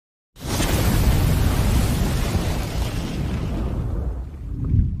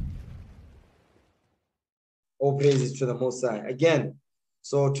All praises to the Most High. Again,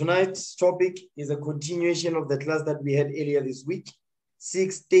 so tonight's topic is a continuation of the class that we had earlier this week.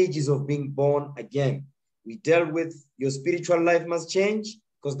 6 stages of being born again. We dealt with your spiritual life must change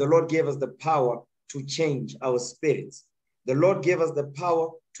because the Lord gave us the power to change our spirits. The Lord gave us the power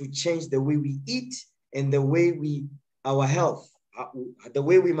to change the way we eat and the way our health, the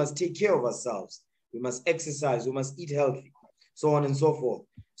way we must take care of ourselves. We must exercise, we must eat healthy, so on and so forth.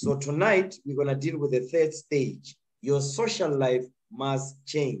 So tonight, we're going to deal with the 3rd stage. Your social life must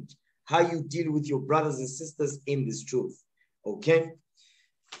change. How you deal with your brothers and sisters in this truth. Okay?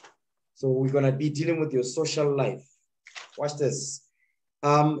 So we're going to be dealing with your social life. Watch this.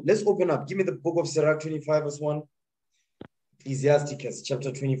 Let's open up. Give me the book of Sirach 25, verse 1. Ecclesiasticus,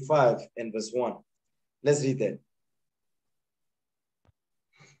 chapter 25 and verse 1. Let's read that.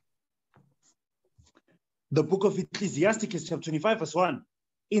 The book of Ecclesiasticus, chapter 25, verse 1.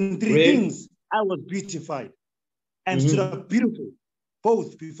 In 3 things I was beautified and stood up beautiful,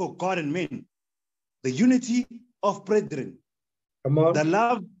 both before God and men. The unity of brethren, the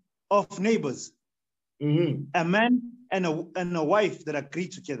love of neighbors, a man and a wife that agree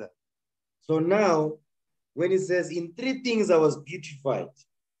together. So now, when it says, in 3 things I was beautified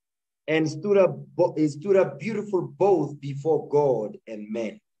and stood up beautiful both before God and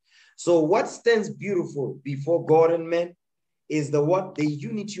men. So what stands beautiful before God and men is the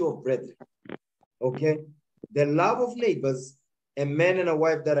unity of brethren. Okay? The love of neighbors, a man and a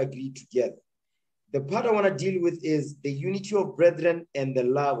wife that agree together. The part I want to deal with is the unity of brethren and the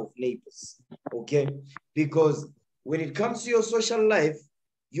love of neighbors. Okay? Because when it comes to your social life,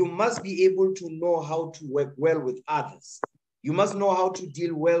 you must be able to know how to work well with others. You must know how to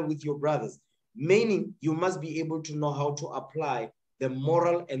deal well with your brothers. Meaning, you must be able to know how to apply the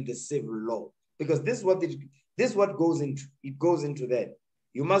moral and the civil law. Because this is what goes into, it goes into that.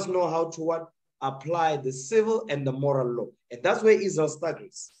 You must know how to apply the civil and the moral law. And that's where Israel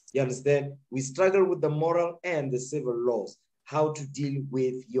struggles. You understand? We struggle with the moral and the civil laws, how to deal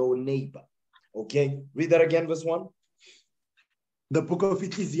with your neighbor. Okay, read that again, verse 1. The book of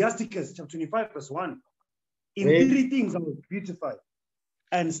Ecclesiasticus, chapter 25, verse 1. In 3 things I was beautified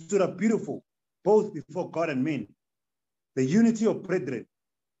and stood up beautiful, both before God and men. The unity of brethren,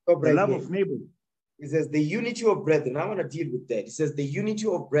 the love of neighbors. It says the unity of brethren. I want to deal with that. It says the unity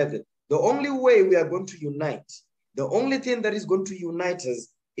of brethren. The only way we are going to unite, the only thing that is going to unite us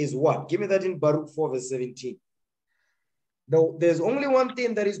is what? Give me that in Baruch 4, verse 17. There's only one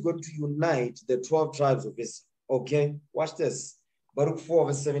thing that is going to unite the 12 tribes of Israel. Okay, watch this. Baruch 4,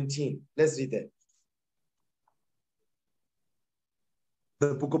 verse 17. Let's read that.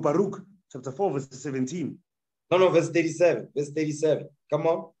 The book of Baruch, chapter 4, verse 17. No, verse 37. Verse 37. Come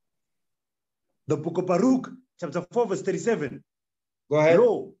on. The book of Baruch, chapter 4, verse 37. Go ahead.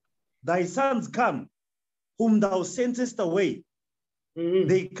 Lo, thy sons come, whom thou sentest away.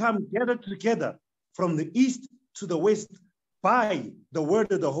 They come gathered together from the east to the west by the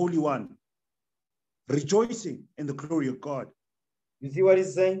word of the Holy One, rejoicing in the glory of God. You see what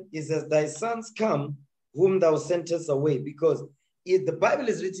he's saying? He says, thy sons come, whom thou sentest away, because the Bible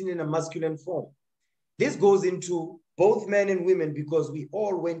is written in a masculine form. This goes into both men and women because we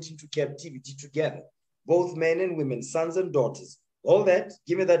all went into captivity together. Both men and women, sons and daughters. All that,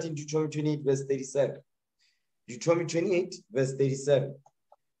 give me that in Deuteronomy 28, verse 37. Deuteronomy 28, verse 37.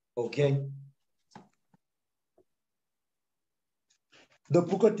 Okay. The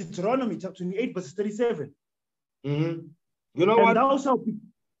book of Deuteronomy, chapter 28, verse 37. You know what? Thou shalt be...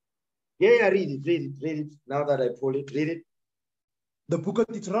 Yeah, read it. Now that I pull it, read it. The book of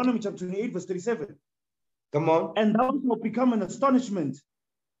Deuteronomy, chapter 28, verse 37. Come on. And thou shalt become an astonishment.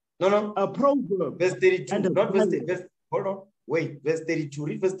 No. A proverb. Verse 32. Not verse, hold on. Wait, verse 32.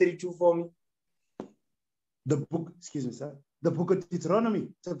 Read verse 32 for me. The book, excuse me, sir. The book of Deuteronomy,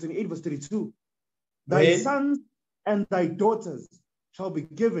 chapter 28, verse 32. Thy sons and thy daughters shall be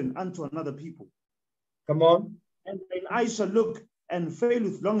given unto another people. Come on. And thine eyes shall look and fail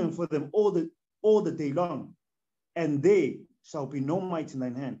with longing for them all the day long. And they shall be no might in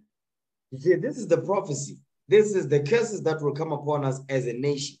thine hand. You see, this is the prophecy. This is the curses that will come upon us as a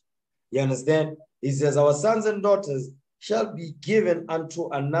nation. You understand? It says, our sons and daughters shall be given unto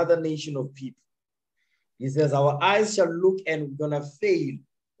another nation of people. He says, our eyes shall look and we're going to fail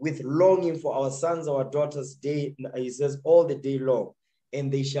with longing for our sons, our daughters, he says, all the day long.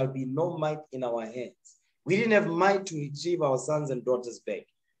 And there shall be no might in our hands. We didn't have might to retrieve our sons and daughters back.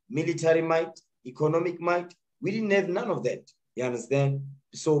 Military might, economic might, we didn't have none of that. You understand?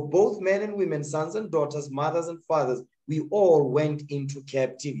 So both men and women, sons and daughters, mothers and fathers, we all went into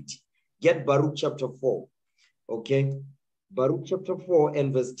captivity. Get Baruch chapter 4. Okay? Baruch chapter 4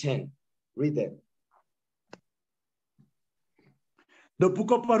 and verse 10. Read that. The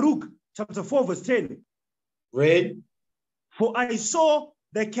book of Baruch, chapter 4, verse 10. Read. For I saw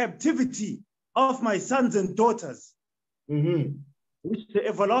the captivity of my sons and daughters, which the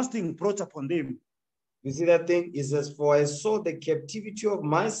everlasting brought upon them. You see that thing? It says, for I saw the captivity of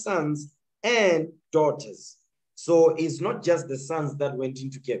my sons and daughters. So it's not just the sons that went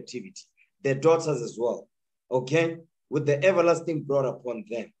into captivity, the daughters as well. Okay? With the everlasting brought upon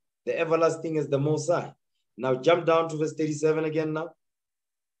them. The everlasting is the Most High. Now jump down to verse 37 again now.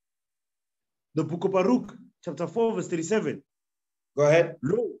 The book of Baruch, chapter 4, verse 37. Go ahead.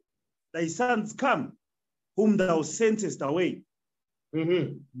 Lo, thy sons come, whom thou sentest away.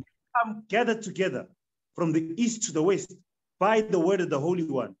 Come gathered together from the east to the west by the word of the Holy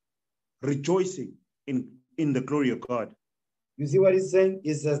One, rejoicing in the glory of God. You see what he's saying?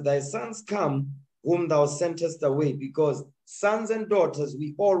 He says, thy sons come, whom thou sentest away, because sons and daughters,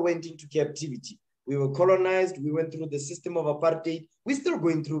 we all went into captivity. We were colonized. We went through the system of apartheid. We're still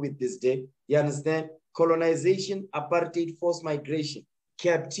going through it this day. You understand? Colonization, apartheid, forced migration,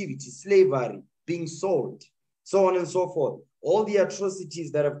 captivity, slavery, being sold, so on and so forth. All the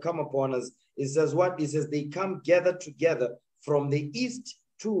atrocities that have come upon us, it says what? It says they come gathered together from the east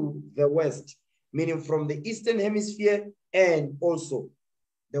to the west, meaning from the eastern hemisphere and also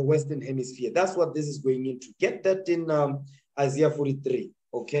the western hemisphere. That's what this is going into. Get that in Isaiah 43,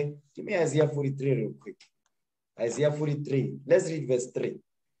 okay? Give me Isaiah 43 real quick. Isaiah 43. Let's read verse 3.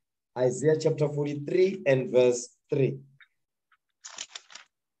 Isaiah chapter 43 and verse 3.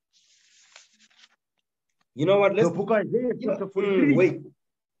 You know what? The book of Isaiah chapter 43. Wait.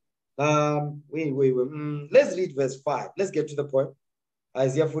 Let's read verse 5. Let's get to the point.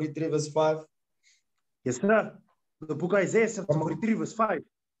 Isaiah 43 verse 5. Yes, sir. The book of Isaiah chapter 43 verse 5.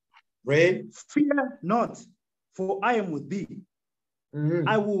 Read. Fear not, for I am with thee.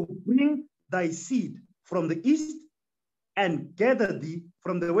 I will bring thy seed from the east and gather thee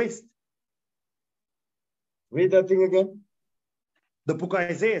from the west. Read that thing again. The book of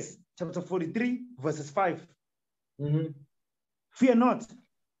Isaiah chapter 43 verses 5. Fear not,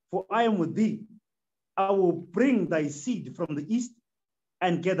 for I am with thee. I will bring thy seed from the east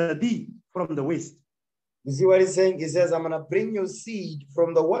and gather thee from the west. You see what he's saying? He says, I'm going to bring your seed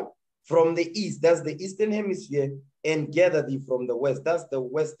from the what? From the east. That's the eastern hemisphere, and gather thee from the west. That's the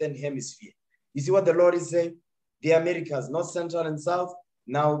western hemisphere. You see what the Lord is saying? The Americas, North, Central, and South,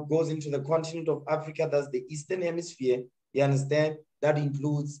 now goes into the continent of Africa. That's the eastern hemisphere. You understand? That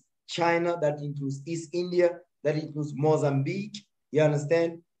includes China. That includes East India. That includes Mozambique. You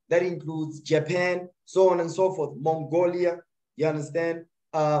understand? That includes Japan, so on and so forth. Mongolia. You understand?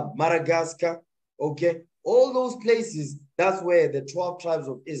 Madagascar. Okay? All those places, that's where the 12 tribes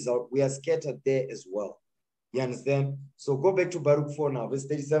of Israel, we are scattered there as well. You understand? So go back to Baruch 4 now, verse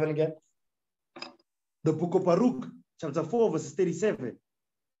 37 again. The book of Baruch, chapter 4, verse 37.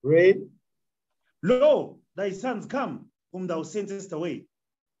 Read. Lo, thy sons come, whom thou sentest away.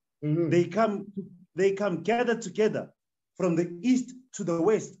 They come gathered together from the east to the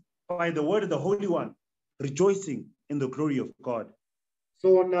west by the word of the Holy One, rejoicing in the glory of God.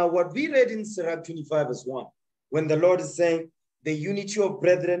 So now what we read in Sirach 25 verse 1, when the Lord is saying the unity of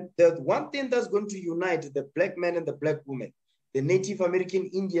brethren, the one thing that's going to unite the black man and the black woman, the Native American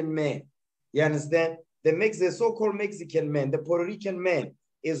Indian man, you understand? The so-called Mexican man, the Puerto Rican man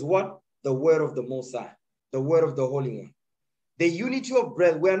is what? The word of the Most High, the word of the Holy One. The unity of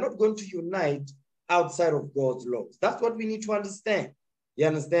brethren, we are not going to unite outside of God's laws. That's what we need to understand. You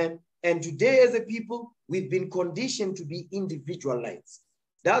understand? And today as a people, we've been conditioned to be individualized.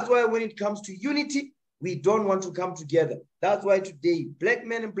 That's why when it comes to unity, we don't want to come together. That's why today, black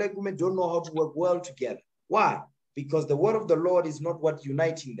men and black women don't know how to work well together. Why? Because the word of the Lord is not what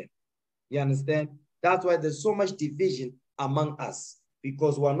uniting them. You understand? That's why there's so much division among us,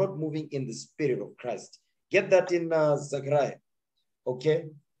 because we're not moving in the spirit of Christ. Get that in Zechariah, okay?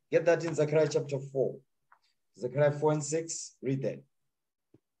 Get that in Zechariah chapter 4. Zechariah 4 and 6, read that.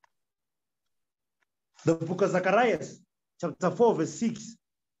 The book of Zechariah, chapter 4, verse 6.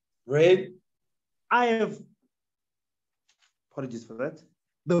 Read. Apologies for that.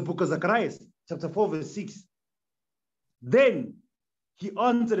 The book of Zechariah, chapter 4, verse 6. Then he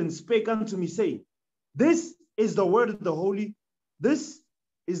answered and spake unto me, saying, this is the word of the holy, this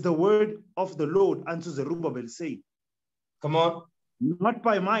is the word of the Lord unto Zerubbabel, saying, come on. Not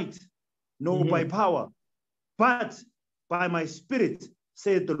by might, nor by power, but by my spirit,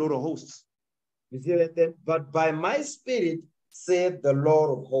 saith the Lord of hosts. You see that? But by my spirit, saith the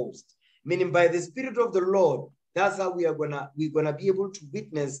Lord of hosts. Meaning by the spirit of the Lord, that's how we're gonna be able to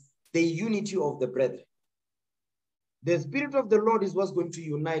witness the unity of the brethren. The spirit of the Lord is what's going to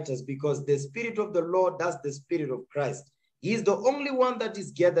unite us, because the spirit of the Lord, that's the spirit of Christ. He is the only one that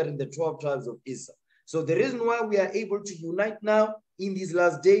is gathering the 12 tribes of Israel. So the reason why we are able to unite now in these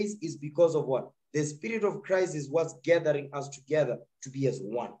last days is because of what? The Spirit of Christ is what's gathering us together to be as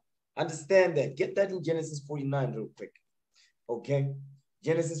one. Understand that. Get that in Genesis 49 real quick. Okay?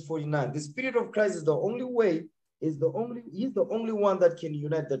 Genesis 49. The Spirit of Christ is the only way, he's the only one that can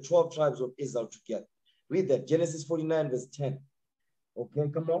unite the 12 tribes of Israel together. Read that. Genesis 49 verse 10. Okay,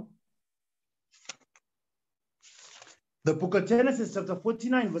 come on. The book of Genesis, chapter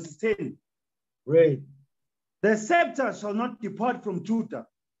 49, verse 10. Read. The scepter shall not depart from Judah,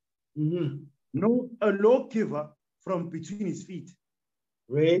 nor a lawgiver from between his feet.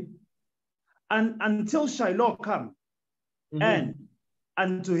 Read. And until Shiloh come, and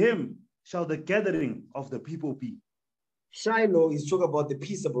unto him shall the gathering of the people be. Shiloh is talking about the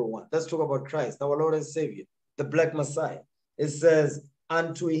peaceable one. Let's talk about Christ, our Lord and Savior, the black Messiah. It says,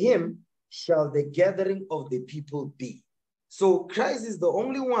 unto him shall the gathering of the people be. So Christ is the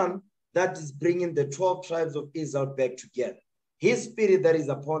only one that is bringing the 12 tribes of Israel back together. His spirit that is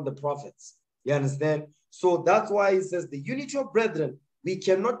upon the prophets. You understand? So that's why it says the unity of brethren, we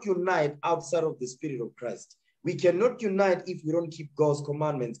cannot unite outside of the spirit of Christ. We cannot unite if we don't keep God's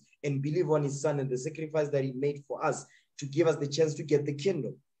commandments and believe on his son and the sacrifice that he made for us to give us the chance to get the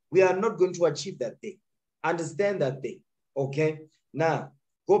kingdom. We are not going to achieve that thing. Understand that thing. Okay? Now,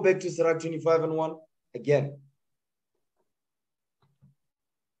 go back to Sirach 25 and 1 again.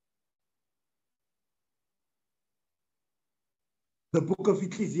 The book of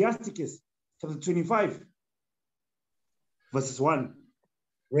Ecclesiasticus, chapter 25, verses 1.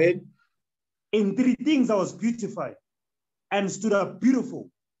 Read. In 3 things I was beautified and stood up beautiful,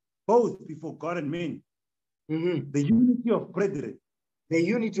 both before God and men. The unity of brethren. The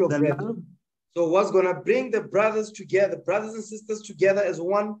unity of brethren. So what's going to bring the brothers together, brothers and sisters together as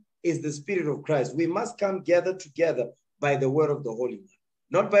one, is the Spirit of Christ. We must come gather together by the word of the Holy One.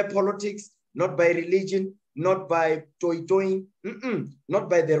 Not by politics, not by religion, not by toy-toying, not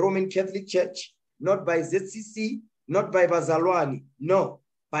by the Roman Catholic Church, not by ZCC, not by Bazalwani. No,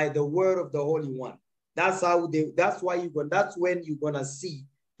 by the word of the Holy One. That's when you're gonna see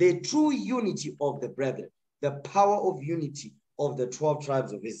the true unity of the brethren, the power of unity of the 12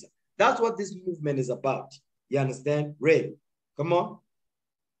 tribes of Israel. That's what this movement is about. You understand? Ray, come on.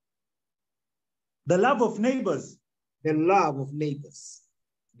 The love of neighbors. The love of neighbors.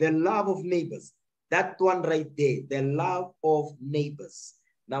 The love of neighbors. That one right there, the love of neighbors.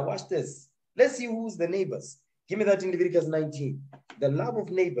 Now watch this. Let's see who's the neighbors. Give me that in Leviticus 19. The love of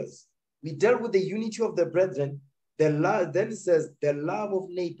neighbors. We dealt with the unity of the brethren. Then it says the love of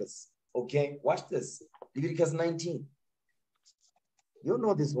neighbors. Okay, watch this. Leviticus 19. You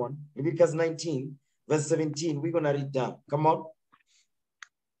know this one. Leviticus 19, verse 17. We're going to read down. Come on.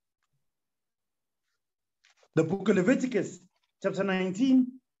 The book of Leviticus, chapter 19,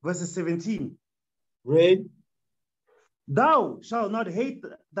 verses 17. Read. Thou shalt not hate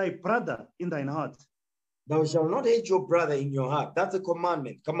thy brother in thine heart. Thou shalt not hate your brother in your heart. That's a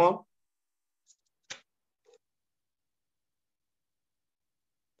commandment. Come on.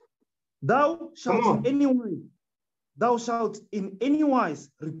 Thou shalt in any wise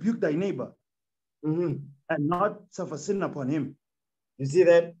rebuke thy neighbor and not suffer sin upon him. You see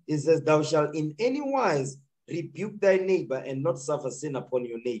that? It says, thou shalt in any wise rebuke thy neighbor and not suffer sin upon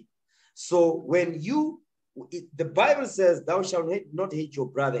your neighbor. So when the Bible says, thou shalt not hate your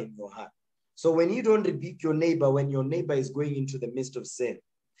brother in your heart. So when you don't rebuke your neighbor, when your neighbor is going into the midst of sin,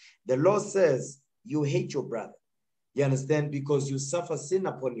 the law says you hate your brother. You understand? Because you suffer sin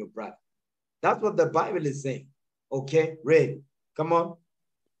upon your brother. That's what the Bible is saying. Okay, read. Come on.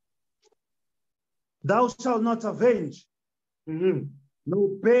 Thou shalt not avenge, nor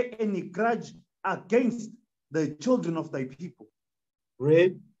bear any grudge against the children of thy people.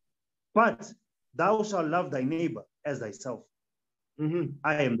 Read. But thou shalt love thy neighbor as thyself.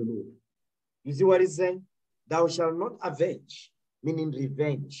 I am the Lord. You see what he's saying? Thou shalt not avenge, meaning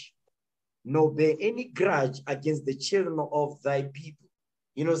revenge, nor bear any grudge against the children of thy people.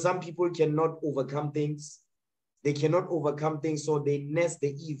 You know, some people cannot overcome things. They cannot overcome things, so they nest the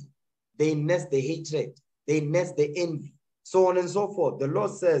evil. They nest the hatred. They nest the envy, so on and so forth. The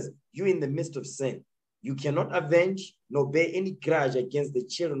Lord says, you in the midst of sin, you cannot avenge nor bear any grudge against the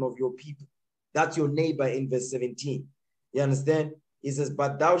children of your people. That's your neighbor in verse 17. You understand? He says,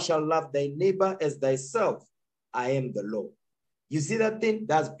 but thou shalt love thy neighbor as thyself. I am the Lord. You see that thing?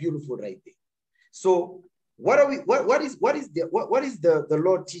 That's beautiful right there. So what is the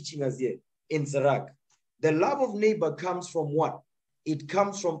Lord teaching us here in Sirach? The love of neighbor comes from what? It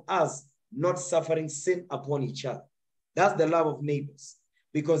comes from us not suffering sin upon each other. That's the love of neighbors.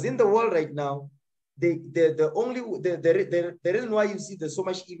 Because in the world right now, the reason why you see there's so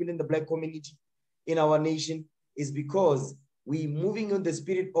much evil in the black community in our nation is because we're moving in the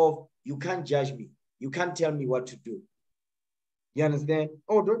spirit of, you can't judge me. You can't tell me what to do. You understand?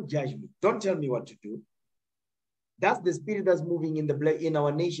 Oh, don't judge me. Don't tell me what to do. That's the spirit that's moving in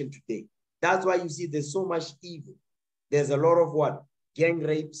our nation today. That's why you see there's so much evil. There's a lot of what? Gang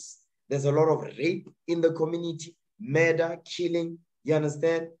rapes. There's a lot of rape in the community, murder, killing. You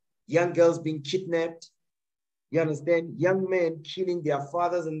understand? Young girls being kidnapped. You understand? Young men killing their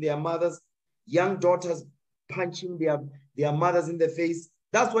fathers and their mothers. Young daughters punching their mothers in the face.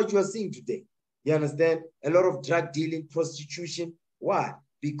 That's what you are seeing today. You understand? A lot of drug dealing, prostitution. Why?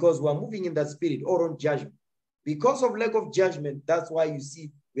 Because we're moving in that spirit, or on judgment. Because of lack of judgment, that's why you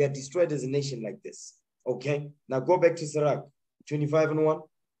see we are destroyed as a nation like this. Okay? Now go back to Sirach 25:1.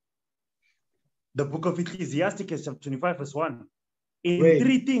 The book of Ecclesiastes, chapter 25, verse 1. In Great.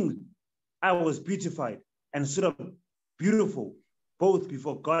 3 things I was beautified and stood up beautiful, both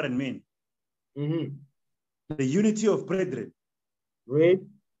before God and men. The unity of brethren. Great.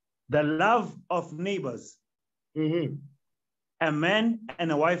 The love of neighbors. A man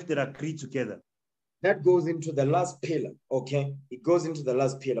and a wife that agree together. That goes into the last pillar, okay? It goes into the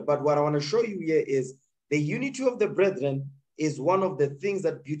last pillar. But what I want to show you here is the unity of the brethren is one of the things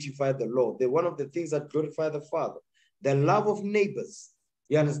that beautify the Lord. They're one of the things that glorify the Father. The love of neighbors,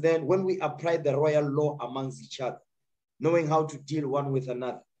 you understand? When we apply the royal law amongst each other, knowing how to deal one with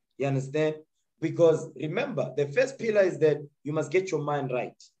another, you understand? Because remember, the first pillar is that you must get your mind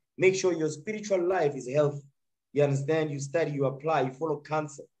right. Make sure your spiritual life is healthy. You understand? You study, you apply, you follow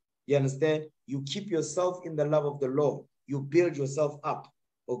counsel. You understand? You keep yourself in the love of the Lord. You build yourself up,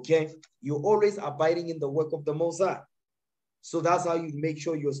 okay? You're always abiding in the work of the Most High. So that's how you make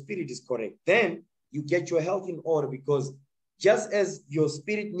sure your spirit is correct. Then you get your health in order, because just as your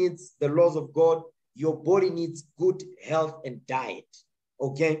spirit needs the laws of God, your body needs good health and diet,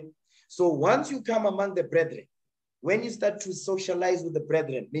 okay? So once you come among the brethren, when you start to socialize with the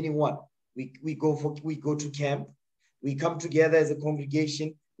brethren, meaning what? We go to camp, we come together as a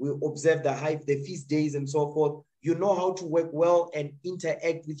congregation, we observe the feast days and so forth. You know how to work well and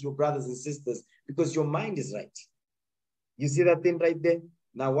interact with your brothers and sisters because your mind is right. You see that thing right there?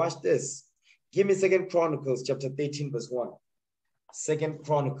 Now watch this. Give me 2 Chronicles chapter 13, verse 1. 2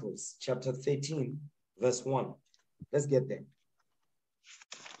 Chronicles chapter 13, verse 1. Let's get there.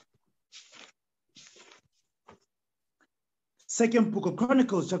 Second book of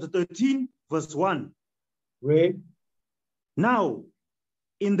Chronicles, chapter 13, verse 1. Read. Now,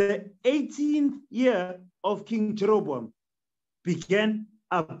 in the 18th year of King Jeroboam, began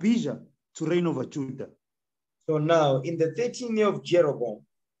Abijah to reign over Judah. So now, in the 13th year of Jeroboam,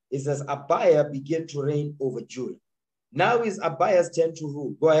 it says Abiah began to reign over Judah. Now is Abiah's turn to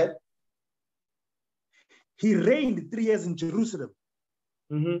rule. Go ahead. He reigned 3 years in Jerusalem.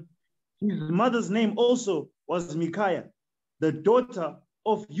 His mother's name also was Micaiah, the daughter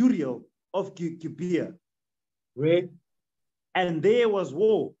of Uriel of Gibeah. Read. And there was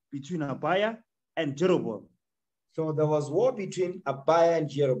war between Abiah and Jeroboam. So there was war between Abiah and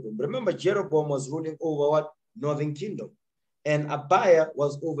Jeroboam. Remember, Jeroboam was ruling over what? Northern kingdom. And Abiah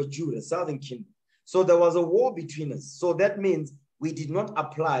was over Judah, southern kingdom. So there was a war between us. So that means we did not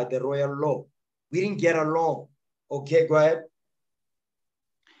apply the royal law. We didn't get along. Okay, go ahead.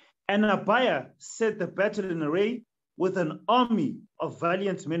 And Abiah set the battle in array with an army of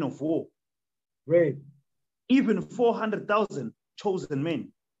valiant men of war. Great. Even 400,000 chosen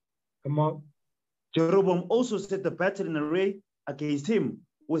men. Come on. Jeroboam also set the battle in array against him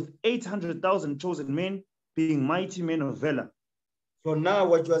with 800,000 chosen men, being mighty men of valor. So now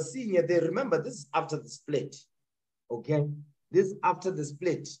what you are seeing here, remember, this is after the split. Okay? This is after the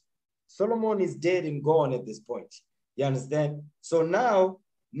split. Solomon is dead and gone at this point. You understand? So now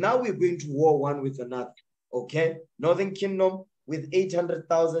we're going to war one with another. Okay? Northern kingdom with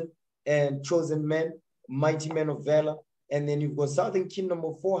 800,000 and chosen men, mighty men of valor. And then you've got southern kingdom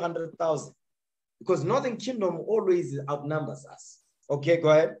of 400,000. Because northern kingdom always outnumbers us. Okay, go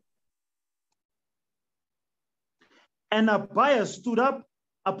ahead. And Abiah stood up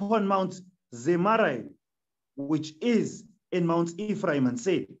upon Mount Zemaraim, which is in Mount Ephraim, and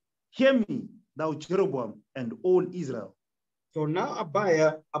said, "Hear me, thou Jeroboam, and all Israel." So now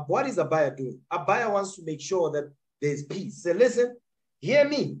Abiah, what is Abiah doing? Abiah wants to make sure that there's peace. Say, listen, hear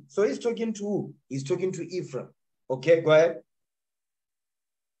me. So he's talking to who? He's talking to Ephraim. Okay, go ahead.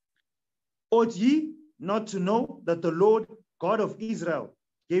 Ought ye not to know that the Lord God of Israel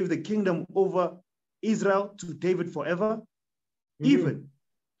gave the kingdom over Israel to David forever, even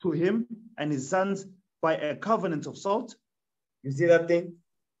to him and his sons by a covenant of salt? You see that thing?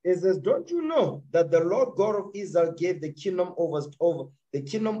 It says, don't you know that the Lord God of Israel gave the kingdom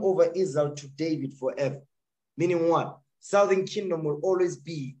over Israel to David forever? Meaning what? Southern kingdom will always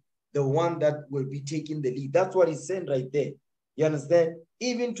be the one that will be taking the lead. That's what he's saying right there. You understand?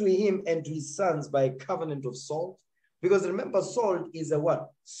 Even to him and to his sons by a covenant of salt. Because remember, salt is a what?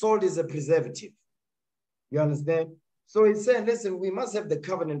 Salt is a preservative. You understand? So he's saying, listen, we must have the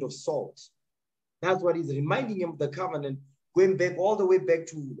covenant of salt. That's what he's reminding him of, the covenant, going back all the way back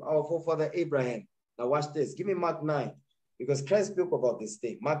to our forefather Abraham. Now watch this. Give me Mark 9, because Christ spoke about this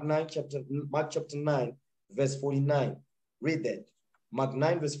thing. Mark chapter 9, verse 49. Read that. Mark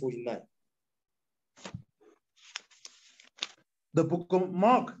 9, verse 49. The book of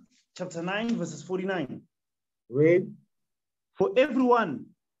Mark, chapter 9, verses 49. Read. For everyone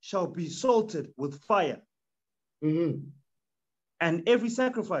shall be salted with fire, and every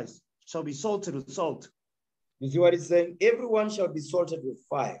sacrifice shall be salted with salt. You see what he's saying? Everyone shall be salted with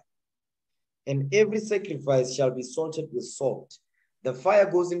fire, and every sacrifice shall be salted with salt. The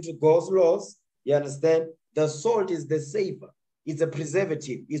fire goes into God's laws. You understand? The salt is the savor. It's a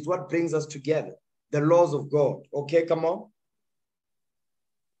preservative. It's what brings us together. The laws of God. Okay, come on.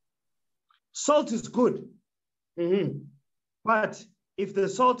 Salt is good. But if the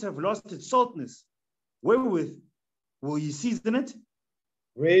salt have lost its saltness, wherewith will you season it?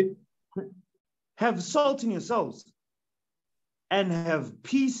 Read. Have salt in yourselves, and have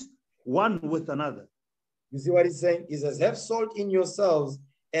peace one with another. You see what he's saying? He says, have salt in yourselves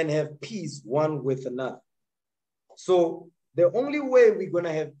and have peace one with another. So the only way we're going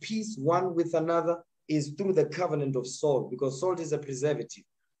to have peace one with another is through the covenant of salt, because salt is a preservative.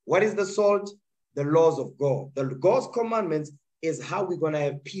 What is the salt? The laws of God. The God's commandments is how we're going to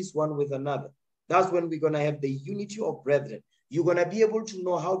have peace one with another. That's when we're going to have the unity of brethren. You're going to be able to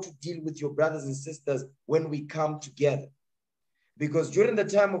know how to deal with your brothers and sisters when we come together. Because during the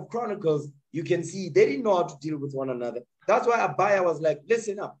time of Chronicles, you can see they didn't know how to deal with one another. That's why Abaya was like,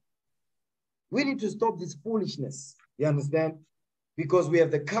 listen up. We need to stop this foolishness. You understand? Because we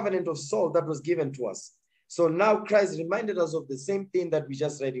have the covenant of salt that was given to us. So now Christ reminded us of the same thing that we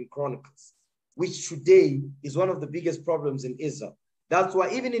just read in Chronicles, which today is one of the biggest problems in Israel. That's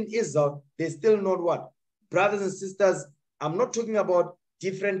why even in Israel, they still not what? Brothers and sisters, I'm not talking about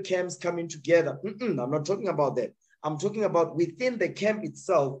different camps coming together. I'm not talking about that. I'm talking about within the camp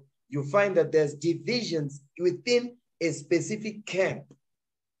itself, you find that there's divisions within a specific camp.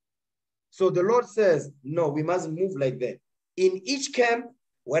 So the Lord says, no, we mustn't move like that. In each camp,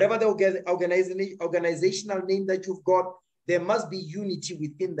 whatever the organizational name that you've got, there must be unity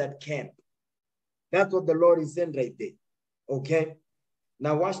within that camp. That's what the Lord is saying right there. Okay?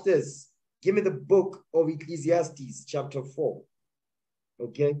 Now watch this. Give me the book of Ecclesiastes, chapter 4.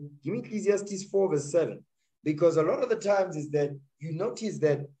 Okay? Give me Ecclesiastes 4, verse 7. Because a lot of the times is that you notice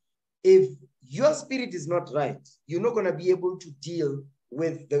that if your spirit is not right, you're not going to be able to deal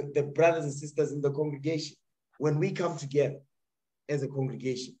with the brothers and sisters in the congregation when we come together as a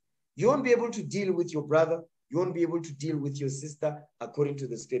congregation. You won't be able to deal with your brother. You won't be able to deal with your sister according to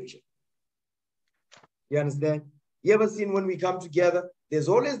the scripture. You understand? You ever seen when we come together, there's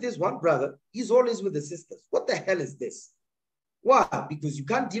always this one brother, he's always with the sisters. What the hell is this? Why? Because you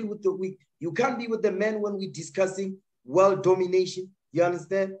can't deal with the weak. You can't be with the men when we're discussing world domination. You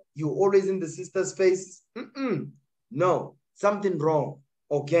understand? You're always in the sisters' faces. No, something wrong.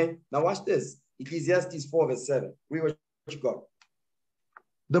 Okay? Now watch this. Ecclesiastes 4, verse 7. Read what you got.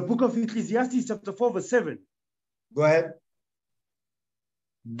 The book of Ecclesiastes, chapter 4, verse 7. Go ahead.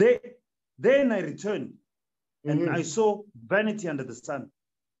 Then I returned, and I saw vanity under the sun.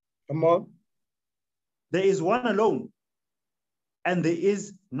 Come on. There is one alone, and there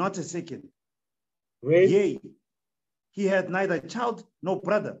is not a second. Read. Yea, he had neither child nor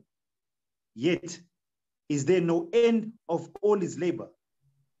brother, yet is there no end of all his labor.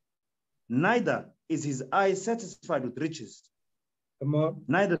 Neither is his eye satisfied with riches. Come on.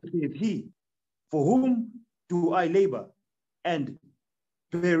 Neither saith he, for whom do I labor, and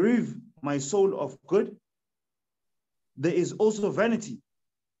bereave my soul of good? There is also vanity.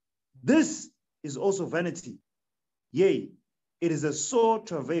 This is also vanity. Yea, it is a sore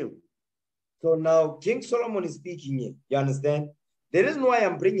travail. So now King Solomon is speaking here. You understand? The reason why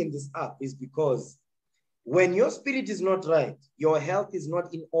I'm bringing this up is because when your spirit is not right, your health is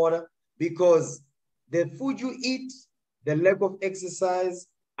not in order, because the food you eat, the lack of exercise,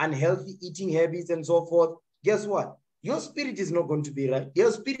 unhealthy eating habits, and so forth, guess what? Your spirit is not going to be right.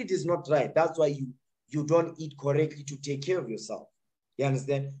 Your spirit is not right. That's why you don't eat correctly to take care of yourself. You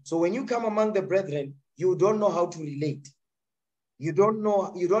understand? So when you come among the brethren, you don't know how to relate. You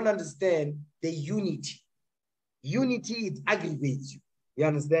don't understand the unity. Unity, it aggravates you. You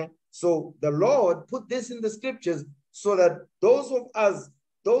understand? So the Lord put this in the scriptures so that those of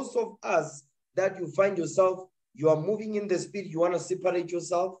us that you find yourself, you are moving in the spirit, you want to separate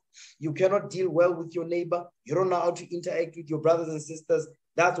yourself, you cannot deal well with your neighbor, you don't know how to interact with your brothers and sisters.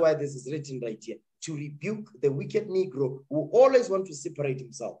 That's why this is written right here, to rebuke the wicked Negro who always want to separate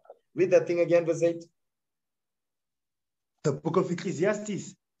himself. Read that thing again, verse 8. The book of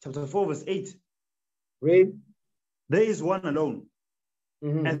Ecclesiastes, chapter 4, verse 8. Read. There is one alone,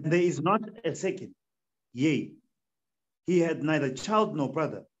 and there is not a second. Yea, he had neither child nor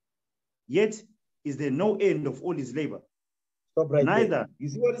brother, yet is there no end of all his labor. Stop right Neither. there. You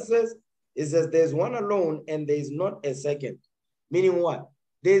see what it says? It says there's one alone and there is not a second. Meaning what?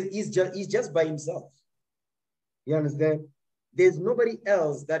 He's just by himself. You understand? There's nobody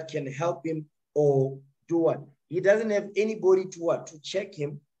else that can help him or do what? He doesn't have anybody to what? To check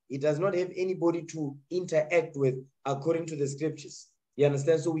him. He does not have anybody to interact with according to the scriptures. You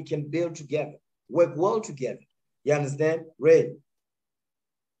understand? So we can build together, work well together. You understand? Read.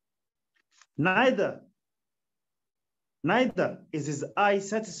 Neither is his eye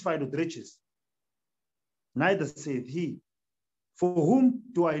satisfied with riches. Neither saith he, for whom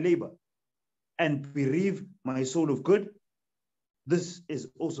do I labor and bereave my soul of good? This is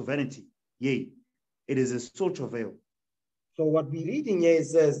also vanity. Yea, it is a sore travail. So what we're reading here, it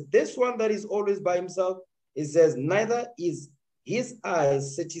says, this one that is always by himself, it says, neither is his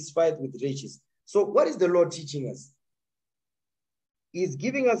eyes satisfied with riches. So what is the Lord teaching us? He's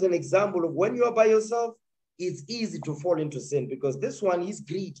giving us an example of when you are by yourself, it's easy to fall into sin because this one is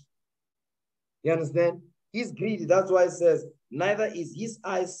greedy. You understand? He's greedy. That's why it says, neither is his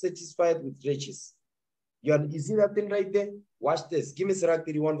eyes satisfied with riches. You see that thing right there? Watch this. Give me Sirach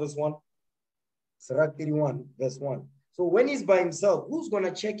 31 verse 1. Sirach 31 verse 1. So when he's by himself, who's going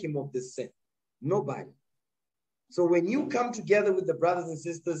to check him of this sin? Nobody. So when you come together with the brothers and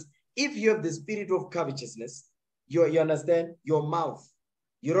sisters, if you have the spirit of covetousness, you understand, your mouth,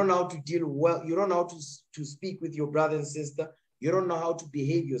 you don't know how to deal well, you don't know how to speak with your brother and sister, you don't know how to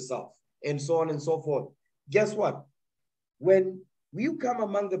behave yourself, and so on and so forth. Guess what? When you come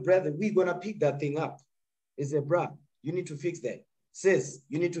among the brethren, we're going to pick that thing up. It's a bruh, you need to fix that. Sis,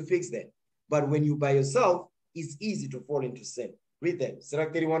 you need to fix that. But when you by yourself, it's easy to fall into sin. Read that.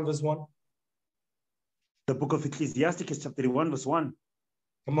 Sirach 31 verse 1. The book of Ecclesiastes, chapter 31 verse 1.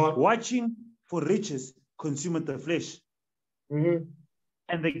 Come on. Watching for riches consumeth the flesh,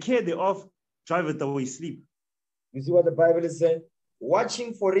 and the care thereof driveth away sleep. You see what the Bible is saying?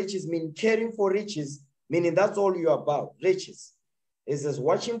 Watching for riches means caring for riches, meaning that's all you're about, riches. It says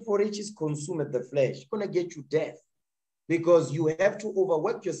watching for riches consumeth the flesh. It's going to get you death because you have to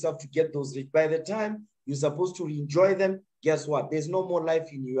overwork yourself to get those rich. By the time you're supposed to enjoy them, guess what? There's no more life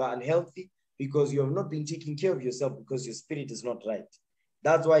in you. You are unhealthy because you have not been taking care of yourself because your spirit is not right.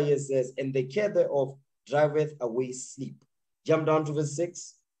 That's why it says, and the care thereof driveth away sleep. Jump down to verse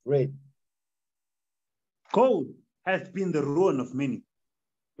 6. Read. Gold hath been the ruin of many,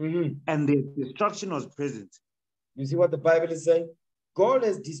 and their destruction was present. You see what the Bible is saying? God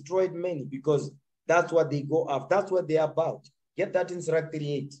has destroyed many because that's what they go after. That's what they're about. Get that in Sirach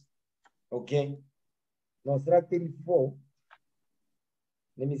 38. Okay. Now, Sirach 34.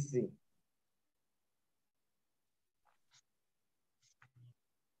 Let me see.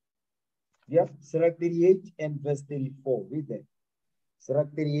 Yep, Sirach 38 and verse 34. Read that. Sirach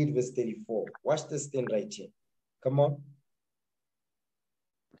 38 verse 34. Watch this thing right here. Come on.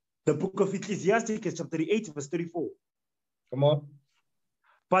 The book of Ecclesiastes, chapter 38, verse 34. Come on.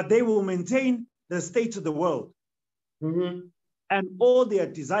 But they will maintain the state of the world, and all their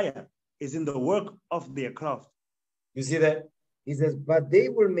desire is in the work of their craft. You see that? He says, but they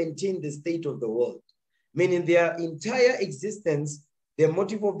will maintain the state of the world, meaning their entire existence, the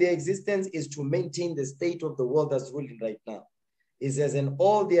motive of their existence is to maintain the state of the world that's ruling right now. It says, and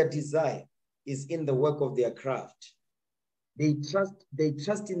all their desire is in the work of their craft. They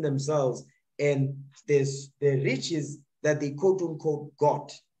trust in themselves and the riches that they quote unquote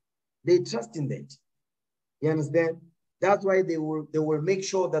got. They trust in that. You understand? That's why they will make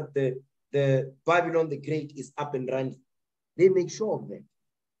sure that the Babylon the Great is up and running. They make sure of that.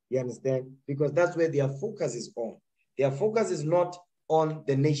 You understand? Because that's where their focus is on. Their focus is not on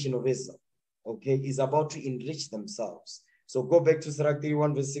the nation of Israel. Okay, it's about to enrich themselves. So go back to Sirach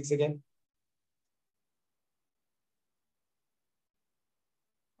 31 verse 6 again.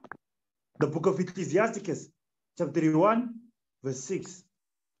 The book of Ecclesiastes, chapter 31, verse 6.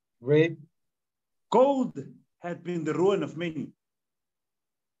 Read. Gold had been the ruin of many,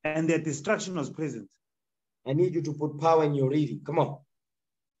 and their destruction was present. I need you to put power in your reading. Come on.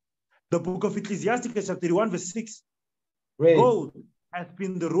 The book of Ecclesiastes, chapter 31, verse 6. Read. Gold has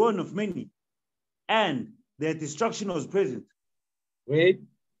been the ruin of many, and their destruction was present. Read.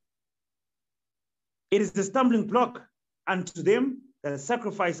 It is a stumbling block unto them that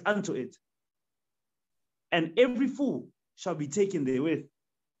sacrifice unto it, and every fool shall be taken therewith.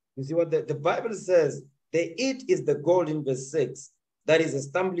 You see what the Bible says? The it is the gold in verse 6. That is a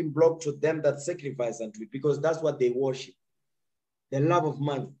stumbling block to them that sacrifice unto it, because that's what they worship. The love of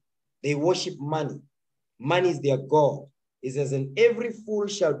money. They worship money. Money is their God. It says, and every fool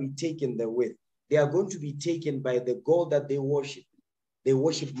shall be taken therewith. They are going to be taken by the gold that they worship. They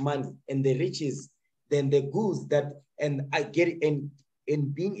worship money and the riches, then the goods that, and I get it,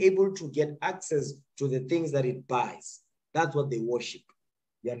 and being able to get access to the things that it buys. That's what they worship.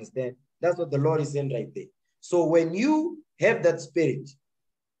 You understand? That's what the Lord is saying right there. So when you have that spirit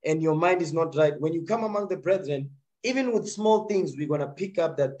and your mind is not right, when you come among the brethren, even with small things, we're going to pick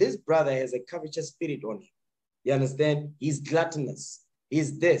up that this brother has a covetous spirit on him. You understand? He's gluttonous.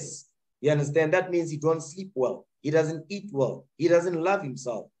 He's this. You understand? That means he don't sleep well. He doesn't eat well. He doesn't love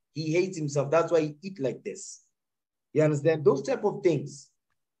himself. He hates himself. That's why he eats like this. You understand? Those type of things.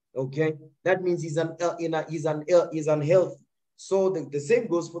 Okay? That means he's unhealthy. So the same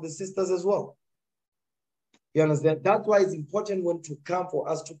goes for the sisters as well. You understand? That's why it's important for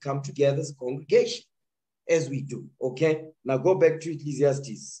us to come together as a congregation, as we do. Okay? Now go back to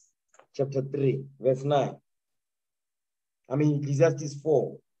Ecclesiastes chapter 3, verse 9. Ecclesiastes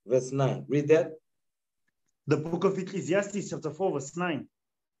 4, verse 9. Read that. The book of Ecclesiastes chapter 4, verse 9.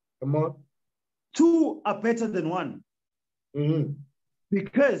 Come on. Two are better than one,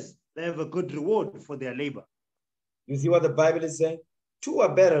 because they have a good reward for their labor. You see what the Bible is saying? Two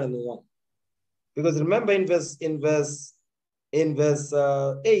are better than one. Because remember in verse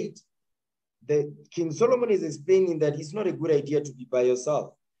 8, the King Solomon is explaining that it's not a good idea to be by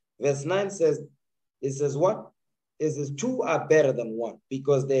yourself. Verse 9 says, it says what? It says two are better than one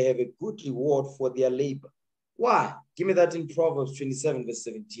because they have a good reward for their labor. Why? Give me that in Proverbs 27, verse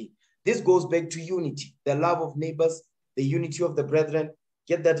 17. This goes back to unity, the love of neighbors, the unity of the brethren.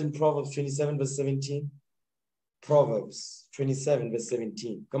 Get that in Proverbs 27, verse 17. Proverbs 27, verse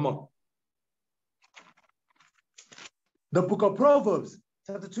 17. Come on. The book of Proverbs,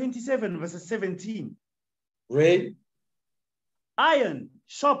 chapter 27, verse 17. Read. Iron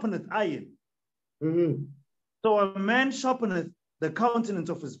sharpeneth iron. So a man sharpeneth the countenance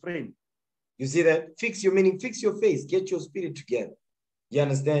of his friend. You see that? Fix your face. Get your spirit together. You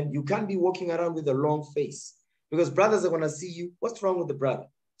understand? You can't be walking around with a long face because brothers are going to see you. What's wrong with the brother?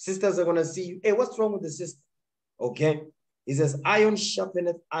 Sisters are going to see you. Hey, what's wrong with the sister? Okay? He says, iron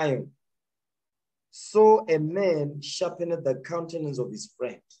sharpeneth iron. So a man sharpeneth the countenance of his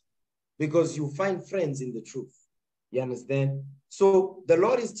friend, because you find friends in the truth. You understand? So the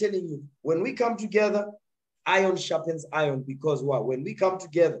Lord is telling you, when we come together, iron sharpens iron, because what? When we come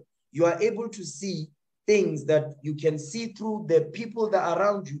together, you are able to see things that you can see through the people that are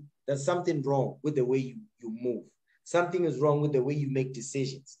around you. There's something wrong with the way you move. Something is wrong with the way you make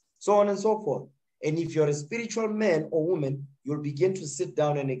decisions, so on and so forth. And if you're a spiritual man or woman, you'll begin to sit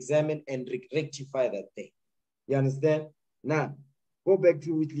down and examine and rectify that thing. You understand? Now, go back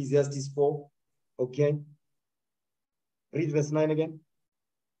to Ecclesiastes 4, okay? Read verse 9 again.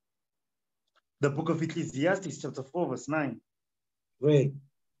 The book of Ecclesiastes chapter 4, verse 9. Read.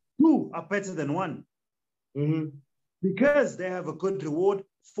 Two are better than one, because they have a good reward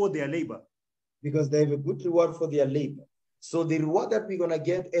for their labor. Because they have a good reward for their labor. So the reward that we're going to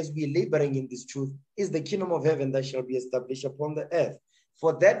get as we're laboring in this truth is the kingdom of heaven that shall be established upon the earth.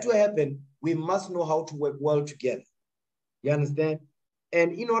 For that to happen, we must know how to work well together. You understand?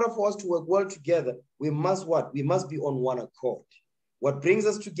 And in order for us to work well together, we must what? We must be on one accord. What brings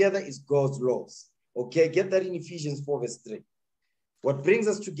us together is God's laws. Okay, get that in Ephesians 4, verse 3. What brings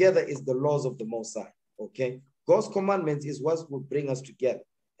us together is the laws of the Most High. Okay, God's commandments is what will bring us together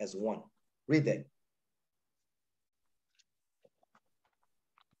as one. Read that.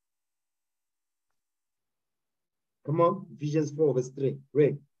 Come on, Ephesians 4, verse 3.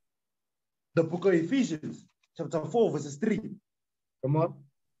 Read. The book of Ephesians, chapter 4, verses 3. Come on.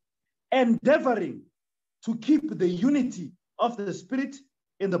 Endeavoring to keep the unity of the Spirit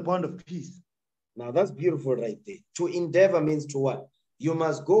in the bond of peace. Now that's beautiful right there. To endeavor means to what? You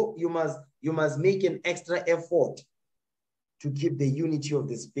must make an extra effort to keep the unity of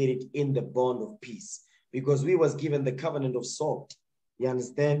the Spirit in the bond of peace. Because we was given the covenant of salt. You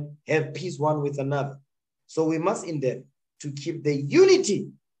understand? Have peace one with another. So we must endeavor to keep the unity.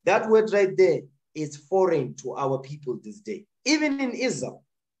 That word right there is foreign to our people this day. Even in Israel,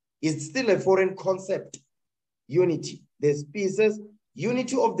 it's still a foreign concept. Unity. There's pieces,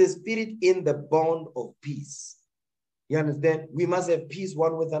 unity of the Spirit in the bond of peace. You understand? We must have peace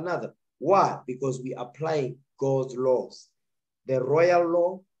one with another. Why? Because we apply God's laws, the royal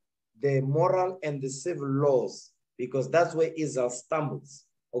law, the moral, and the civil laws, because that's where Israel stumbles.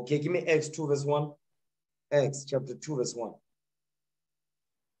 Okay, give me Acts 2 verse 1. Acts chapter 2 verse 1.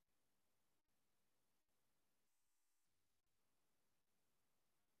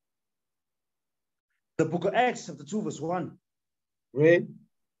 The book of Acts chapter 2 verse 1. Read.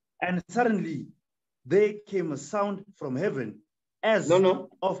 And suddenly there came a sound from heaven as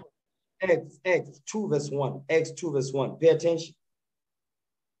of Acts 2 verse 1. Acts 2 verse 1. Pay attention.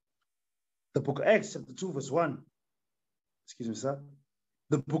 The book of Acts chapter 2 verse 1. Excuse me, sir.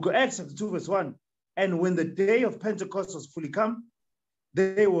 The book of Acts chapter 2 verse 1. And when the day of Pentecost was fully come,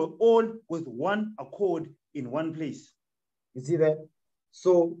 they were all with one accord in one place. You see that?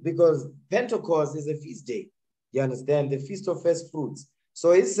 So, because Pentecost is a feast day, you understand? The feast of first fruits.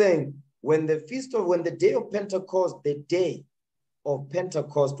 So he's saying when the day of Pentecost, the day of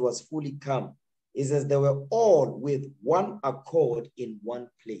Pentecost was fully come, it says they were all with one accord in one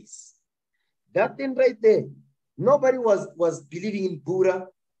place. That thing right there, nobody was believing in Buddha.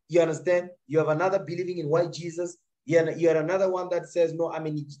 You understand? You have another believing in white Jesus. You had another one that says, no, I'm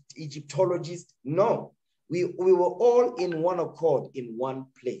an Egyptologist. No, we were all in one accord in one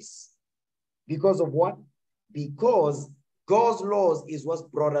place. Because of what? Because God's laws is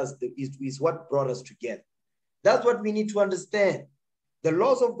what brought us together. That's what we need to understand. The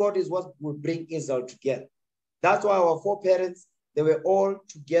laws of God is what will bring Israel together. That's why our foreparents, they were all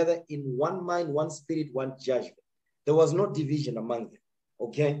together in one mind, one spirit, one judgment. There was no division among them.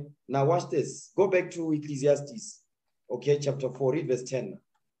 Okay, now watch this. Go back to Ecclesiastes. Okay, chapter 4, read verse 10.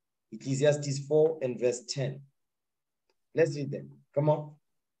 Ecclesiastes 4 and verse 10. Let's read them. Come on.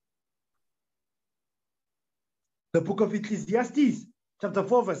 The book of Ecclesiastes, chapter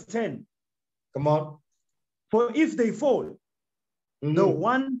 4, verse 10. Come on. For if they fall, no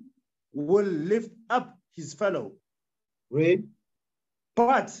one will lift up his fellow. Read.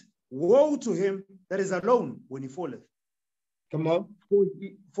 But woe to him that is alone when he falleth. Come on.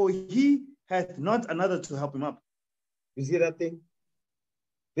 For he hath not another to help him up. You see that thing?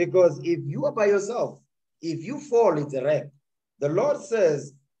 Because if you are by yourself, if you fall, it's a wreck. The Lord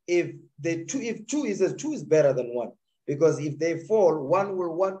says, he says two is better than one. Because if they fall, one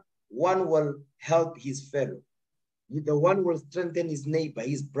will help his fellow. The one will strengthen his neighbor,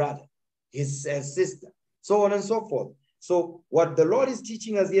 his brother, his sister, so on and so forth. So what the Lord is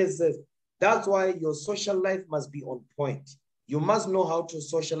teaching us here says, that's why your social life must be on point. You must know how to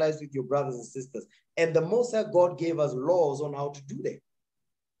socialize with your brothers and sisters. And the Most High God gave us laws on how to do that.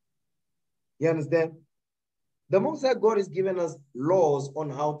 You understand? The Most High God has given us laws on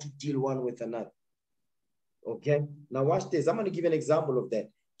how to deal one with another. Okay? Now watch this. I'm going to give an example of that.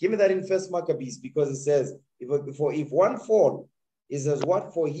 Give me that in First Maccabees, because it says, if one fall, it says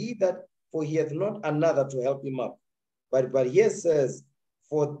what? For he hath not another to help him up. But here it says,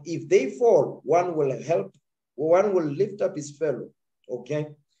 for if they fall, one will lift up his fellow. Okay?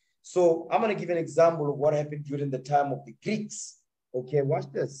 So I'm going to give an example of what happened during the time of the Greeks. Okay, watch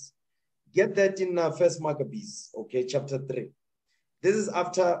this. Get that in First Maccabees, okay, chapter 3. This is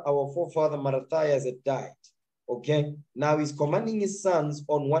after our forefather Matthias had died. Okay, now he's commanding his sons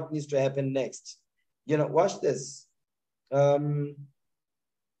on what needs to happen next. You know, watch this. Read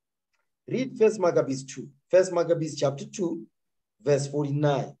First Maccabees 2. First Maccabees chapter 2, verse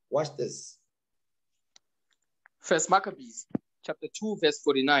 49. Watch this. First Maccabees chapter 2, verse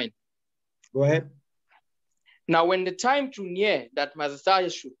 49. Go ahead. Now when the time drew near that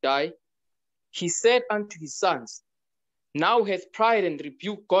Matthias should die, he said unto his sons, now hath pride and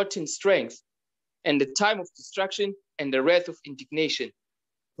rebuke gotten strength, and the time of destruction and the wrath of indignation.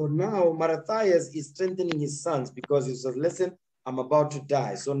 So now Matthias is strengthening his sons because he says, listen, I'm about to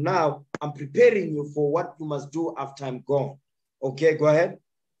die. So now I'm preparing you for what you must do after I'm gone. Okay, go ahead.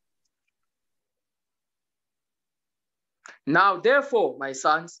 Now therefore, my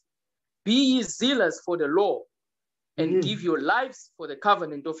sons, be ye zealous for the law, and give your lives for the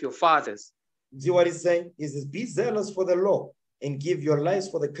covenant of your fathers. See what he's saying? He says, be zealous for the law and give your lives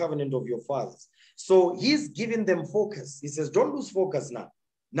for the covenant of your fathers. So he's giving them focus. He says, don't lose focus now.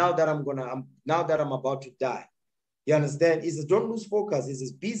 Now that I'm about to die. You understand? He says, don't lose focus. He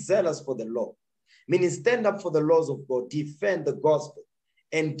says, be zealous for the law. Meaning stand up for the laws of God, defend the gospel,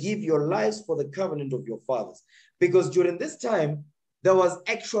 and give your lives for the covenant of your fathers. Because during this time, there was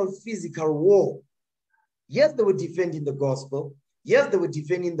actual physical war. Yes, they were defending the gospel. Yes, they were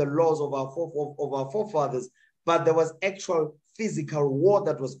defending the laws of our forefathers, but there was actual physical war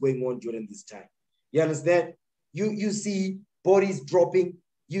that was going on during this time. You understand? You see bodies dropping.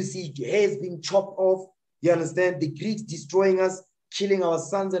 You see hairs being chopped off. You understand? The Greeks destroying us, killing our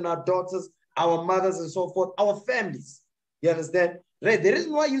sons and our daughters, our mothers and so forth, our families. You understand? Right? The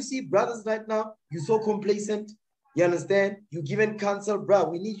reason why you see brothers right now, you're so complacent. You understand? You given counsel, bro,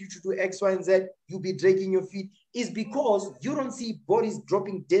 we need you to do X, Y, and Z. You be dragging your feet. Is because you don't see bodies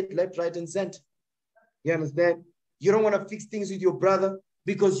dropping dead left, right, and center. You understand? You don't want to fix things with your brother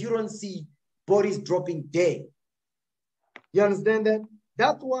because you don't see bodies dropping dead. You understand that?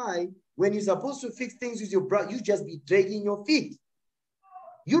 That's why when you're supposed to fix things with your brother, you just be dragging your feet.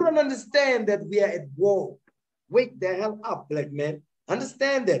 You don't understand that we are at war. Wake the hell up, black man.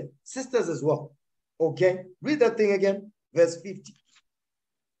 Understand that. Sisters as well. Okay? Read that thing again. Verse 50.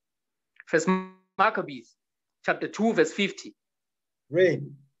 First Maccabees, chapter 2, verse 50. Read.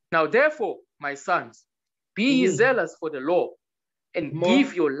 Now therefore, my sons, be ye zealous for the law, and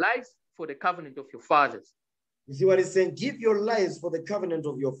give your lives for the covenant of your fathers. You see what he's saying? Give your lives for the covenant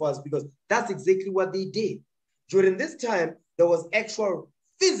of your fathers, because that's exactly what they did. During this time, there was actual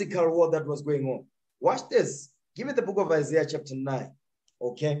physical war that was going on. Watch this. Give me the book of Isaiah chapter 9.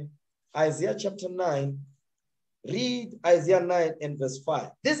 Okay? Isaiah chapter 9. Read Isaiah 9 and verse 5.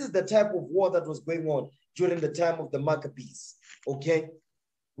 This is the type of war that was going on during the time of the Maccabees. Okay?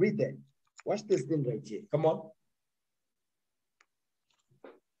 Read that. Watch this thing right here. Come on.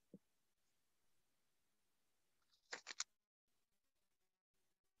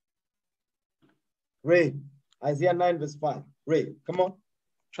 Read. Isaiah 9 verse 5. Read. Come on.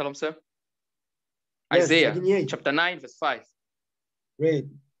 Shalom, sir. Yes, Isaiah chapter 9 verse 5. Read.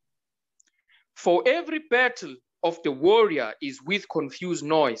 For every battle of the warrior is with confused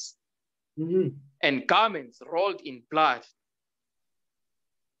noise, and garments rolled in blood.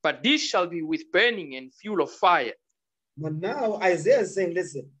 But this shall be with burning and fuel of fire. But now Isaiah is saying,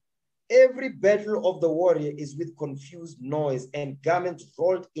 listen, every battle of the warrior is with confused noise and garments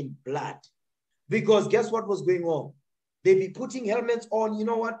rolled in blood. Because guess what was going on? They be putting helmets on. You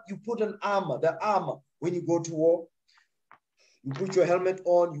know what? You put an armor, the armor, when you go to war. You put your helmet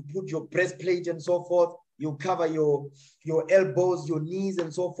on, you put your breastplate and so forth. You cover your elbows, your knees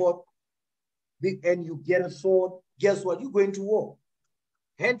and so forth. And you get a sword. Guess what? You go into war.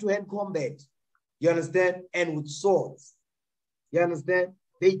 Hand-to-hand combat. You understand? And with swords. You understand?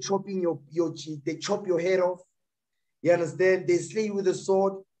 They chopping your cheek. They chop your head off. You understand? They slay you with a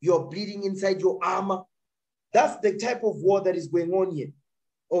sword. You're bleeding inside your armor. That's the type of war that is going on here.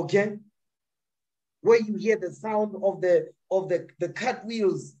 Okay? Where you hear the sound of the cut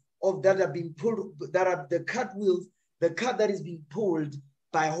wheels that are being pulled, that are the cut wheels, the cut that is being pulled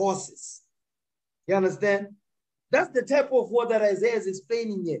by horses. You understand? That's the type of war that Isaiah is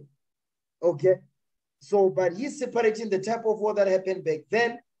explaining here. Okay? So, but he's separating the type of war that happened back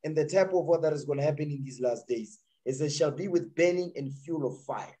then and the type of war that is going to happen in these last days. It says, shall be with burning and fuel of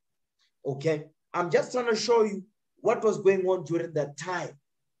fire. Okay? I'm just trying to show you what was going on during that time.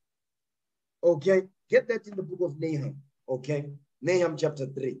 Okay? Get that in the book of Nahum. Okay? Nahum chapter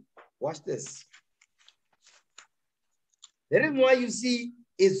 3. Watch this. The reason why you see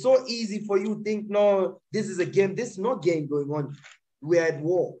it's so easy for you to think, no, this is a game. This is no game going on. We are at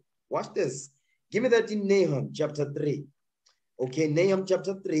war. Watch this. Give me that in Nahum chapter 3. Okay, Nahum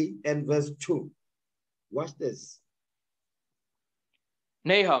chapter 3 and verse 2. Watch this.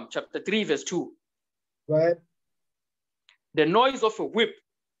 Nahum chapter 3 verse 2. Right. The noise of a whip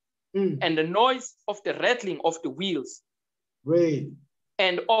and the noise of the rattling of the wheels. Right.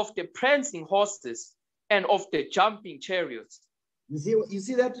 And of the prancing horses and of the jumping chariots. You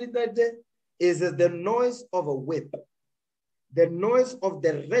see that right there? Is the noise of a whip, the noise of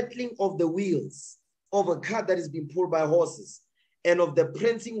the rattling of the wheels of a cart that is being pulled by horses, and of the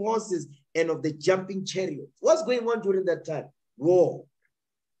prancing horses and of the jumping chariots. What's going on during that time? War.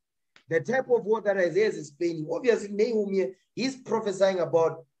 The type of war that Isaiah is explaining. Obviously, Nahum here, he's prophesying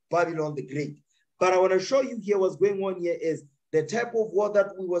about Babylon the Great. But I want to show you here what's going on here is the type of war that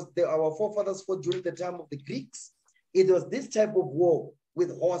our forefathers fought during the time of the Greeks. It was this type of war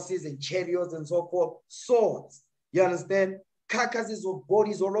with horses and chariots and so forth, swords. You understand? Carcasses of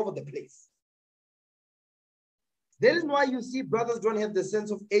bodies all over the place. The reason why you see brothers don't have the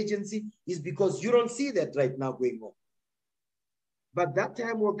sense of agency is because you don't see that right now going on. But that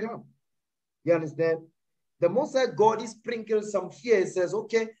time will come. You understand? The Most High God, he sprinkles some fear. He says,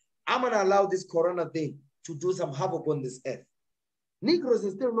 okay, I'm going to allow this corona thing to do some havoc on this earth. Negroes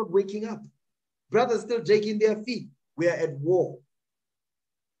are still not waking up. Brothers still dragging their feet. We are at war.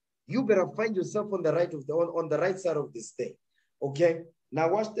 You better find yourself on the right on the right side of this thing. Okay? Now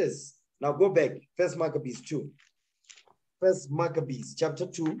watch this. Now go back. First Maccabees 2. First Maccabees chapter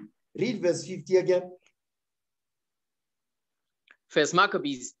 2. Read verse 50 again. First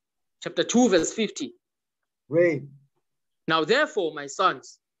Maccabees chapter 2 verse 50. Read. Now therefore, my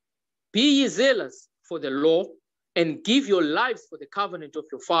sons, be ye zealous for the law, and give your lives for the covenant of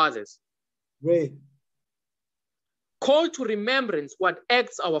your fathers. Read. Call to remembrance what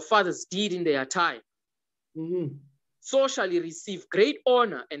acts our fathers did in their time. So shall ye receive great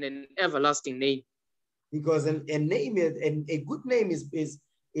honor and an everlasting name. Because a name is, and a good name is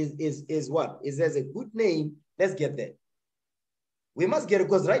what? It says a good name. Let's get that. We must get it,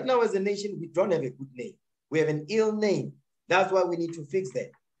 because right now as a nation, we don't have a good name. We have an ill name. That's why we need to fix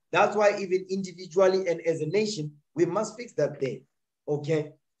that. That's why even individually and as a nation, we must fix that thing.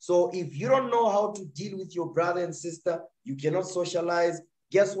 Okay? So if you don't know how to deal with your brother and sister, you cannot socialize,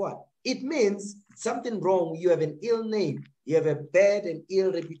 guess what? It means something wrong. You have an ill name. You have a bad and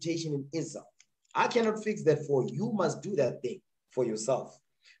ill reputation in Israel. I cannot fix that for you. You must do that thing for yourself.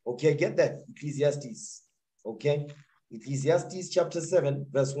 Okay, get that. Ecclesiastes. Okay? Ecclesiastes chapter 7,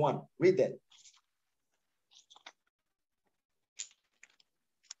 verse 1. Read that.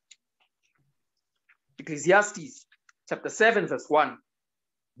 Ecclesiastes chapter 7, verse 1.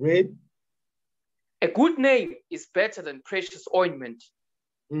 Read. A good name is better than precious ointment,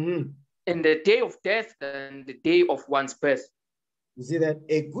 and the day of death than the day of one's birth. You see that?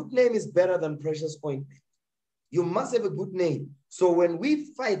 A good name is better than precious ointment. You must have a good name. So when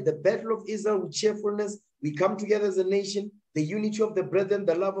we fight the battle of Israel with cheerfulness, we come together as a nation, the unity of the brethren,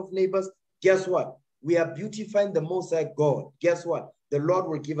 the love of neighbors, guess what? We are beautifying the Most High God. Guess what? The Lord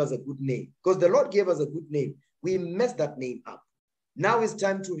will give us a good name. Because the Lord gave us a good name. We messed that name up. Now it's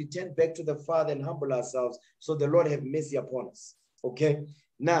time to return back to the Father and humble ourselves so the Lord have mercy upon us. Okay?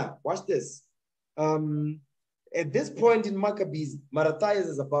 Now, watch this. At this point in Maccabees, Matthias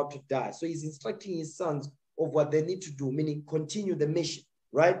is about to die. So he's instructing his sons of what they need to do, meaning continue the mission,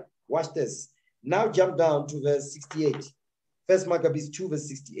 right? Watch this. Now jump down to verse 68. First Maccabees 2, verse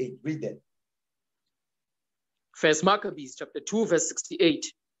 68. Read that. First Maccabees chapter 2, verse 68.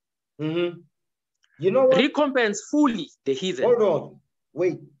 You know what? Recompense fully the heathen. Hold on.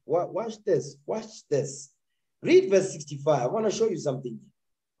 Wait. Watch this. Watch this. Read verse 65. I want to show you something.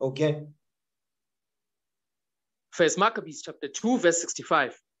 Okay? First Maccabees chapter 2, verse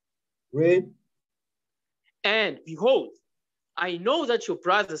 65. Read. And behold, I know that your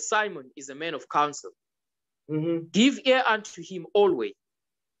brother Simon is a man of counsel. Give ear unto him always.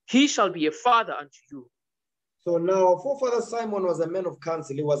 He shall be a father unto you. So now, forefather Simon was a man of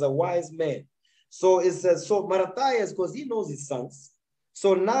counsel. He was a wise man. So it says, so Matthias, because he knows his sons.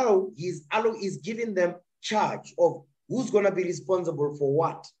 So now he's giving them charge of who's going to be responsible for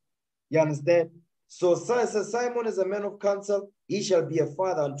what. You understand? So Simon is a man of counsel. He shall be a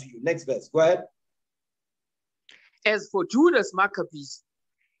father unto you. Next verse. Go ahead. As for Judas Maccabees,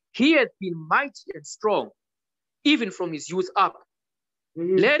 he has been mighty and strong, even from his youth up.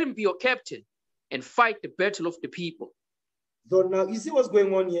 Let him be your captain and fight the battle of the people. So now you see what's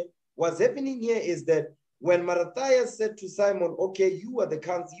going on here? What's happening here is that when Matthias said to Simon, okay, you are the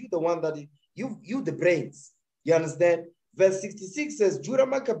counsel, you the one that you the brains. You understand? Verse 66 says, Judah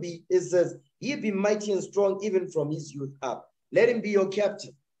Maccabee, it says, he be mighty and strong even from his youth up. Let him be your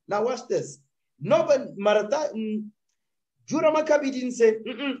captain. Now watch this. Nobody, Judah Maccabee didn't say,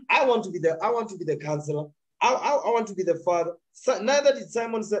 I want to be the counselor. I want to be the father. So, neither did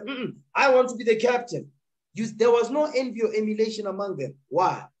Simon say, I want to be the captain. There was no envy or emulation among them.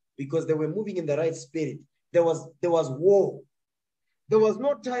 Why? Because they were moving in the right spirit. There was war. There was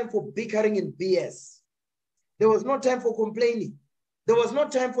no time for bickering and BS. There was no time for complaining. There was no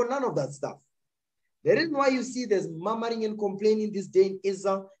time for none of that stuff. The reason why you see there's murmuring and complaining this day in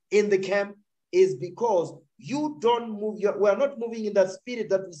Israel, in the camp, is because you don't move. We're not moving in that spirit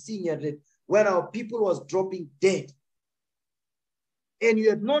that we see here when our people was dropping dead. And you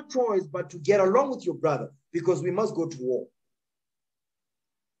had no choice but to get along with your brother because we must go to war.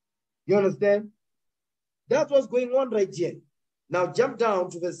 You understand? That's what's going on right here. Now jump down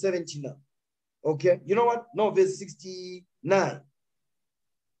to verse 70 now. Okay, you know what? No, verse 69.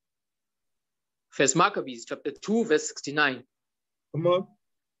 First Maccabees chapter 2, verse 69. Come on.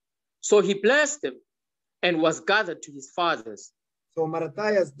 So he blessed them and was gathered to his fathers. So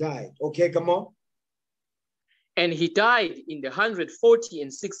Matthias died. Okay, come on. And he died in the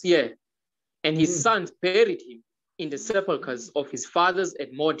 146th year, and his sons buried him in the sepulchres of his fathers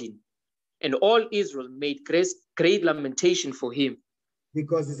at Modin. And all Israel made great lamentation for him.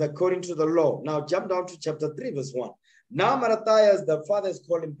 Because it's according to the law. Now jump down to chapter 3, verse 1. Now Matthias, the father, is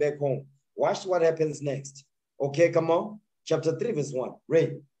calling back home. Watch what happens next. Okay, come on. Chapter 3, verse 1.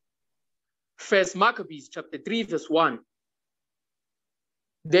 Read. First Maccabees chapter 3, verse 1.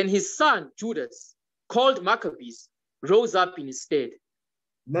 Then his son Judas, called Maccabees, rose up in his stead.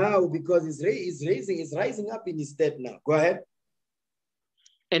 Now, because he's rising up in his stead now. Go ahead.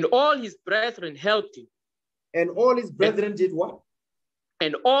 And all his brethren helped him. And all his brethren did what?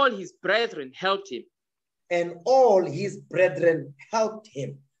 And all his brethren helped him. And all his brethren helped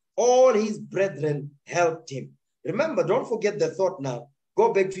him. All his brethren helped him. Remember, don't forget the thought now.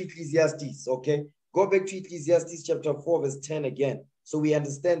 Go back to Ecclesiastes, okay? Go back to Ecclesiastes chapter 4, verse 10 again. So we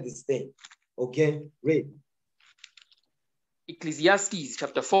understand this thing, okay? Read. Ecclesiastes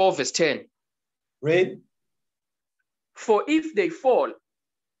chapter 4, verse 10. Read. For if they fall,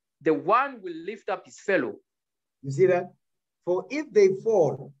 the one will lift up his fellow. You see that? For if they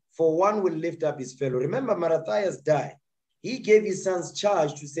fall, for one will lift up his fellow. Remember, Matthias died. He gave his sons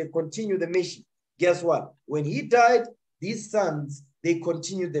charge to say, continue the mission. Guess what? When he died, these sons, they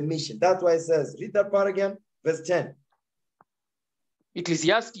continued the mission. That's why it says, read that part again, verse 10.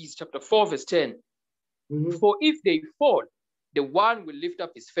 Ecclesiastes chapter 4, verse 10. For if they fall, the one will lift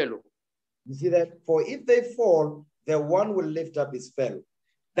up his fellow. You see that? For if they fall, the one will lift up his fellow.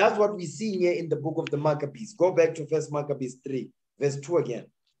 That's what we see here in the book of the Maccabees. Go back to 1 Maccabees 3, verse 2 again.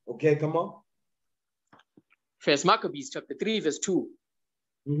 Okay, come on. 1 Maccabees chapter 3, verse 2.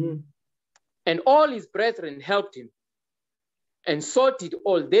 And all his brethren helped him, and so did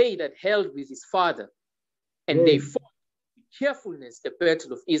all they that held with his father. And they fought with carefulness the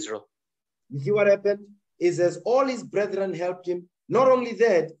battle of Israel. You see what happened? It says all his brethren helped him. Not only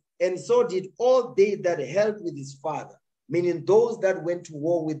that, and so did all they that held with his father. Meaning those that went to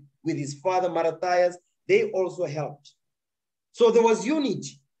war with his father, Matthias, they also helped. So there was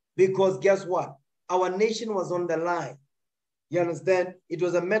unity because guess what? Our nation was on the line. You understand? It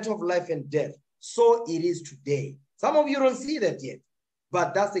was a matter of life and death. So it is today. Some of you don't see that yet,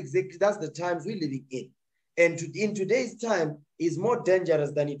 but that's the times we're living in. And in today's time is more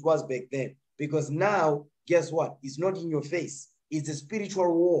dangerous than it was back then because now, guess what? It's not in your face. It's a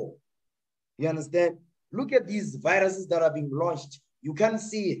spiritual war. You understand? Look at these viruses that are being launched. You can't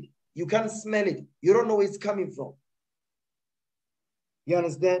see it. You can't smell it. You don't know where it's coming from. You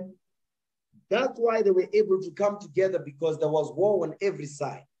understand? That's why they were able to come together because there was war on every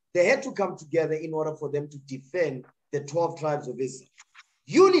side. They had to come together in order for them to defend the 12 tribes of Israel.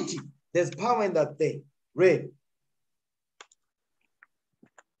 Unity. There's power in that thing. Read.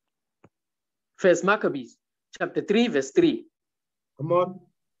 1 Maccabees chapter 3, verse 3. Come on.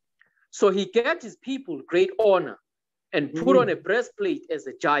 So he gave his people great honor and put on a breastplate as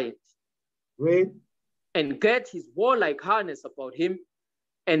a giant. Read. And get his warlike harness about him,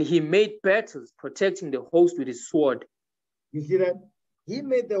 and he made battles protecting the host with his sword. You see that? He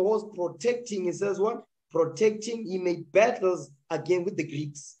made the host protecting, it says what? Protecting, he made battles again with the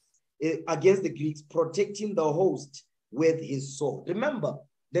Greeks, against the Greeks, protecting the host with his sword. Remember,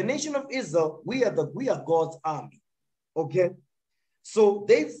 the nation of Israel, we are God's army, okay? So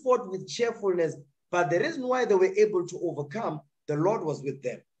they fought with cheerfulness, but the reason why they were able to overcome, the Lord was with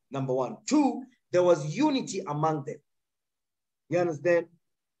them, number one. Two, there was unity among them. You understand?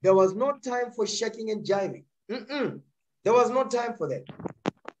 There was no time for shaking and jiving. There was no time for that.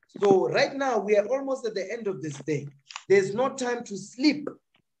 So right now, we are almost at the end of this day. There's no time to sleep.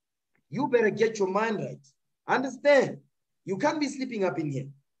 You better get your mind right. Understand? You can't be sleeping up in here.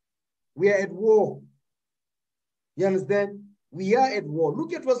 We are at war. You understand? We are at war.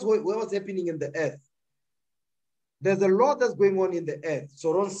 Look at what's happening in the earth. There's a lot that's going on in the earth,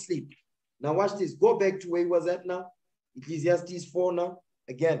 so don't sleep. Now watch this. Go back to where he was at now. Ecclesiastes 4 now.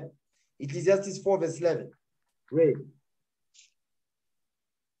 Again. Ecclesiastes 4 verse 11. Read.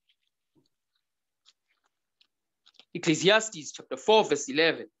 Ecclesiastes chapter 4 verse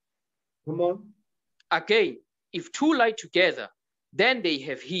 11. Come on. Again, if two lie together, then they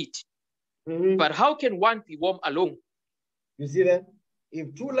have heat. But how can one be warm alone? You see that?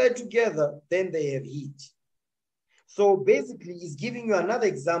 If two lie together, then they have heat. So basically, he's giving you another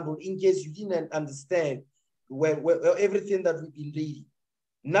example in case you didn't understand everything that we've been reading.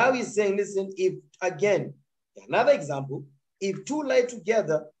 Now he's saying, listen, if, again, another example, if two lie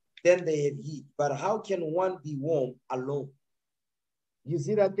together, then they have heat. But how can one be warm alone? You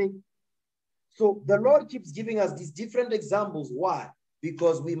see that thing? So the Lord keeps giving us these different examples. Why?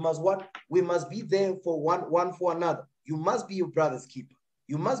 Because we must what? We must be there for one for another. You must be your brother's keeper.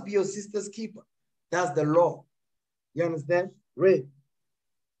 You must be your sister's keeper. That's the law. You understand? Read.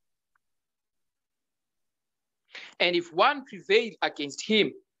 And if one prevail against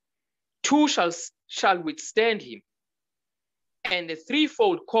him, two shall withstand him. And the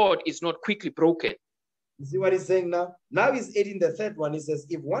threefold cord is not quickly broken. You see what he's saying now? Now he's adding the third one. He says,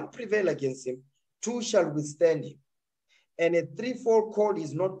 if one prevail against him, two shall withstand him. And a threefold cord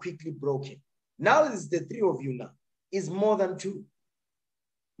is not quickly broken. Now it's the three of you now. It's more than two.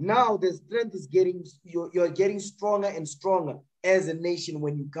 Now the strength is getting, you're getting stronger and stronger as a nation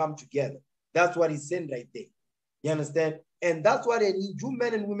when you come together. That's what he's saying right there. You understand? And that's what I need you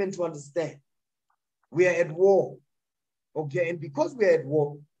men and women to understand. We are at war. Okay, and because we are at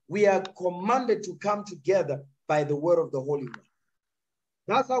war, we are commanded to come together by the word of the Holy One.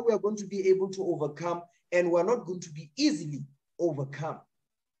 That's how we are going to be able to overcome, and we're not going to be easily overcome.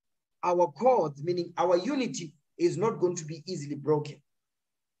 Our cords, meaning our unity, is not going to be easily broken.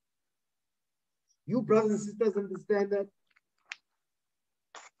 You brothers and sisters understand that?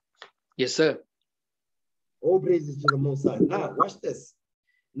 Yes, sir. All praises to the Most High. Now, watch this.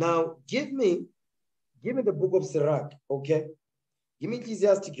 Now, give me the book of Sirach, okay? Give me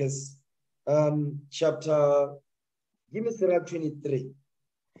Ecclesiasticus, give me Sirach 23.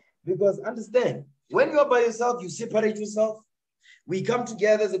 Because understand, when you are by yourself, you separate yourself. We come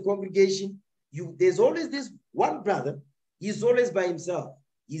together as a congregation. There's always this one brother. He's always by himself.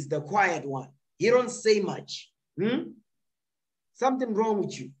 He's the quiet one. He don't say much. Something wrong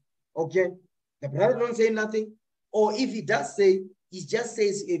with you, okay? The brother don't say nothing. Or if he does say, he just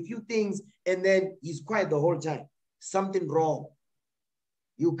says a few things and then he's quiet the whole time. Something wrong.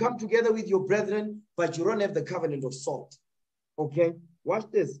 You come together with your brethren, but you don't have the covenant of salt. Okay? Watch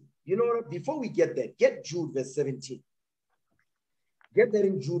this. You know what? Before we get there, get Jude verse 17. Get there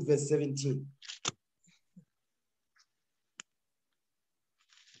in Jude verse 17.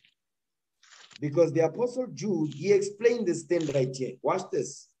 Because the Apostle Jude, he explained this thing right here. Watch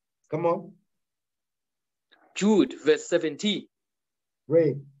this. Come on. Jude verse 17.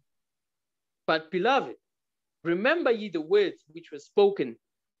 Right. But beloved, remember ye the words which were spoken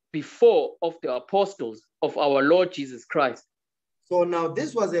before of the apostles of our Lord Jesus Christ. So now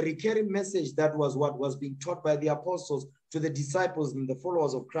this was a recurring message that was what was being taught by the apostles to the disciples and the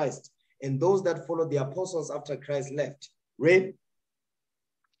followers of Christ and those that followed the apostles after Christ left. Read.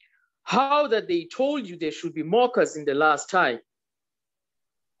 How that they told you there should be mockers in the last time,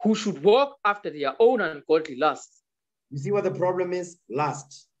 who should walk after their own ungodly lusts. You see what the problem is?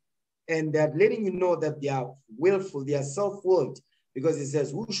 Lust. And they're letting you know that they are willful, they are self-willed, because it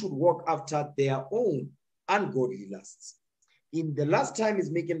says, who should walk after their own ungodly lusts. In the last time is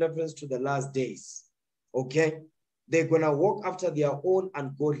making reference to the last days, okay? They're going to walk after their own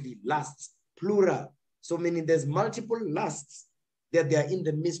ungodly lusts, plural. So meaning there's multiple lusts that they are in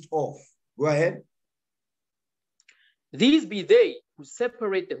the midst of. Go ahead. These be they who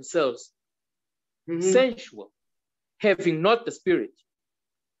separate themselves, sensual, having not the Spirit.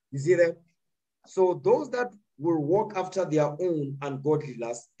 You see that? So those that will walk after their own ungodly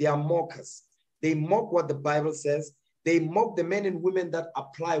lusts, they are mockers. They mock what the Bible says. They mock the men and women that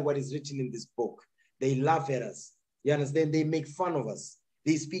apply what is written in this book. They laugh at us. You understand? They make fun of us.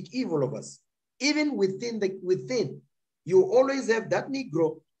 They speak evil of us. Even within, you always have that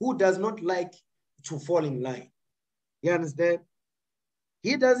Negro who does not like to fall in line. You understand?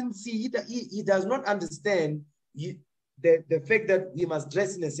 He doesn't see, he does not understand the fact that we must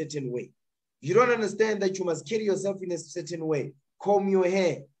dress in a certain way. You don't understand that you must carry yourself in a certain way. Comb your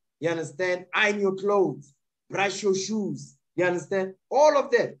hair. You understand? Iron your clothes. Brush your shoes. You understand? All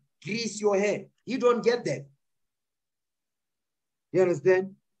of that. Grease your hair. You don't get that. You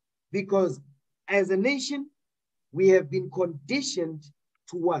understand? Because as a nation, we have been conditioned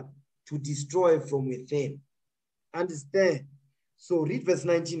to what? To destroy from within. Understand? So read verse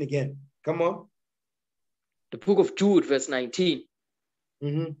 19 again. Come on. The book of Jude, verse 19.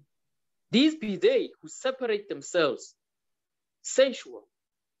 These be they who separate themselves, sensual,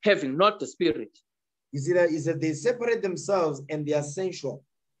 having not the Spirit. You see that? He said they separate themselves and they are sensual,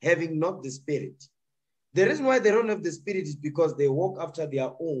 having not the Spirit. The reason why they don't have the Spirit is because they walk after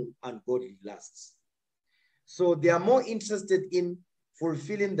their own ungodly lusts. So they are more interested in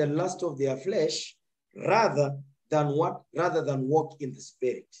fulfilling the lust of their flesh rather than what? Rather than walk in the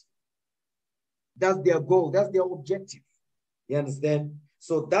Spirit. That's their goal. That's their objective. You understand?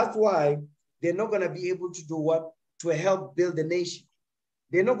 So that's why they're not going to be able to do what? To help build the nation.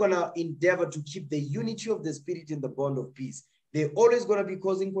 They're not going to endeavor to keep the unity of the Spirit in the bond of peace. They're always going to be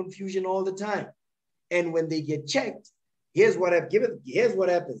causing confusion all the time. And when they get checked, here's what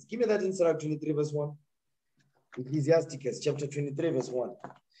happens. Give me that in Sirach 23 verse 1. Ecclesiasticus chapter 23 verse 1.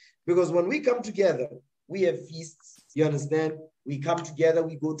 Because when we come together, we have feasts. You understand? We come together,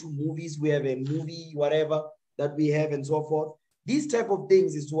 we go to movies, we have a movie, whatever that we have and so forth. These type of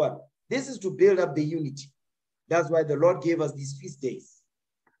things is what? This is to build up the unity. That's why the Lord gave us these feast days.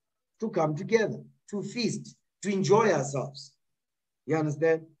 To come together, to feast, to enjoy ourselves. You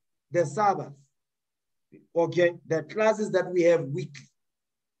understand? The Sabbath. Okay? The classes that we have weekly.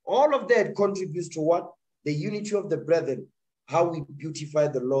 All of that contributes to what? The unity of the brethren. how we beautify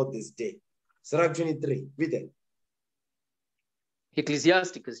the Lord this day. Surah 23, read it.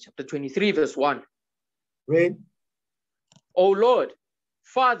 Ecclesiasticus chapter 23, verse 1. Read. O Lord,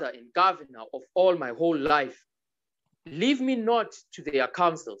 Father and Governor of all my whole life, leave me not to their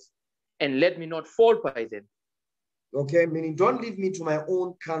counsels, and let me not fall by them. Okay, meaning don't leave me to my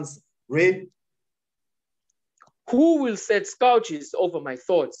own counsel. Read. Who will set scourges over my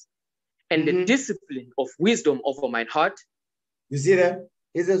thoughts, and the discipline of wisdom over my heart? You see that?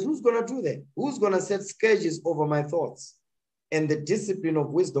 He says, who's going to do that? Who's going to set scourges over my thoughts and the discipline of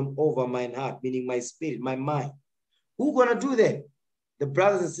wisdom over my heart, meaning my spirit, my mind? Who's going to do that? The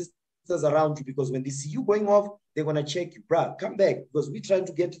brothers and sisters around you, because when they see you going off, they're going to check you. Bro, come back, because we're trying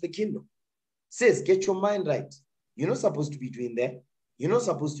to get to the kingdom. Sis, get your mind right. You're not supposed to be doing that. You're not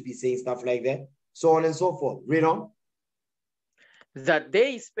supposed to be saying stuff like that. So on and so forth. Read on. That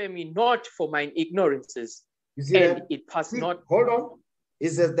they spare me not for mine ignorances. You see and that? it pass not. Hold on. It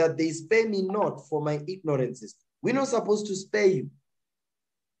says that they spare me not for my ignorances. We're not supposed to spare you.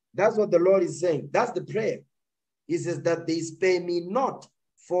 That's what the Lord is saying. That's the prayer. He says that they spare me not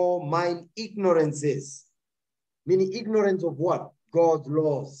for mine ignorances. Meaning ignorance of what? God's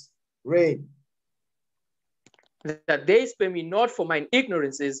laws. Read. That they spare me not for mine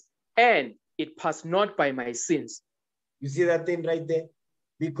ignorances, and it pass not by my sins. You see that thing right there?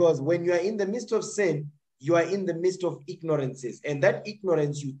 Because when you are in the midst of sin, you are in the midst of ignorances. And that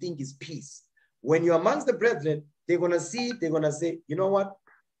ignorance you think is peace. When you're amongst the brethren, they're going to see it. They're going to say, you know what?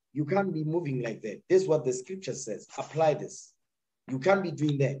 You can't be moving like that. This is what the scripture says. Apply this. You can't be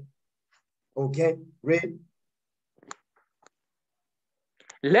doing that. Okay? Read.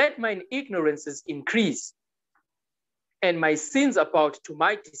 Let mine ignorances increase, and my sins about to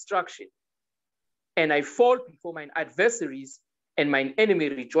my destruction. And I fall before mine adversaries, and mine enemy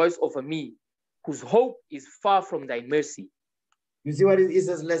rejoice over me, whose hope is far from thy mercy. You see what it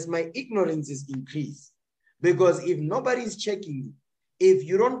says? Lest my ignorances increase. Because if nobody is checking you, if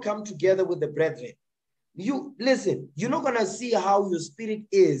you don't come together with the brethren, you listen, you're not going to see how your spirit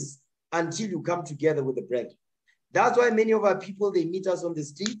is until you come together with the brethren. That's why many of our people, they meet us on the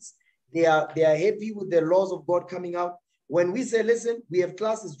streets. They are happy with the laws of God coming out. When we say, listen, we have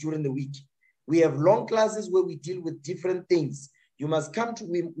classes during the week. We have long classes where we deal with different things. You must come to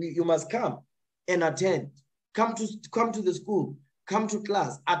you must come and attend. Come to the school, come to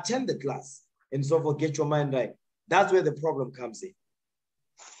class, attend the class, and so forth. Get your mind right. That's where the problem comes in.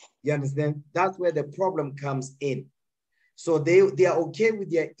 You understand? That's where the problem comes in. So they are okay with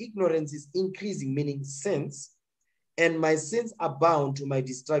their ignorance is increasing, meaning sins, and my sins are bound to my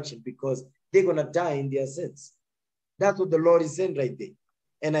destruction because they're going to die in their sins. That's what the Lord is saying right there.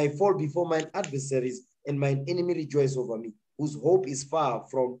 And I fall before mine adversaries, and mine enemy rejoice over me, whose hope is far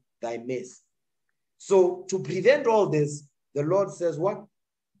from thy mercy. So to prevent all this, the Lord says what?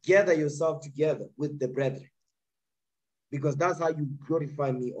 Gather yourself together with the brethren, because that's how you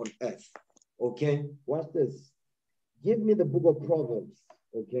glorify me on earth. Okay? Watch this. Give me the book of Proverbs.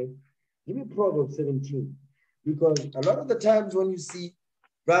 Okay? Give me Proverbs 17. Because a lot of the times when you see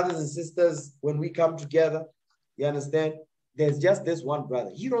brothers and sisters, when we come together, you understand, there's just this one brother.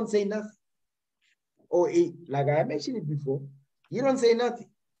 He don't say nothing. Or like I mentioned it before, you don't say nothing.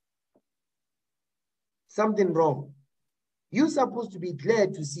 Something wrong. You're supposed to be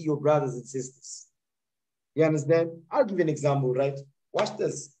glad to see your brothers and sisters. You understand? I'll give you an example, right? Watch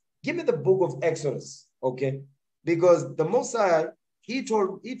this. Give me the book of Exodus, okay? Because the Most High, he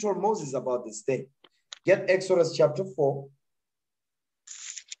told Moses about this thing. Get Exodus chapter 4.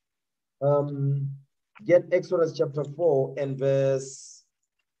 Get Exodus chapter 4 and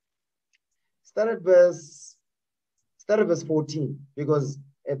start at verse 14. Because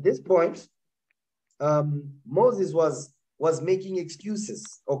at this point, Moses was making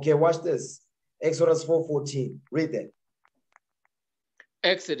excuses. Okay, watch this. Exodus 4:14. Read that.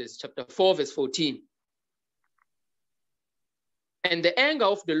 Exodus chapter 4, verse 14. And the anger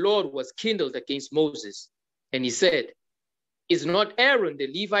of the Lord was kindled against Moses. And he said, is not Aaron the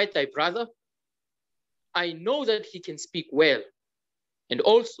Levite thy brother? I know that he can speak well. And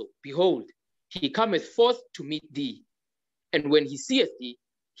also, behold, he cometh forth to meet thee. And when he seeth thee,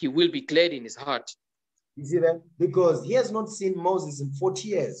 he will be glad in his heart. You see that? Because he has not seen Moses in 40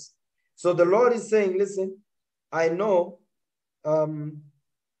 years. So the Lord is saying, listen, I know,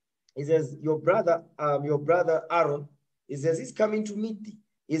 he says, your brother Aaron, he says, he's coming to meet thee.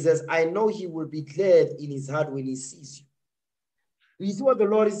 He says, I know he will be glad in his heart when he sees you. You see what the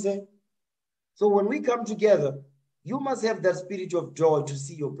Lord is saying? So when we come together, you must have that spirit of joy to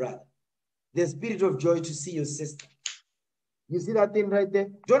see your brother, the spirit of joy to see your sister. You see that thing right there?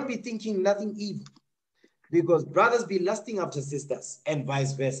 Don't be thinking nothing evil. Because brothers be lusting after sisters and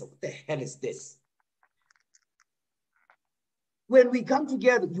vice versa. What the hell is this? When we come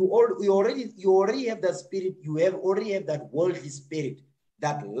together, you already have that spirit. You already have that worldly spirit,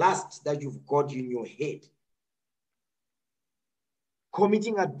 that lust that you've got in your head.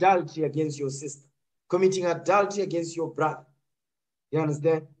 Committing adultery against your sister, committing adultery against your brother. You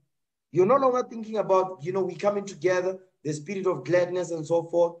understand? You're no longer thinking about, we coming together, the spirit of gladness and so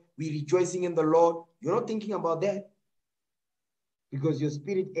forth. We rejoicing in the Lord. You're not thinking about that because your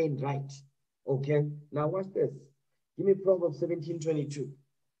spirit ain't right. Okay? Now watch this. Give me Proverbs 17:22.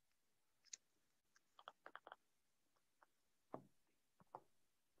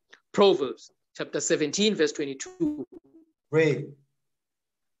 Proverbs chapter 17, verse 22. Pray.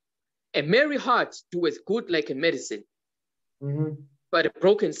 A merry heart doeth good like a medicine, but a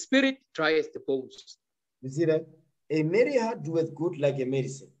broken spirit drieth the bones. You see that? A merry heart doeth good like a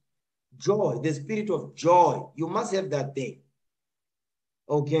medicine. Joy, the spirit of joy. You must have that thing.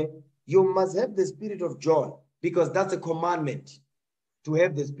 Okay? You must have the spirit of joy because that's a commandment to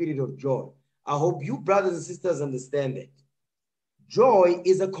have the spirit of joy. I hope you brothers and sisters understand that. Joy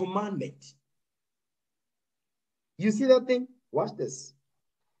is a commandment. You see that thing? Watch this.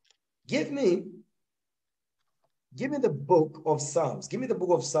 Give me the book of Psalms. Give me the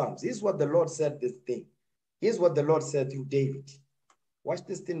book of Psalms. Here's what the Lord said this thing. Here's what the Lord said through David. Watch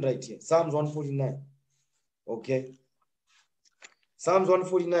this thing right here. Psalms 149. Okay. Psalms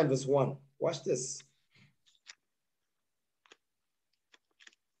 149 verse 1. Watch this.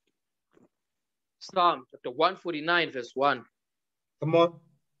 Psalm chapter 149 verse 1. Come on.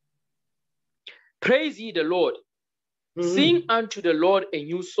 Praise ye the Lord. Sing unto the Lord a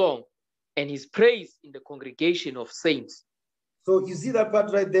new song, and his praise in the congregation of saints. So you see that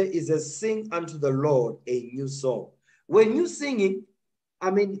part right there is a sing unto the Lord a new song. When you're singing,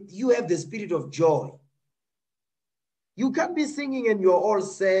 you have the spirit of joy. You can't be singing and you're all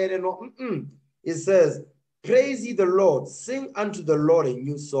sad and all. It says, praise ye the Lord, sing unto the Lord a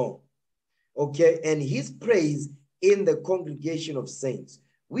new song. Okay, and his praise in the congregation of saints.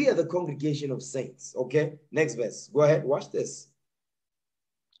 We are the congregation of saints. Okay, next verse. Go ahead, watch this.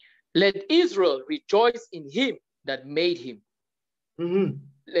 Let Israel rejoice in him that made him.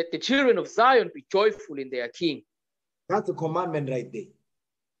 Let the children of Zion be joyful in their king. That's a commandment right there.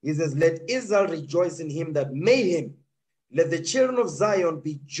 He says, let Israel rejoice in him that made him. Let the children of Zion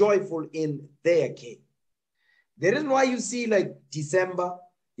be joyful in their king. The reason why you see like December,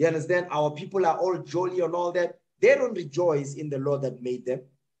 you understand, our people are all jolly and all that. They don't rejoice in the Lord that made them.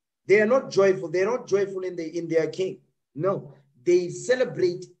 They are not joyful. They're not joyful in their king. No, they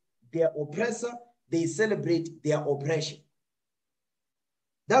celebrate their oppressor. They celebrate their oppression.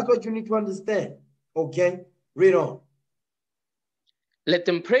 That's what you need to understand. Okay, read on. Let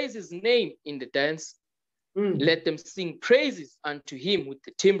them praise his name in the dance. Let them sing praises unto him with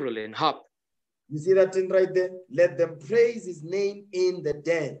the timbrel and harp. You see that thing right there? Let them praise his name in the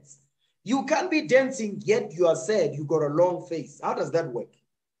dance. You can't be dancing yet you are sad. You got a long face. How does that work?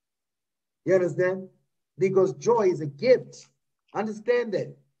 You understand? Because joy is a gift. Understand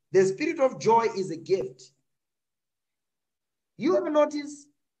that. The spirit of joy is a gift. You ever notice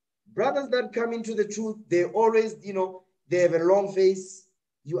brothers that come into the truth, they always, they have a long face.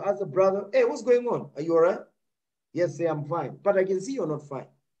 You ask a brother, hey, what's going on? Are you all right? Yes, say I'm fine. But I can see you're not fine.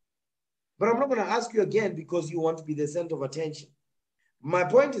 But I'm not going to ask you again because you want to be the center of attention. My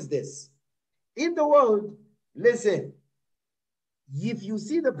point is this. In the world, listen, if you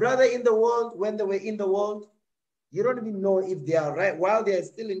see the brother in the world, when they were in the world, you don't even know if they are right. While they are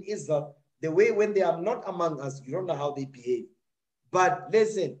still in Israel, the way when they are not among us, you don't know how they behave. But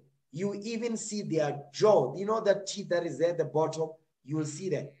listen, you even see their jaw. You know that teeth that is there at the bottom? You will see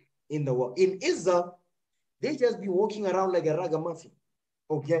that in the world. In Israel, they just be walking around like a ragamuffin.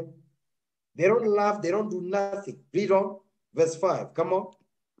 Okay? They don't laugh. They don't do nothing. Read on. Verse 5. Come on.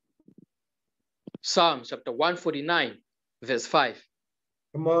 Psalm chapter 149, verse 5.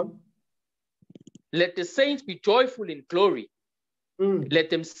 Come on. Let the saints be joyful in glory. Let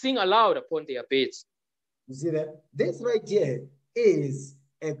them sing aloud upon their beds. You see that? This right here is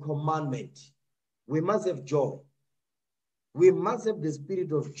a commandment. We must have joy. We must have the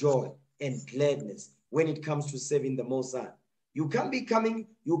spirit of joy and gladness when it comes to serving the Most High. You can't be coming,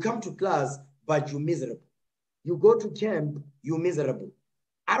 you come to class, but you're miserable. You go to camp, you're miserable.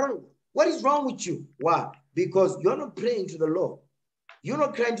 What is wrong with you? Why? Because you're not praying to the Lord. You're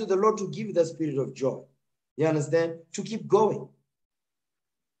not crying to the Lord to give you the spirit of joy. You understand? To keep going.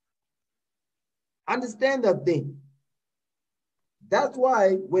 Understand that thing. That's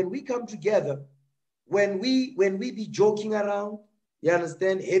why when we come together, when we be joking around, you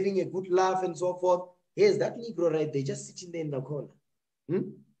understand, having a good laugh and so forth, here's that Negro right there, just sitting there in the corner.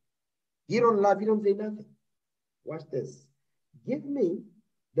 You don't laugh, you don't say nothing. Watch this. Give me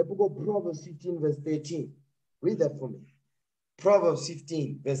the book of Proverbs 15, verse 13. Read that for me. Proverbs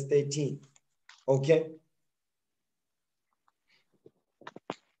 15, verse 13. Okay?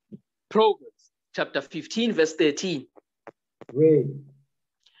 Proverbs chapter 15, verse 13. Read.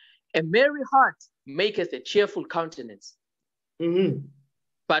 A merry heart maketh a cheerful countenance,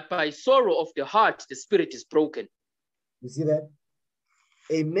 but by sorrow of the heart the spirit is broken. You see that?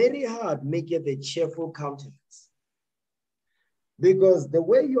 A merry heart maketh a cheerful countenance. Because the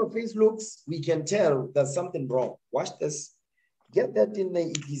way your face looks, we can tell there's something wrong. Watch this. Get that in the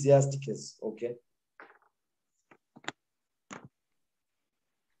Ecclesiasticus, okay?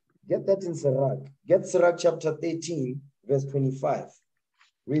 Get that in Sirach. Get Sirach chapter 13, verse 25.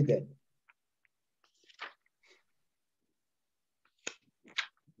 Read that.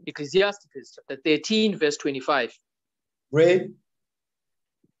 Ecclesiasticus chapter 13, verse 25. Read.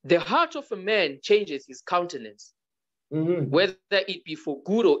 The heart of a man changes his countenance, whether it be for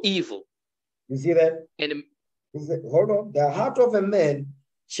good or evil. You see that? And hold on. The heart of a man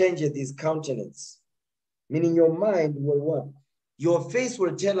changes his countenance. Meaning your mind will what? Your face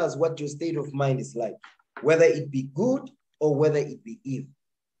will tell us what your state of mind is like. Whether it be good or whether it be evil.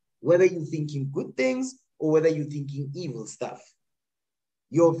 Whether you're thinking good things or whether you're thinking evil stuff.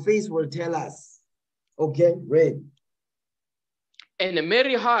 Your face will tell us. Okay, read. And a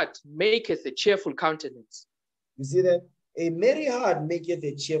merry heart maketh a cheerful countenance. You see that? A merry heart maketh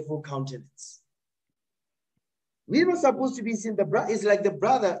a cheerful countenance. We're not supposed to be seeing the brother. It's like the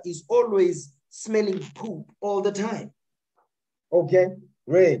brother is always smelling poop all the time. Okay,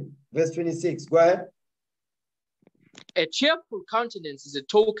 read. Verse 26. Go ahead. A cheerful countenance is a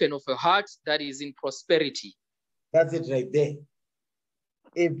token of a heart that is in prosperity. That's it right there.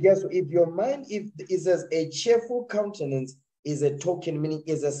 If your mind, if it says a cheerful countenance is a token, meaning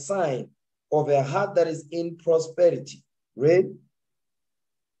is a sign of a heart that is in prosperity. Read.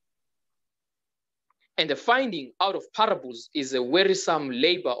 And the finding out of parables is a wearisome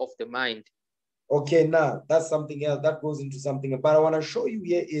labor of the mind. Okay, now that's something else that goes into something. But I want to show you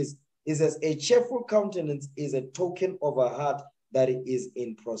here is as a cheerful countenance is a token of a heart that is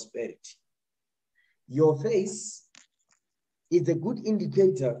in prosperity. Your face is a good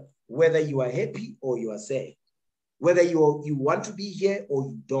indicator whether you are happy or you are sad. Whether you want to be here or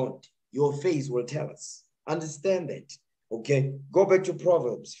you don't, your face will tell us. Understand that. Okay, go back to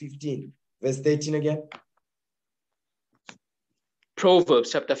Proverbs 15, verse 13 again.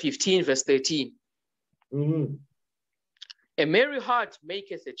 Proverbs chapter 15, verse 13. A merry heart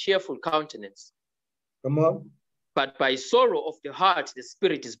maketh a cheerful countenance. Come on. But by sorrow of the heart, the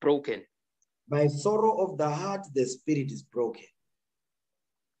spirit is broken. By sorrow of the heart, the spirit is broken.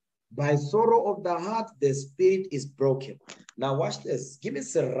 By sorrow of the heart, the spirit is broken. Now watch this. Give me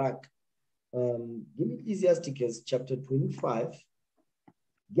Sirach. Give me Ecclesiasticus chapter 25.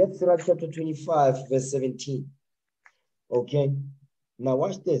 Get Sirach chapter 25, verse 17. Okay. Now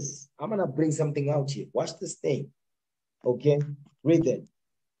watch this. I'm going to bring something out here. Watch this thing. Okay. Read that.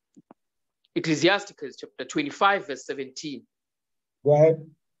 Ecclesiasticus chapter 25, verse 17. Go ahead.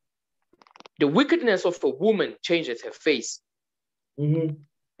 The wickedness of a woman changeth her face, and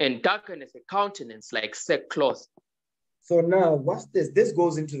darkeneth a countenance like sackcloth. So now, watch this. This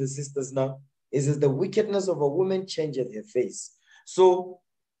goes into the sisters now. It says the wickedness of a woman changeth her face. So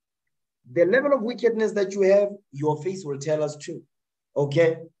the level of wickedness that you have, your face will tell us too.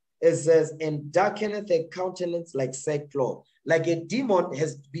 Okay? It says, and darkeneth a countenance like sackcloth. Like a demon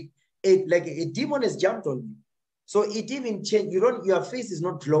has like a demon has jumped on you. So it even changed. Your face is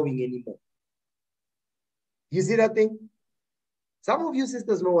not glowing anymore. You see that thing? Some of you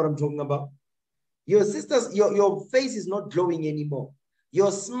sisters know what I'm talking about. Your sisters, your face is not glowing anymore. Your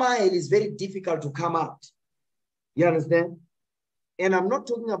smile is very difficult to come out. You understand? And I'm not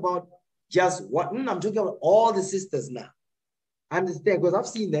talking about just one, I'm talking about all the sisters now. Understand? Because I've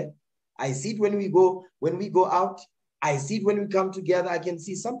seen that. I see it when we go out. I see it when we come together. I can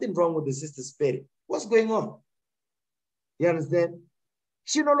see something wrong with the sister's spirit. What's going on? You understand?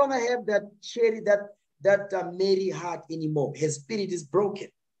 She no longer have that cherry, that merry heart anymore. Her spirit is broken.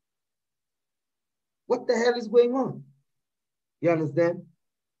 What the hell is going on? You understand?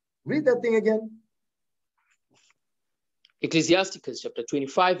 Read that thing again. Ecclesiasticus chapter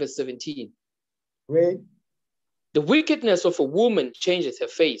 25, verse 17. Read. The wickedness of a woman changeth her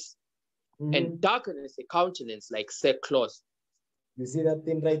face, and darkeneth a countenance like sackcloth. You see that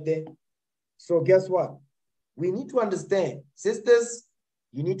thing right there? So guess what? We need to understand. Sisters,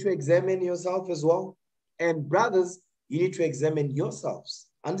 you need to examine yourself as well. And brothers, you need to examine yourselves.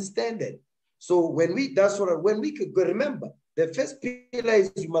 Understand that. So when we could go, remember, the first pillar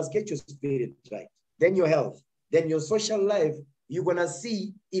is you must get your spirit right, then your health, then your social life. You're going to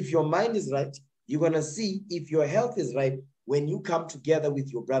see if your mind is right. You're going to see if your health is right when you come together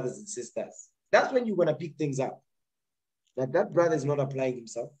with your brothers and sisters. That's when you're going to pick things up. That brother is not applying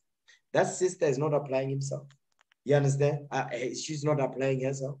himself. That sister is not applying himself. You understand? She's not applying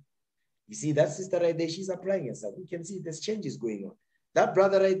herself. You see, that sister right there, she's applying herself. We can see there's changes going on. That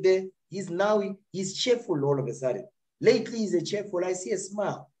brother right there, he's cheerful all of a sudden. Lately, he's a cheerful. I see a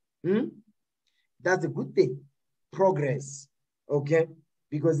smile. That's a good thing. Progress. Okay?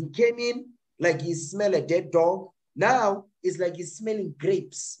 Because he came in like he smelled a dead dog. Now, it's like he's smelling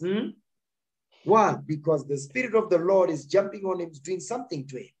grapes. Why? Because the Spirit of the Lord is jumping on him, doing something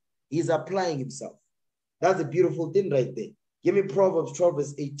to him. He's applying himself. That's a beautiful thing right there. Give me Proverbs 12,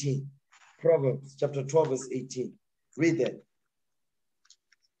 verse 18. Proverbs chapter 12, verse 18. Read that.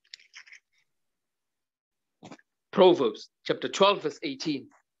 Proverbs chapter 12, verse 18.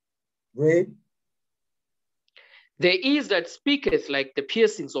 Read. There is that speaketh like the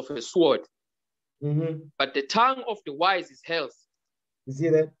piercings of a sword, but the tongue of the wise is health. You see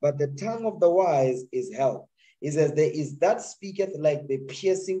that? But the tongue of the wise is health. It says, there is that speaketh like the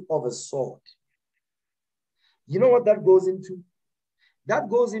piercing of a sword. You know what that goes into? That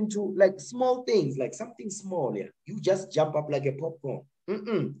goes into like small things, like something small here. You just jump up like a popcorn.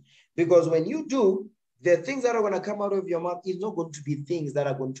 Because when you do, the things that are going to come out of your mouth is not going to be things that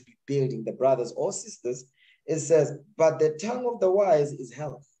are going to be building the brothers or sisters. It says, but the tongue of the wise is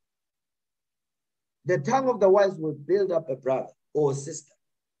health. The tongue of the wise will build up a brother or a sister.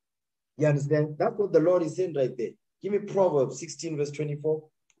 You understand? That's what the Lord is saying right there. Give me Proverbs 16, verse 24.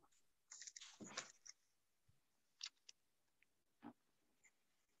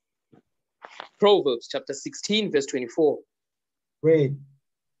 Proverbs chapter 16, verse 24. Read.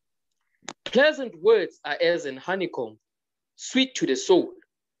 Pleasant words are as an honeycomb, sweet to the soul,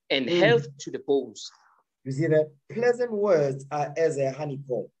 and health to the bones. You see that? Pleasant words are as a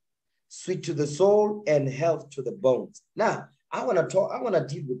honeycomb, sweet to the soul, and health to the bones. Now, I want to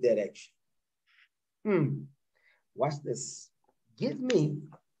deal with that action. Watch this. Give me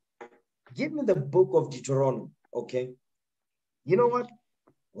the book of Deuteronomy, okay? You know what?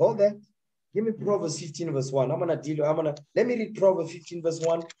 Hold that. Give me Proverbs 15, verse 1. Let me read Proverbs 15, verse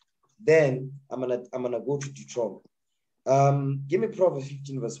 1. Then I'm gonna go to Deuteronomy. Give me Proverbs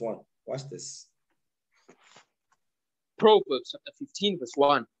 15, verse 1. Watch this. Proverbs chapter 15, verse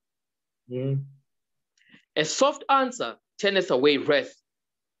 1. A soft answer turneth away wrath,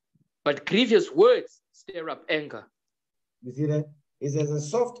 but grievous words stir up anger. You see that? It says a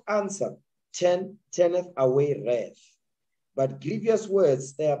soft answer turneth away wrath, but grievous words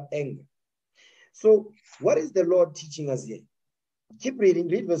stir up anger. So what is the Lord teaching us here? Keep reading.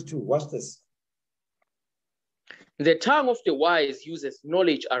 Read verse 2. Watch this. The tongue of the wise useth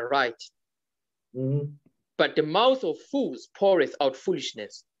knowledge aright, but the mouth of fools poureth out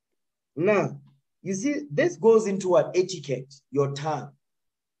foolishness. Now, you see, this goes into an etiquette, your tongue,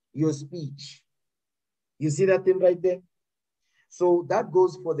 your speech. You see that thing right there? So that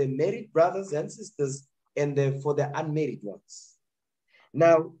goes for the married brothers and sisters and for the unmarried ones.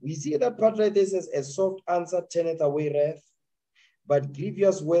 Now, we see that part right there says, a soft answer turneth away wrath, but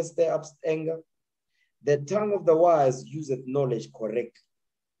grievous words stir up anger. The tongue of the wise useth knowledge correct,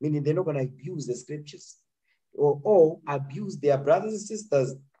 meaning they're not going to abuse the scriptures or abuse their brothers and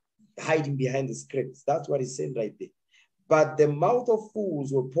sisters hiding behind the scripts. That's what he's saying right there. But the mouth of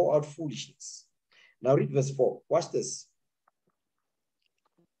fools will pour out foolishness. Now read verse 4. Watch this.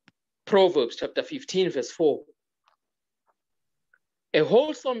 Proverbs chapter 15, verse 4. A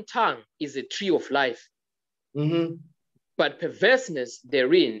wholesome tongue is a tree of life, but perverseness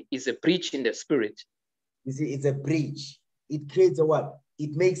therein is a breach in the spirit. You see, it's a breach. It creates a what?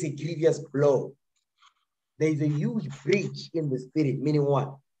 It makes a grievous blow. There is a huge breach in the spirit, meaning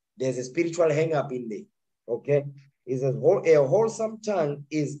what? There's a spiritual hang-up in there, okay? It says, a wholesome tongue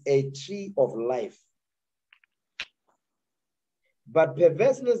is a tree of life, but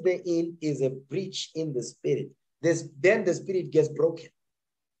perverseness therein is a breach in the spirit. Then the spirit gets broken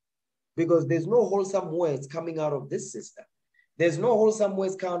because there's no wholesome words coming out of this sister. There's no wholesome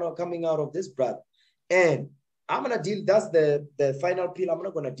words coming out of this brother. And I'm going to deal, that's the final pill. I'm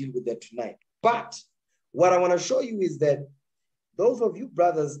not going to deal with that tonight. But what I want to show you is that those of you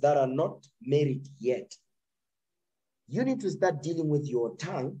brothers that are not married yet, you need to start dealing with your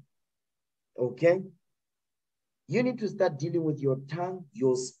tongue, okay? You need to start dealing with your tongue,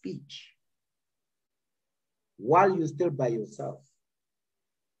 your speech, while you're still by yourself.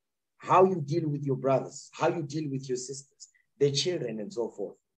 How you deal with your brothers, how you deal with your sisters, their children, and so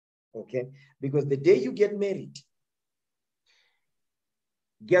forth. Okay? Because the day you get married,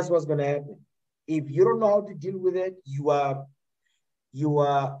 guess what's going to happen? If you don't know how to deal with it, you are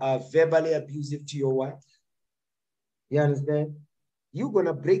verbally abusive to your wife. You understand? You're going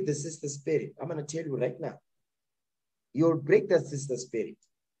to break the sister spirit. I'm going to tell you right now. You'll break that sister spirit.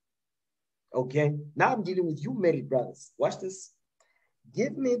 Okay? Now I'm dealing with you married brothers. Watch this.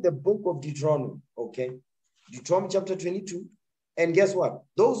 Give me the book of Deuteronomy. Okay? Deuteronomy chapter 22. And guess what?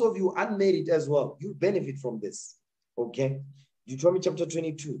 Those of you unmarried as well, you benefit from this. Okay? Deuteronomy chapter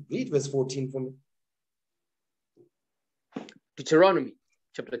 22. Read verse 14 for me. Deuteronomy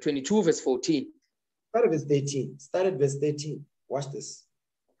chapter 22, verse 14. Start at verse 13. Start at verse 13. Watch this.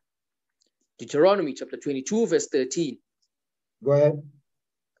 Deuteronomy chapter 22, verse 13. Go ahead.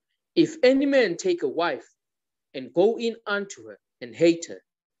 If any man take a wife and go in unto her and hate her.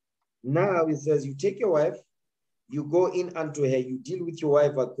 Now it says you take your wife, you go in unto her, you deal with your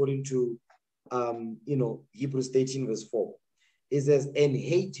wife according to Hebrews 13, verse 4. It says, and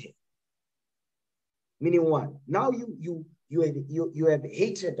hate her. Meaning what? Now you have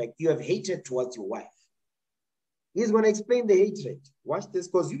hatred, like you have hatred towards your wife. He's going to explain the hatred. Watch this,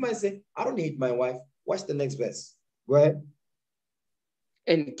 because you might say, I don't hate my wife. Watch the next verse. Go ahead.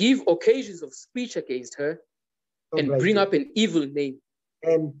 And give occasions of speech against her, and right bring there. up an evil name.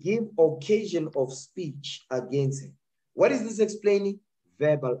 And give occasion of speech against him. What is this explaining?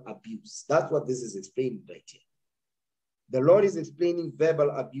 Verbal abuse. That's what this is explaining right here. The Lord is explaining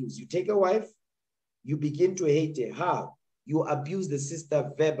verbal abuse. You take a wife, you begin to hate her. How? You abuse the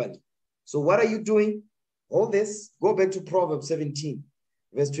sister verbally. So what are you doing? All this, go back to Proverbs 17,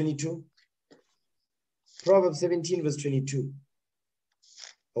 verse 22. Proverbs 17, verse 22.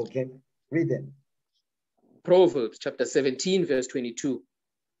 Okay, read that. Proverbs chapter 17, verse 22.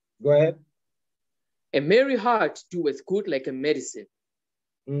 Go ahead. A merry heart doeth good like a medicine,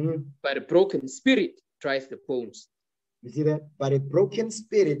 but a broken spirit drieth the bones. You see that? But a broken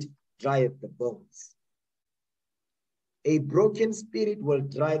spirit drieth the bones. A broken spirit will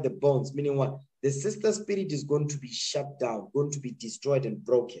dry the bones, meaning what? The sister spirit is going to be shut down, going to be destroyed and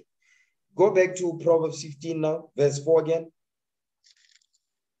broken. Go back to Proverbs 15 now, verse 4 again.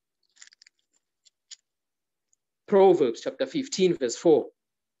 Proverbs chapter 15, verse 4.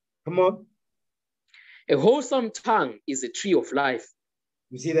 Come on. A wholesome tongue is a tree of life.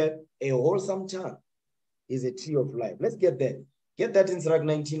 You see that? A wholesome tongue is a tree of life. Let's get that. Get that in Sirach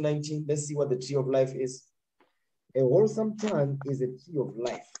 19:19. Let's see what the tree of life is. A wholesome tongue is a tree of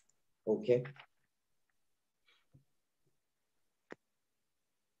life. Okay.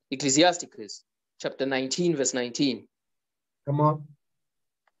 Ecclesiasticus chapter 19, verse 19. Come on.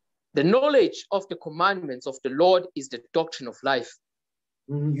 The knowledge of the commandments of the Lord is the doctrine of life.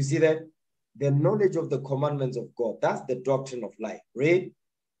 You see that? The knowledge of the commandments of God. That's the doctrine of life. Read.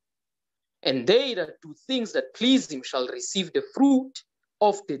 And they that do things that please him shall receive the fruit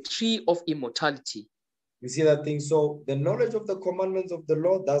of the tree of immortality. You see that thing? So the knowledge of the commandments of the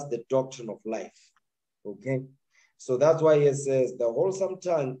Lord, that's the doctrine of life. Okay. So that's why it says the wholesome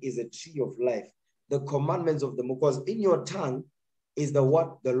tongue is a tree of life. The commandments of the, because in your tongue is the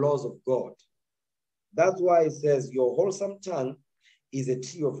what? The laws of God. That's why it says your wholesome tongue is a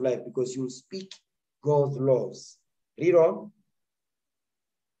tree of life, because you speak God's laws. Read on.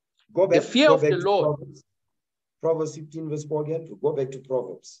 Go back. The fear go of back the to Lord. Proverbs 15, verse 4 again. Go back to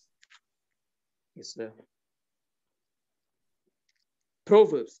Proverbs. Yes, sir.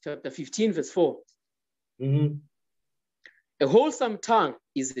 Proverbs chapter 15, verse 4. A wholesome tongue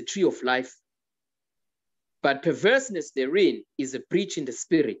is the tree of life, but perverseness therein is a breach in the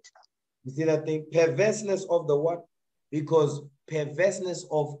spirit. You see that thing? Perverseness of the what? Because perverseness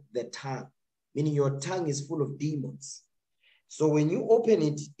of the tongue, meaning your tongue is full of demons. So when you open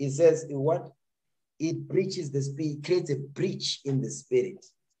it, it says what? It breaches the spirit, creates a breach in the spirit.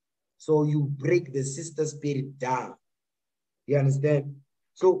 So you break the sister spirit down. You understand?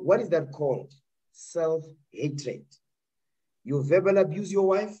 So what is that called? Self-hatred. You verbal abuse your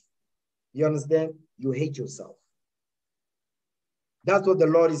wife. You understand? You hate yourself. That's what the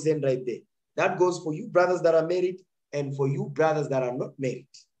Lord is saying right there. That goes for you brothers that are married and for you brothers that are not married.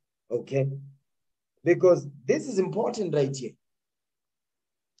 Okay? Because this is important right here.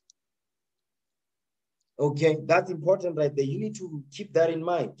 Okay? That's important right there. You need to keep that in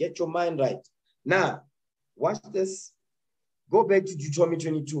mind. Get your mind right. Now, watch this. Go back to Deuteronomy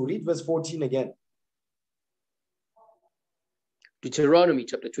 22. Read verse 14 again. Deuteronomy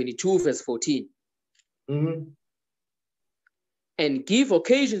chapter 22, verse 14. And give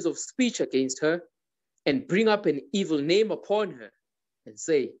occasions of speech against her, and bring up an evil name upon her, and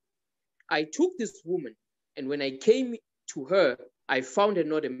say, I took this woman, and when I came to her, I found her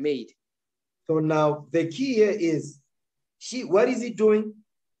not a maid. So now the key here is, what is he doing?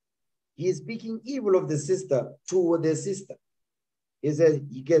 He is speaking evil of the sister toward the sister. He says,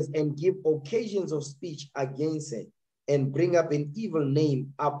 he gets and give occasions of speech against her and bring up an evil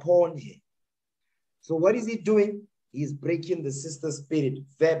name upon her. So what is he doing? He's breaking the sister's spirit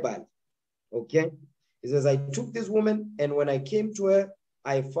verbally. Okay? He says, I took this woman, and when I came to her,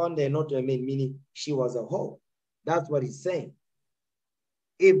 I found her not a maid, meaning she was a whore. That's what he's saying.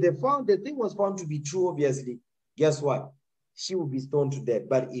 If the thing was found to be true, obviously, guess what? She would be stoned to death.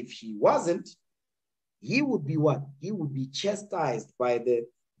 But if she wasn't, he would be what? He would be chastised by the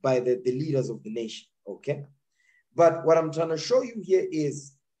leaders of the nation. Okay? But what I'm trying to show you here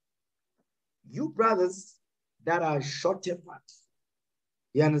is, you brothers that are short-tempered,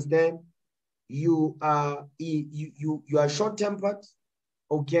 you understand? You are short-tempered,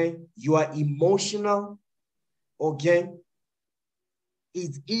 okay? You are emotional, okay?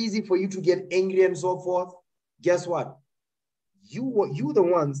 It's easy for you to get angry and so forth. Guess what? You the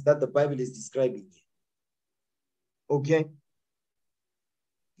ones that the Bible is describing here. Okay?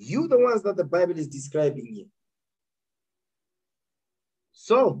 You the ones that the Bible is describing here.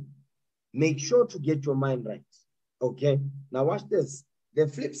 So make sure to get your mind right. Okay? Now watch this. The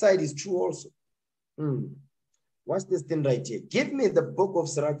flip side is true also. Watch this thing right here. Give me the book of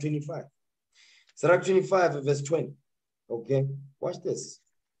Sirach 25. Sirach 25 verse 20. Okay? Watch this.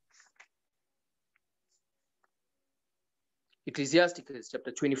 Ecclesiasticus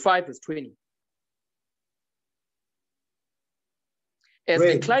chapter 25 verse 20. As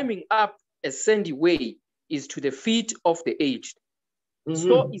the climbing up a sandy way is to the feet of the aged,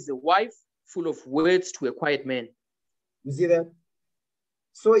 so is a wife full of words to a quiet man. You see that?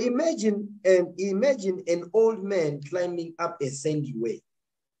 So imagine an old man climbing up a sandy way.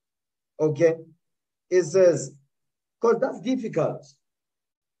 Okay? It says, because that's difficult.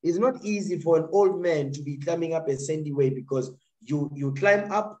 It's not easy for an old man to be climbing up a sandy way, because you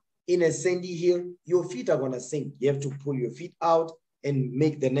climb up in a sandy hill, your feet are going to sink. You have to pull your feet out and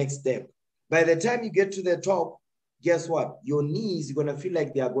make the next step. By the time you get to the top, guess what? Your knees are going to feel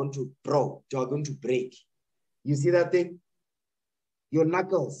like they are going to break. You see that thing? Your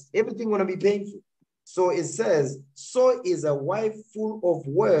knuckles, everything going to be painful. So it says, so is a wife full of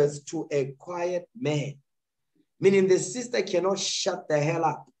words to a quiet man. Meaning the sister cannot shut the hell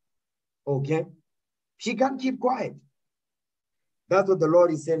up. Okay? She can't keep quiet. That's what the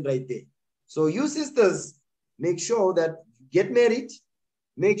Lord is saying right there. So you sisters, make sure that you get married.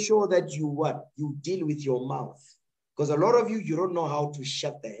 Make sure that you deal with your mouth. Because a lot of you don't know how to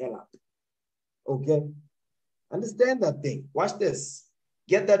shut the hell up. Okay? Understand that thing. Watch this.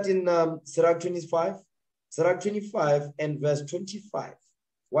 Get that in Sirach 25. Sirach 25 and verse 25.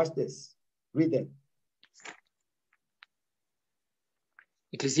 Watch this. Read it.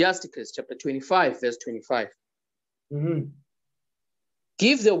 Ecclesiasticus chapter 25 verse 25.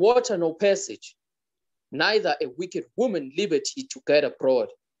 Give the water no passage, neither a wicked woman liberty to get abroad.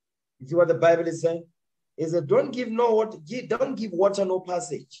 You see what the Bible is saying? Is that don't give water no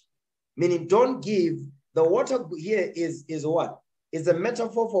passage. Meaning don't give, the water here is what? Is a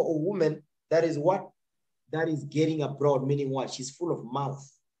metaphor for a woman that is what? That is getting abroad, meaning what? She's full of mouth.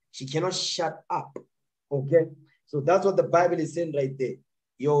 She cannot shut up. Okay? So that's what the Bible is saying right there.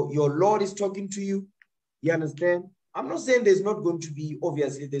 Your Lord is talking to you. You understand? I'm not saying there's not going to be,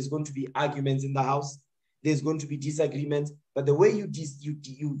 obviously, there's going to be arguments in the house. There's going to be disagreements. But the way you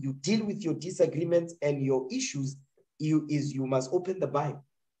deal with your disagreements and your issues you must open the Bible.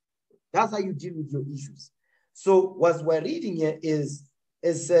 That's how you deal with your issues. So what we're reading here is,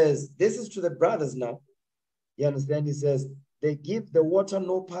 it says, this is to the brothers now. You understand? It says, they give the water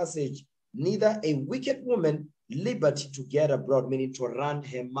no passage, neither a wicked woman liberty to get abroad, meaning to run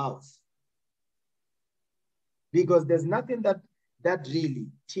her mouth. Because there's nothing that really,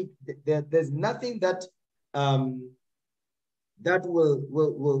 there's nothing that that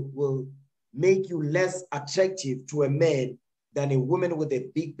will make you less attractive to a man than a woman with a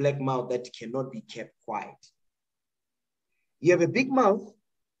big black mouth that cannot be kept quiet. You have a big mouth,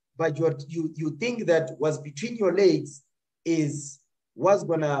 but you think that what's between your legs is what's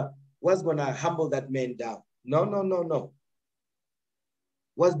gonna humble that man down. No.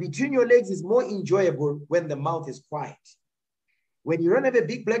 What's between your legs is more enjoyable when the mouth is quiet. When you don't have a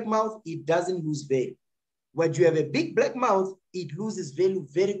big black mouth, it doesn't lose value. When you have a big black mouth, it loses value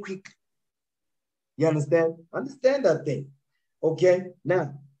very quickly. You understand? Understand that thing. Okay?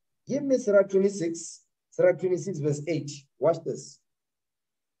 Now, give me Sirach 26 verse 8. Watch this.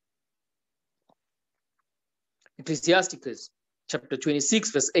 Ecclesiasticus chapter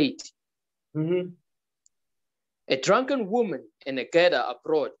 26 verse 8. A drunken woman and a gather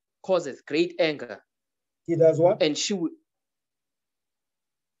abroad causeth great anger. He does what? And she would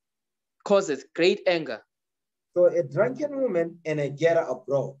causes great anger. So a drunken woman and a getter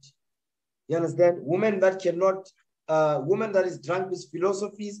abroad. You understand? Woman that cannot, woman that is drunk with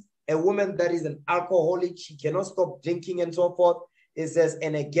philosophies, a woman that is an alcoholic, she cannot stop drinking and so forth. It says,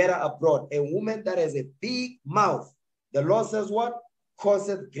 and a getter abroad, a woman that has a big mouth. The Lord says what?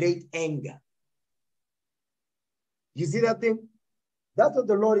 Causeth great anger. You see that thing? That's what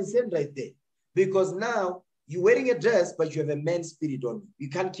the Lord is saying right there. Because now you're wearing a dress, but you have a man's spirit on you. You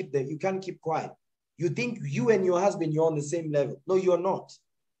can't keep quiet. You think you and your husband, you're on the same level. No, you're not.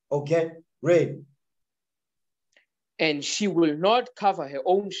 Okay? Read. And she will not cover her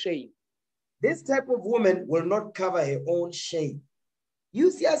own shame. This type of woman will not cover her own shame. You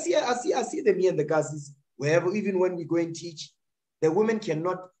see, I see them here in the classes, wherever, even when we go and teach, the woman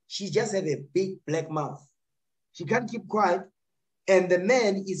cannot, she just has a big black mouth. She can't keep quiet. And the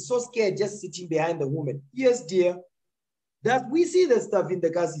man is so scared just sitting behind the woman. Yes, dear. That we see the stuff in the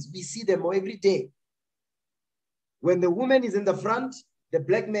classes. We see them every day. When the woman is in the front, the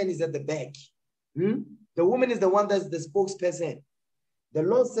black man is at the back. The woman is the one that's the spokesperson. The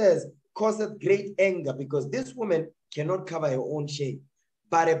Lord says, causeth great anger because this woman cannot cover her own shame.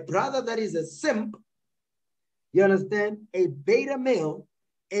 But a brother that is a simp, you understand, a beta male,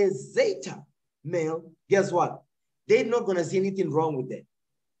 a zeta male, guess what? They're not going to see anything wrong with that.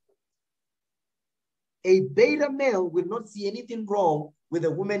 A beta male will not see anything wrong with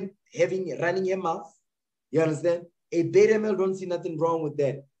a woman running her mouth. You understand? A beta male don't see nothing wrong with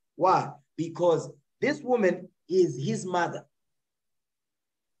that. Why? Because this woman is his mother.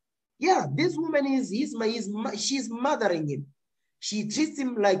 Yeah, this woman is she's mothering him. She treats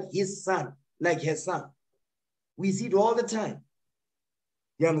him like his son, like her son. We see it all the time.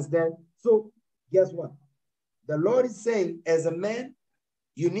 You understand? So guess what? The Lord is saying, as a man,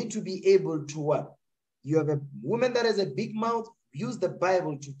 you need to be able to what? You have a woman that has a big mouth, use the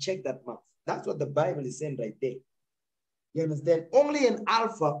Bible to check that mouth. That's what the Bible is saying right there. You understand? Only an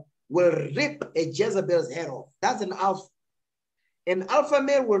alpha will rip a Jezebel's head off. That's an alpha. An alpha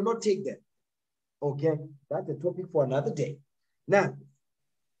male will not take that. Okay? That's a topic for another day. Now,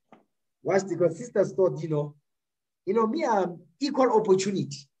 watch this, because sisters thought, me, I'm equal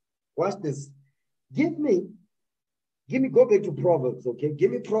opportunity. Watch this. Go back to Proverbs, okay?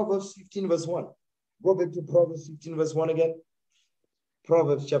 Give me Proverbs 15 verse 1. Go back to Proverbs 15 verse 1 again.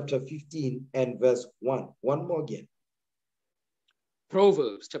 Proverbs chapter 15 and verse 1. One more again.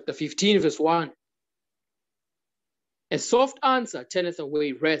 Proverbs chapter 15 verse 1. A soft answer turneth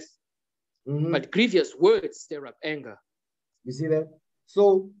away wrath, but grievous words stir up anger. You see that?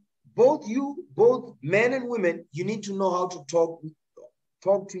 So both men and women, you need to know how to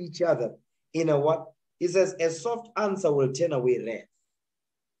talk to each other in a what? It says, a soft answer will turn away wrath.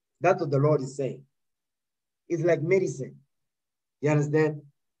 That's what the Lord is saying. It's like medicine. You understand?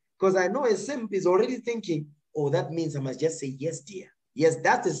 Because I know a simp is already thinking, oh, that means I must just say, yes, dear. Yes,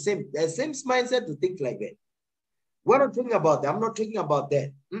 that's the same mindset to think like that. We're not talking about that. I'm not talking about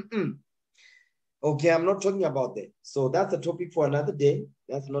that. Okay, I'm not talking about that. So that's a topic for another day.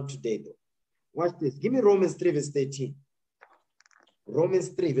 That's not today, though. Watch this. Give me Romans 3, verse 13. Romans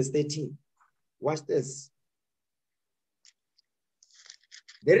 3, verse 13. Watch this.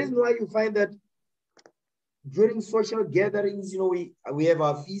 The reason why you find that during social gatherings, we have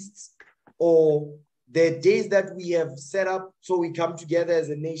our feasts, or the days that we have set up so we come together as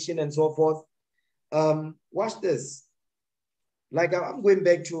a nation and so forth. Watch this. Like I'm going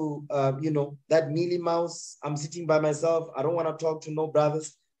back to, that mealy mouse. I'm sitting by myself. I don't want to talk to no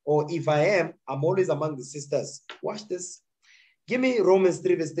brothers. Or if I am, I'm always among the sisters. Watch this. Give me Romans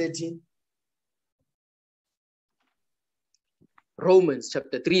 3, verse 13. Romans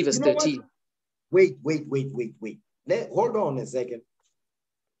chapter 3, verse 13. Wait. Hold on a second.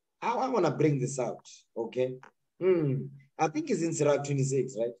 I want to bring this out, okay? I think it's in Sirach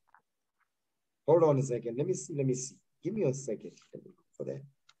 26, right? Hold on a second. Let me see. Give me a second for that.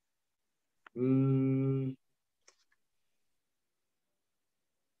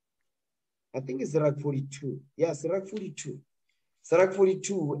 I think it's Sirach 42. Yeah, Sirach 42. Sirach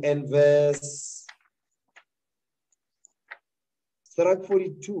 42 and verse... Sirach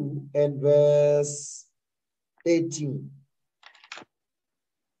 42 and verse 18.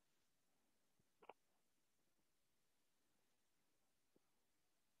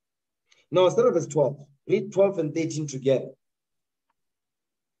 No, start at verse 12. Read 12 and 13 together.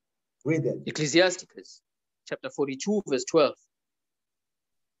 Read that. Ecclesiasticus chapter 42, verse 12.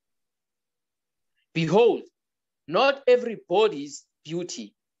 Behold, not everybody's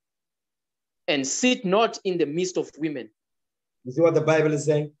beauty, and sit not in the midst of women. You see what the Bible is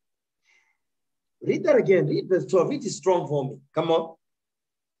saying? Read that again. Read verse 12. It is strong for me. Come on.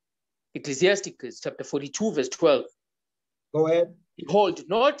 Ecclesiasticus chapter 42, verse 12. Go ahead. Behold,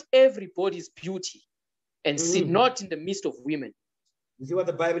 not everybody's beauty, and sit not in the midst of women. You see what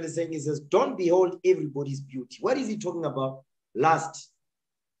the Bible is saying? It says, don't behold everybody's beauty. What is he talking about? Lust.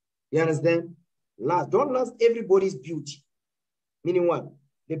 You understand? Lust. Don't lust everybody's beauty. Meaning what?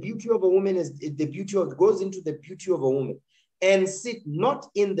 The beauty of a woman is the beauty of, goes into the beauty of a woman. And sit not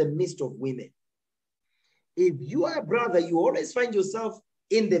in the midst of women. If you are a brother, you always find yourself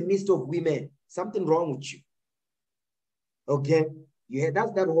in the midst of women. Something wrong with you. Okay?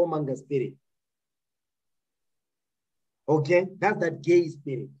 That's that whoremonger spirit. Okay? That's that gay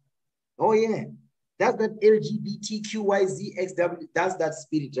spirit. Oh, yeah. That's that LGBTQYZXW. That's that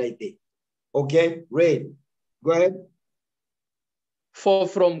spirit right there. Okay? Read. Go ahead. For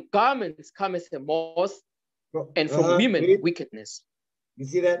from garments cometh a moth, and from women wickedness. You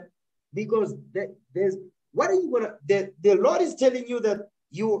see that? Because there's, what are you gonna, the Lord is telling you that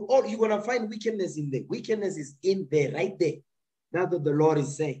you're gonna find wickedness in there. Wickedness is in there, right there. That's what the Lord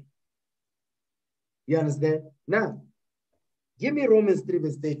is saying. You understand? Now, give me Romans 3,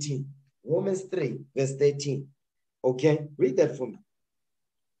 verse 13. Romans 3, verse 13. Okay? Read that for me.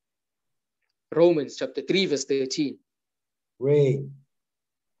 Romans chapter 3, verse 13. Read.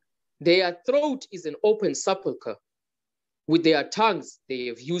 Their throat is an open sepulchre. With their tongues they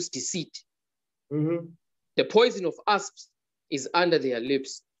have used deceit. The poison of asps is under their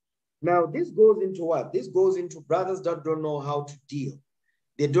lips. Now, this goes into what? This goes into brothers that don't know how to deal.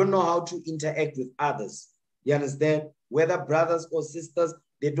 They don't know how to interact with others. You understand? Whether brothers or sisters,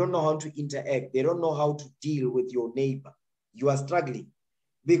 they don't know how to interact. They don't know how to deal with your neighbor. You are struggling.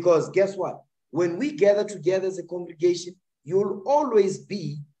 Because guess what? When we gather together as a congregation, you'll always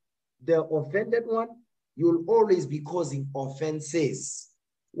be the offended one. You'll always be causing offenses.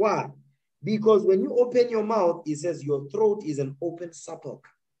 Why? Because when you open your mouth, it says your throat is an open sepulchre.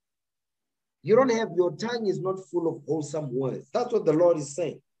 You don't have, your tongue is not full of wholesome words. That's what the Lord is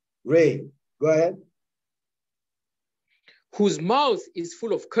saying. Ray, go ahead. Whose mouth is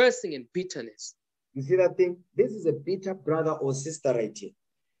full of cursing and bitterness. You see that thing? This is a bitter brother or sister right here.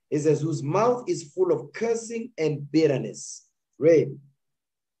 It says, whose mouth is full of cursing and bitterness. Ray.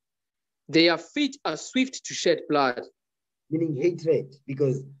 Their feet are swift to shed blood. Meaning hatred.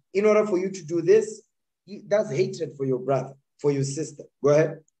 Because in order for you to do this, that's hatred for your brother, for your sister. Go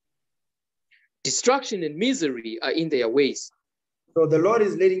ahead. Destruction and misery are in their ways. So the Lord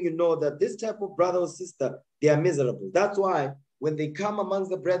is letting you know that this type of brother or sister, they are miserable. That's why when they come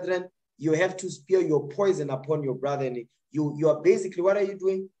amongst the brethren, you have to spear your poison upon your brother. And you are basically, what are you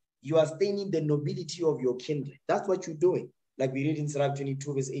doing? You are staining the nobility of your kindred. That's what you're doing. Like we read in Sirach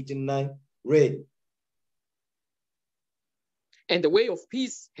 22, verse 8 and 9. Read. And the way of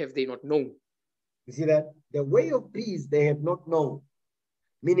peace have they not known. You see that? The way of peace they have not known.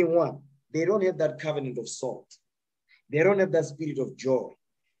 Meaning what? They don't have that covenant of salt. They don't have that spirit of joy.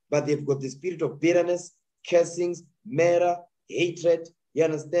 But they've got the spirit of bitterness, cursings, murder, hatred. You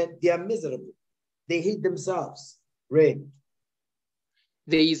understand? They are miserable. They hate themselves. Read.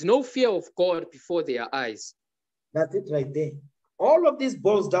 There is no fear of God before their eyes. That's it right there. All of this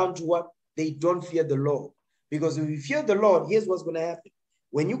boils down to what? They don't fear the Lord. Because if you fear the Lord, here's what's going to happen.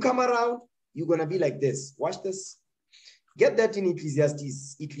 When you come around, you're going to be like this. Watch this. Get that in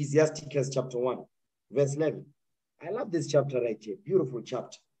Ecclesiasticus chapter 1, verse 11. I love this chapter right here. Beautiful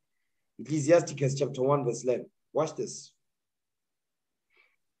chapter. Ecclesiasticus chapter 1, verse 11. Watch this.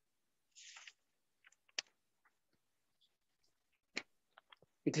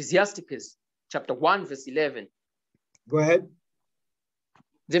 Ecclesiasticus chapter 1, verse 11. Go ahead.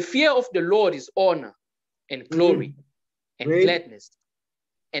 The fear of the Lord is honor and glory and gladness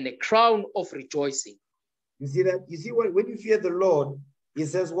and a crown of rejoicing. You see that? You see what? When you fear the Lord, he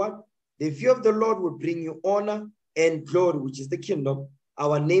says what? The fear of the Lord will bring you honor and glory, which is the kingdom.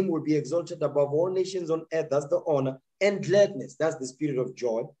 Our name will be exalted above all nations on earth. That's the honor. And gladness. That's the spirit of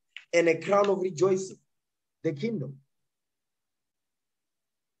joy. And a crown of rejoicing. The kingdom.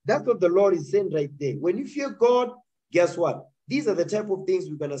 That's what the Lord is saying right there. When you fear God, guess what? These are the type of things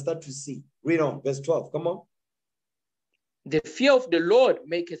we're going to start to see. Read on, verse 12. Come on. The fear of the Lord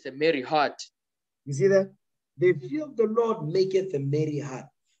maketh a merry heart. You see that? The fear of the Lord maketh a merry heart.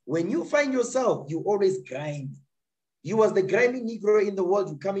 When you find yourself, you always grind. You was the grinding Negro in the world.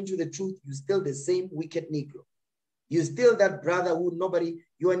 You come into the truth, you still the same wicked Negro. You still that brother who nobody,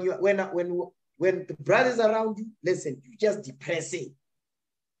 when the brothers around you, listen, you just depressing.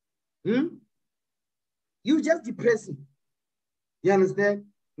 You just depressing. You understand?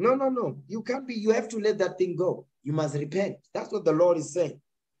 No. You can't be, you have to let that thing go. You must repent. That's what the Lord is saying.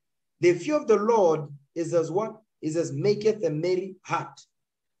 The fear of the Lord is as what? Is as maketh a merry heart.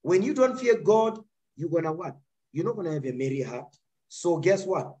 When you don't fear God, you're going to what? You're not going to have a merry heart. So guess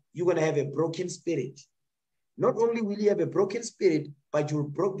what? You're going to have a broken spirit. Not only will you have a broken spirit, but you'll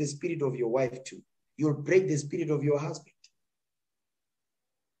break the spirit of your wife too. You'll break the spirit of your husband.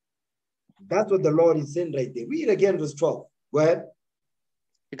 That's what the Lord is saying right there. Read again verse 12. Go ahead.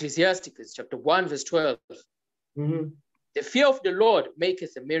 Ecclesiasticus chapter 1 verse 12. Mm-hmm. The fear of the Lord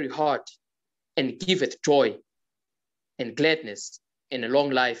maketh a merry heart, and giveth joy and gladness and a long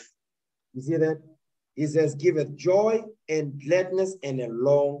life. You see that? He says, giveth joy and gladness and a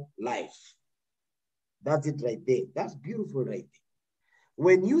long life. That's it right there. That's beautiful right there.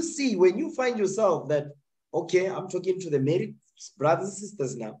 When you find yourself that, okay, I'm talking to the married brothers and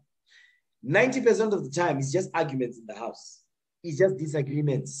sisters now, 90% of the time, it's just arguments in the house. It's just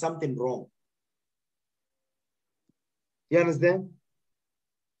disagreements, something wrong. You understand?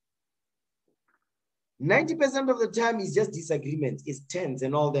 90% of the time, it's just disagreements. It's tense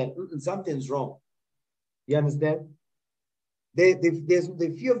and all that. Something's wrong. You understand?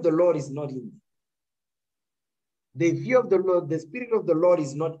 The fear of the Lord is not in there. The fear of the Lord, the spirit of the Lord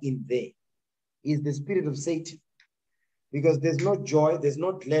is not in there. It's the spirit of Satan. Because there's no joy, there's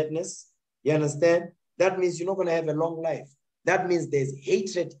no gladness. You understand? That means you're not going to have a long life. That means there's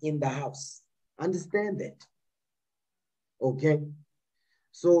hatred in the house. Understand that. Okay?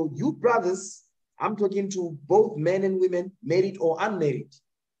 So you brothers, I'm talking to both men and women, married or unmarried.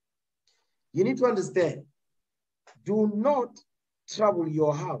 You need to understand, do not trouble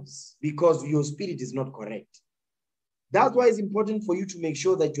your house because your spirit is not correct. That's why it's important for you to make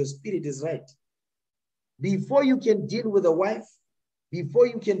sure that your spirit is right. Before you can deal with a wife, before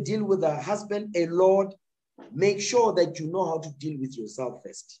you can deal with a husband, a Lord, make sure that you know how to deal with yourself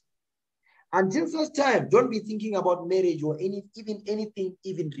first. Until such time, don't be thinking about marriage or anything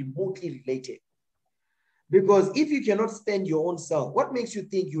even remotely related. Because if you cannot stand your own self, what makes you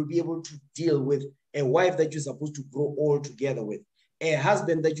think you'll be able to deal with a wife that you're supposed to grow old together with, a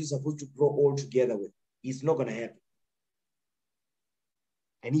husband that you're supposed to grow old together with? It's not going to happen.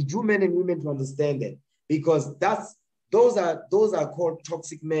 I need you men and women to understand that, because those are called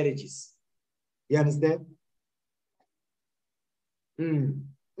toxic marriages. You understand?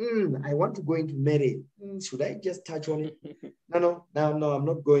 I want to go into marriage. Should I just touch on it? No, I'm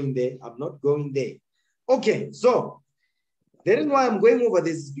not going there. I'm not going there. Okay, so the reason why I'm going over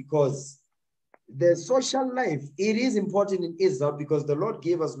this is because the social life, it is important in Israel because the Lord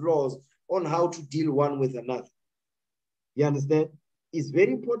gave us laws on how to deal one with another. You understand? It's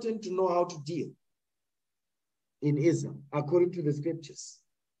very important to know how to deal in Israel according to the scriptures.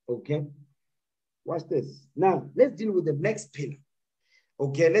 Okay? Watch this. Now, let's deal with the next pillar.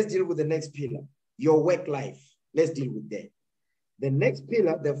 Okay, let's deal with the next pillar. Your work life. Let's deal with that. The next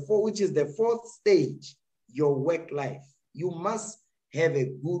pillar, which is the fourth stage, your work life. You must have a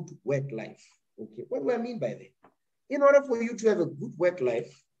good work life. Okay, what do I mean by that? In order for you to have a good work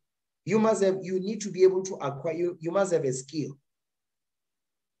life, you need to be able to acquire, you must have a skill.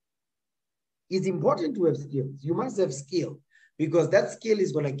 It's important to have skills. You must have skill because that skill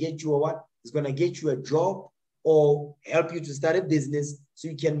is going to get you a what? It's going to get you a job or help you to start a business so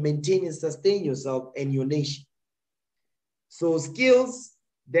you can maintain and sustain yourself and your nation. So skills,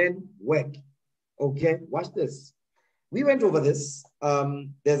 then work. Okay, watch this. We went over this.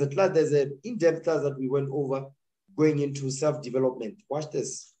 There's an in-depth class that we went over going into self-development. Watch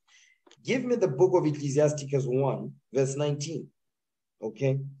this. Give me the book of Ecclesiasticus 1, verse 19.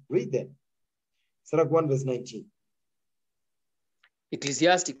 Okay, read that. Sirach 1, verse 19.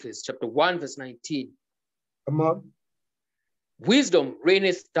 Ecclesiasticus chapter 1, verse 19. Come on. Wisdom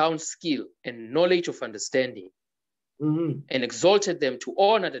raineth down skill and knowledge of understanding, and exalted them to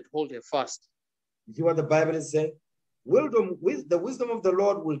honor that hold her fast. You see what the Bible is saying? The wisdom of the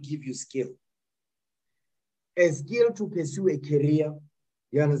Lord will give you skill. A skill to pursue a career.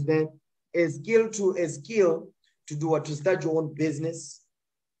 You understand? A skill to do what? To start your own business.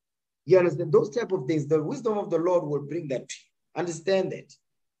 You understand? Those type of things. The wisdom of the Lord will bring that to you. Understand that.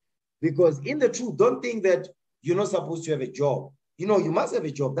 Because in the truth, don't think that you're not supposed to have a job. You know, you must have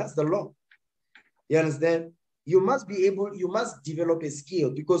a job. That's the law. You understand? You must develop a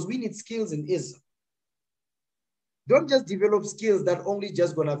skill because we need skills in Israel. Don't just develop skills that only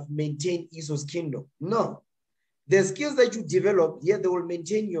just going to maintain Esau's kingdom. No. The skills that you develop, they will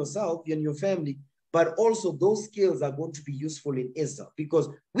maintain yourself and your family, but also those skills are going to be useful in Israel because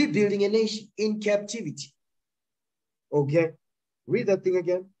we're building a nation in captivity. Okay? Read that thing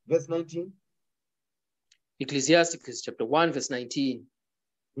again, verse 19. Ecclesiasticus chapter 1, verse 19.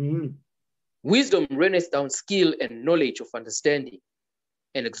 Wisdom raineth down skill and knowledge of understanding,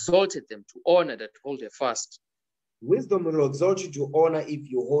 and exalted them to honor that hold her fast. Wisdom will exalt you to honor if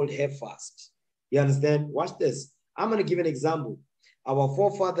you hold her fast. You understand? Watch this. I'm going to give an example. Our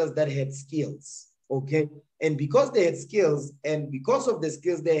forefathers that had skills, okay? And because they had skills, and because of the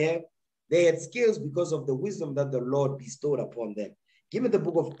skills they had skills because of the wisdom that the Lord bestowed upon them. Give me the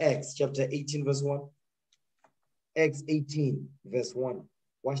book of Acts, chapter 18, verse 1. Acts 18, verse 1.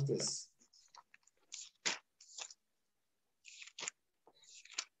 Watch this.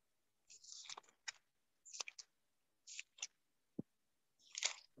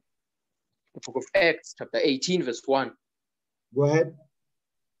 The book of Acts, chapter 18, verse 1. Go ahead.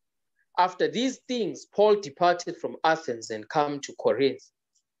 After these things, Paul departed from Athens and came to Corinth.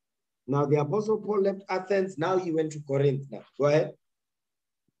 Now the Apostle Paul left Athens. Now he went to Corinth. Now, go ahead.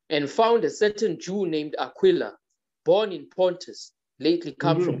 And found a certain Jew named Aquila, born in Pontus, lately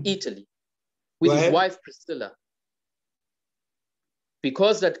come from Italy, with his wife Priscilla.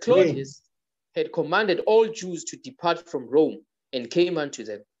 Because that Claudius had commanded all Jews to depart from Rome, and came unto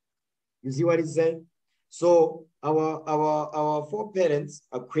them. You see what he's saying? So our foreparents,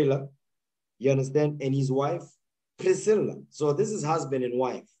 Aquila, you understand, and his wife, Priscilla. So this is husband and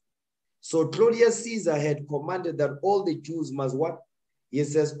wife. So Claudius Caesar had commanded that all the Jews must what? He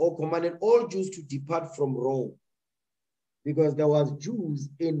says, commanded all Jews to depart from Rome. Because there was Jews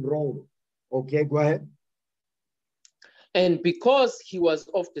in Rome. Okay, go ahead. And because he was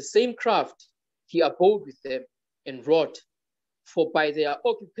of the same craft, he abode with them and wrought. For by their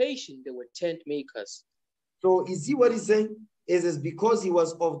occupation, they were tent makers. So you see what he's saying? It says because he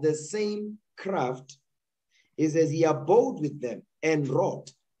was of the same craft, it says he abode with them and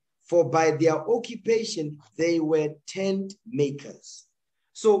wrought. For by their occupation, they were tent makers.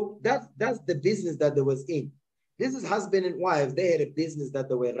 So that's the business that they was in. This is husband and wife. They had a business that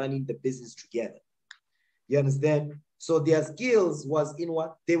they were running the business together. You understand? So their skills was in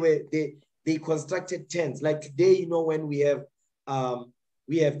what? They constructed tents. Like today, you know, when we have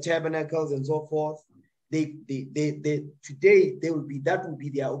tabernacles and so forth, today that will be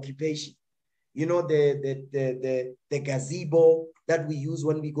their occupation. You know, the gazebo that we use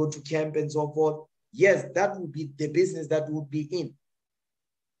when we go to camp and so forth. Yes, that would be the business that would be in.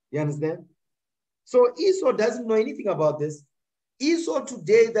 You understand? So Esau doesn't know anything about this. Esau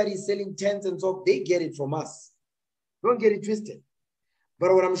today that is selling tents and so, they get it from us. Don't get it twisted.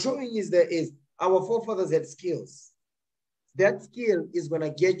 But what I'm showing is our forefathers had skills. That skill is gonna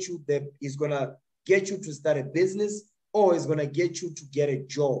get you to start a business, or is gonna get you to get a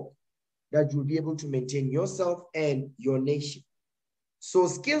job that you'll be able to maintain yourself and your nation. So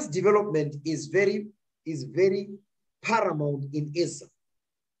skills development is very paramount in Israel.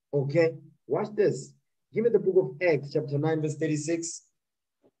 Okay, watch this. Give me the book of Acts, chapter 9, verse 36.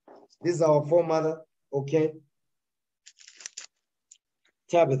 This is our foremother, okay?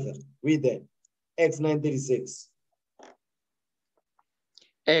 Tabitha, read that. Acts 9:36.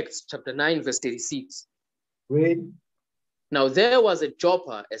 Acts chapter 9, verse 36. Read. Now there was at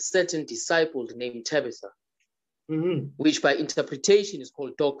Joppa a certain disciple named Tabitha, which by interpretation is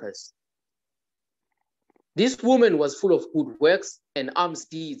called Dorcas. This woman was full of good works and alms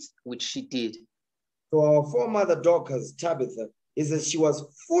deeds which she did. So our foremother Dorcas, Tabitha, is that she was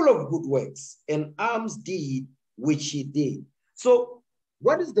full of good works and alms deed which she did. So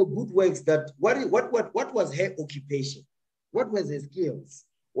what is the good works that, what was her occupation? What was her skills?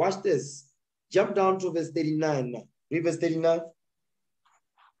 Watch this. Jump down to verse 39 now. Read verse 39.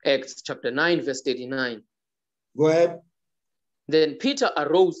 Acts chapter 9, verse 39. Go ahead. Then Peter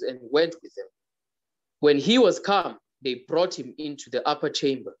arose and went with them. When he was come, they brought him into the upper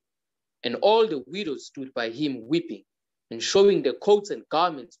chamber, and all the widows stood by him weeping, and showing the coats and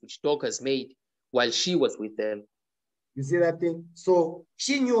garments which Dorcas made while she was with them. You see that thing? So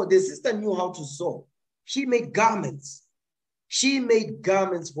the sister knew how to sew. She made garments. She made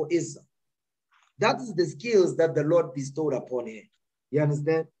garments for Israel. That is the skills that the Lord bestowed upon her. You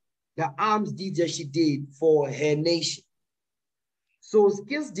understand? The alms deeds that she did for her nation. So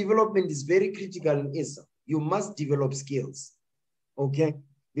skills development is very critical in Israel. You must develop skills, okay?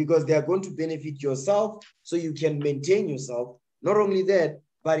 Because they are going to benefit yourself so you can maintain yourself. Not only that,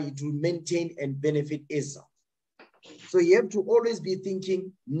 but it will maintain and benefit Israel. So you have to always be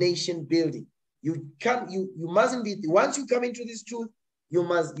thinking nation building. You mustn't be, once you come into this truth,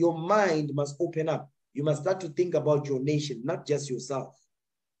 your mind must open up. You must start to think about your nation, not just yourself.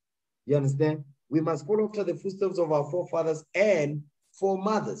 You understand? We must follow after the footsteps of our forefathers and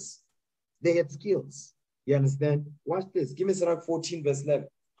foremothers. They had skills. You understand? Watch this. Give me Sirach 14, verse 11.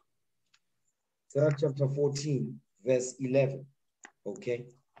 Sirach chapter 14, verse 11. Okay?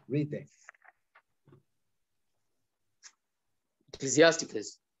 Read that.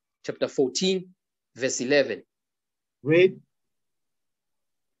 Ecclesiasticus chapter 14, verse 11. Read.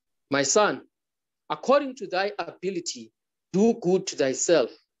 My son, according to thy ability, do good to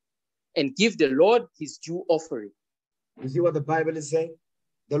thyself and give the Lord his due offering. You see what the Bible is saying?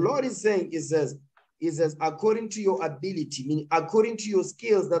 The Lord is saying, it says, according to your ability, meaning according to your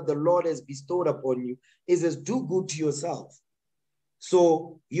skills that the Lord has bestowed upon you, it says, do good to yourself.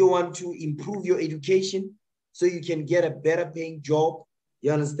 So you want to improve your education so you can get a better paying job.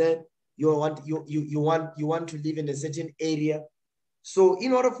 You understand? You want to live in a certain area. So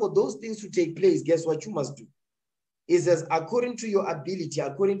in order for those things to take place, guess what you must do? It says, according to your ability,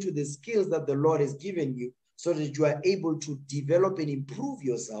 according to the skills that the Lord has given you, so that you are able to develop and improve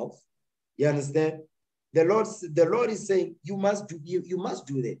yourself. You understand? The Lord is saying you must do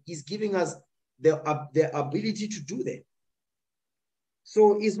that. He's giving us the ability to do that.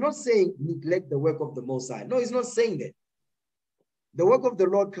 So he's not saying neglect the work of the Most High. No, he's not saying that. The work of the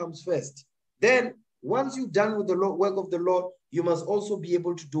Lord comes first. Then once you're done with the work of the Lord, you must also be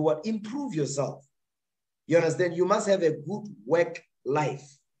able to do what? Improve yourself. You understand? You must have a good work life.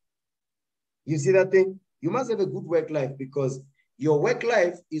 You see that thing? You must have a good work life, because your work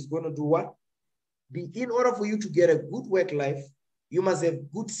life is going to do what? In order for you to get a good work life, you must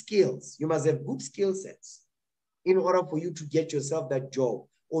have good skills. You must have good skill sets in order for you to get yourself that job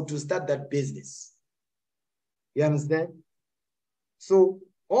or to start that business. You understand? So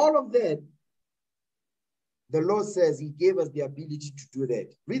all of that, the Lord says he gave us the ability to do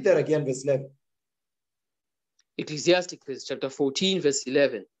that. Read that again, verse 11. Ecclesiasticus chapter 14, verse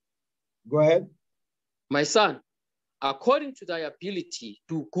 11. Go ahead. My son, according to thy ability,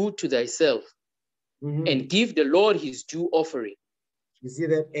 do good to thyself and give the Lord his due offering. You see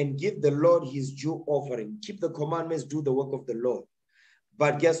that? And give the Lord his due offering. Keep the commandments, do the work of the Lord.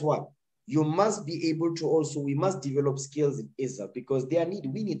 But guess what? You must be able to also, we must develop skills in Israel, because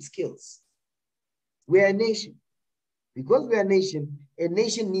we need skills. We are a nation. Because we are a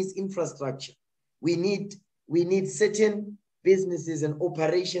nation needs infrastructure. We need certain businesses and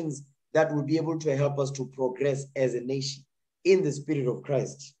operations that will be able to help us to progress as a nation in the spirit of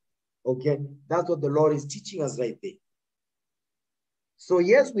Christ. Okay? That's what the Lord is teaching us right there. So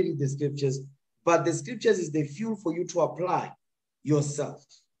yes, we read the scriptures, but the scriptures is the fuel for you to apply yourself.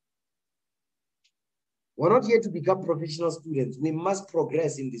 We're not here to become professional students. We must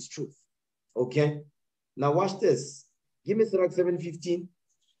progress in this truth. Okay? Now watch this. Give me Sirach 7:15.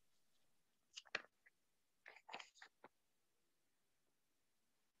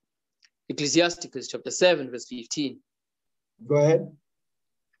 Ecclesiasticus chapter 7, verse 15. Go ahead.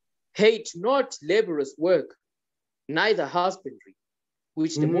 Hate not laborious work, neither husbandry,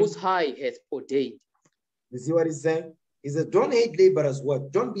 which the Most High hath ordained. You see what he's saying? He says, don't hate laborers'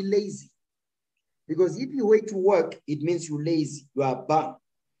 work. Don't be lazy. Because if you wait to work, it means you're lazy. You are a bum.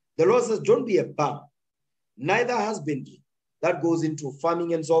 The Lord says, don't be a bum. Neither husbandry. That goes into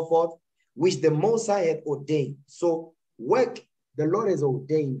farming and so forth, which the Most High hath ordained. So work, the Lord has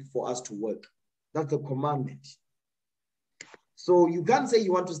ordained for us to work. That's the commandment. So you can't say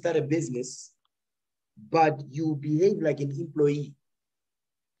you want to start a business, but you behave like an employee.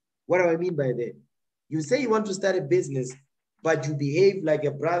 What do I mean by that? You say you want to start a business, but you behave like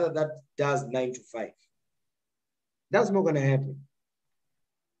a brother that does 9 to 5. That's not going to happen.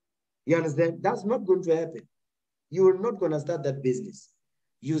 You understand? That's not going to happen. You're not going to start that business.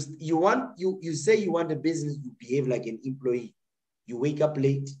 You say you want a business, you behave like an employee. You wake up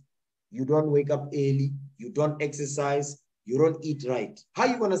late. You don't wake up early. You don't exercise. You don't eat right. How are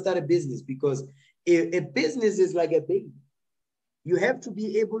you going to start a business? Because a business is like a baby. You have to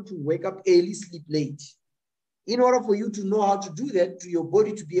be able to wake up early, sleep late. In order for you to know how to do that, to your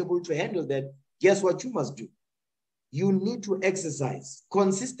body to be able to handle that, guess what you must do? You need to exercise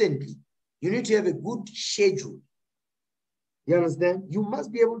consistently. You need to have a good schedule. You understand? You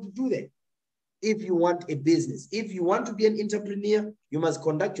must be able to do that if you want a business. If you want to be an entrepreneur, you must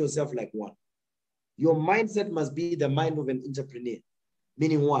conduct yourself like one. Your mindset must be the mind of an entrepreneur.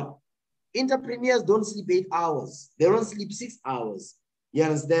 Meaning what? Entrepreneurs don't sleep 8 hours. They don't sleep 6 hours. You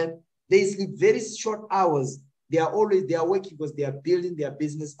understand? They sleep very short hours. They are working because they are building their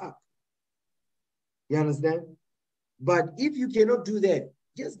business up. You understand? But if you cannot do that,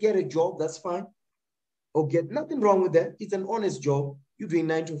 just get a job. That's fine. Okay, nothing wrong with that. It's an honest job. You're doing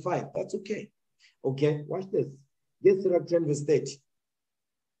 9 to 5. That's okay. Okay, watch this. Get Sirach 10 verse 30.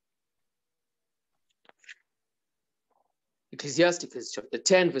 Ecclesiasticus chapter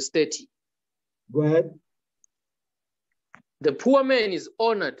 10, verse 30. Go ahead. The poor man is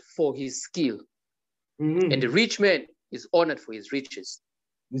honored for his skill, and the rich man is honored for his riches.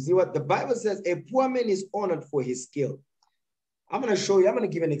 You see what the Bible says? A poor man is honored for his skill. I'm going to show you, I'm going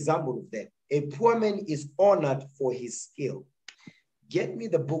to give an example of that. A poor man is honored for his skill. Get me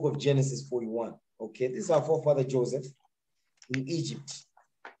the book of Genesis 41. Okay, this is our forefather Joseph in Egypt.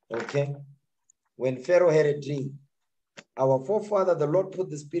 Okay, when Pharaoh had a dream, our forefather, the Lord put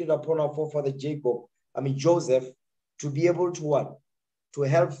the spirit upon our forefather Joseph, to be able to what? To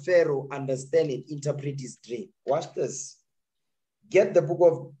help Pharaoh understand and interpret his dream. Watch this. Get the book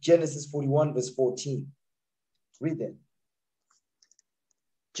of Genesis 41, verse 14. Read that.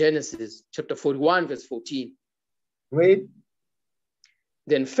 Genesis chapter 41, verse 14. Read.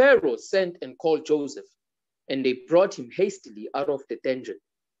 Then Pharaoh sent and called Joseph, and they brought him hastily out of the dungeon.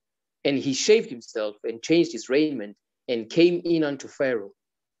 And he shaved himself and changed his raiment and came in unto Pharaoh.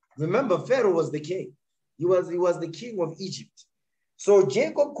 Remember, Pharaoh was the king. He was the king of Egypt. So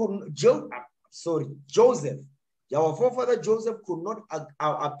Joseph, our forefather Joseph could not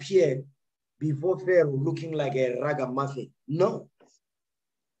appear before Pharaoh looking like a ragamuffin. No.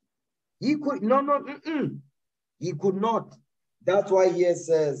 He could, He could not. That's why he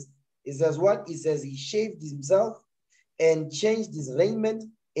says what? He says he shaved himself and changed his raiment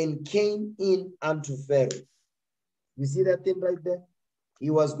and came in unto Pharaoh. You see that thing right there? He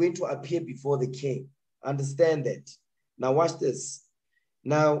was going to appear before the king. Understand that. Now watch this.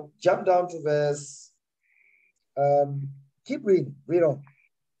 Now jump down to verse, keep reading, read on.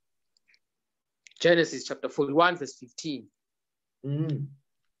 Genesis chapter 41, verse 15. Mm-hmm.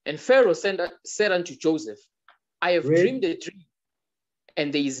 And Pharaoh said unto Joseph, I have dreamed a dream,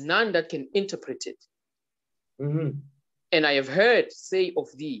 and there is none that can interpret it. Mm-hmm. And I have heard say of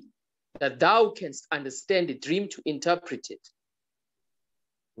thee, that thou canst understand the dream to interpret it.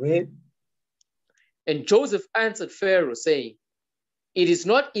 Read. And Joseph answered Pharaoh, saying, It is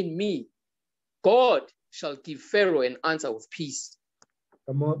not in me. God shall give Pharaoh an answer of peace.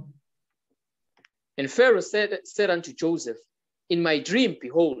 Come on. And Pharaoh said unto Joseph, In my dream,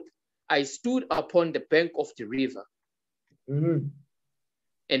 behold, I stood upon the bank of the river. Mm-hmm.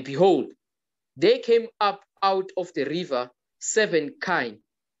 And behold, there came up out of the river 7 kine,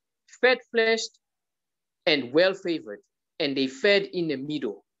 fat-fleshed and well-favored, and they fed in the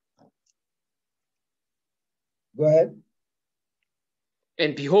meadow. Go ahead.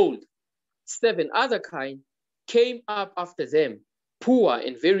 And behold, 7 other kine came up after them, poor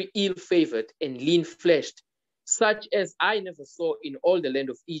and very ill-favored and lean-fleshed, such as I never saw in all the land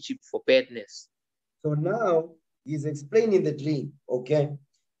of Egypt for badness. So now he's explaining the dream, okay?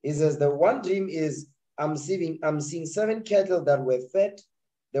 He says the one dream is I'm seeing 7 cattle that were fat,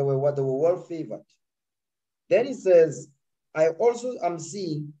 they were well-favored. Then he says, I'm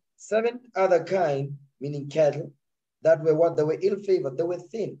seeing 7 other kind, meaning cattle, that were what? They were ill-favored, they were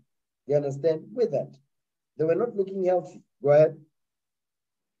thin. You understand? With that. They were not looking healthy. Go ahead.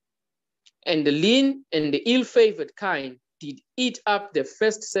 And the lean and the ill-favored kind did eat up the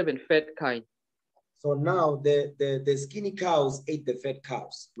first 7 fat kine. So now the skinny cows ate the fat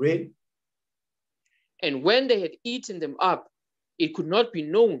cows. Read. And when they had eaten them up, it could not be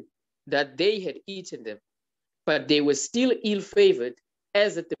known that they had eaten them, but they were still ill-favored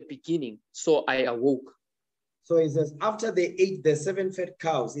as at the beginning. So I awoke. So he says, after they ate the 7 fat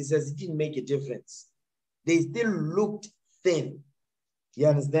cows, he says it didn't make a difference. They still looked thin. You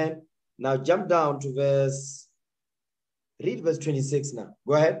understand? Now jump down to read verse 26 now.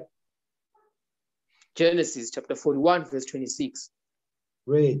 Go ahead. Genesis chapter 41, verse 26.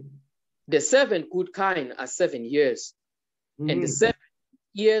 Read. The 7 good kine are 7 years, and the 7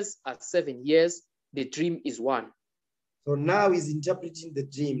 years are 7 years. The dream is one. So now he's interpreting the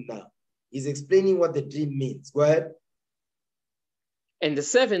dream now. He's explaining what the dream means. Go ahead. And the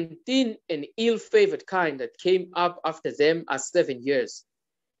 7 thin and ill-favored kind that came up after them are 7 years.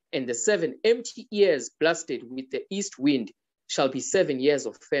 And the 7 empty years blasted with the east wind shall be 7 years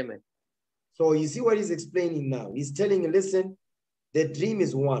of famine. So you see what he's explaining now. He's telling you, listen, the dream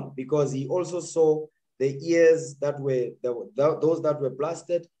is one, because he also saw the ears that were, those that were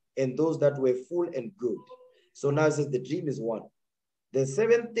blasted and those that were full and good. So now it says the dream is one. The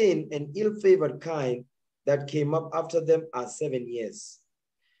 7 thin and ill-favored kind that came up after them are 7 years.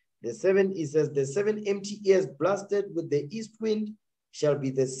 He says, the 7 empty years blasted with the east wind shall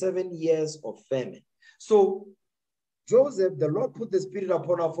be the 7 years of famine. So Joseph, the Lord put the spirit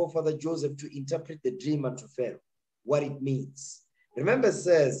upon our forefather Joseph to interpret the dream unto Pharaoh, what it means. Remember, it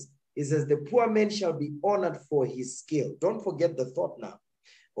says, the poor man shall be honored for his skill. Don't forget the thought now,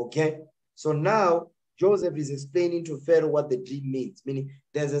 okay? So now Joseph is explaining to Pharaoh what the dream means, meaning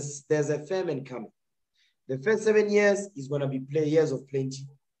there's a famine coming. The first 7 years is going to be years of plenty.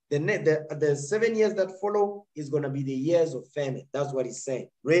 The 7 years that follow is going to be the years of famine. That's what he's saying.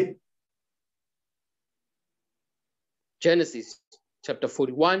 Read. Genesis chapter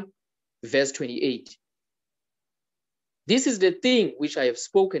 41, verse 28. This is the thing which I have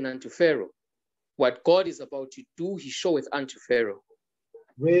spoken unto Pharaoh. What God is about to do, he showeth unto Pharaoh.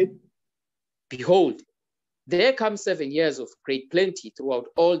 Read. Behold, there come 7 years of great plenty throughout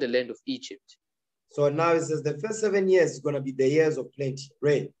all the land of Egypt. So now it says the first 7 years is going to be the years of plenty.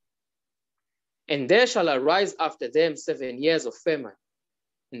 Read. And there shall arise after them 7 years of famine,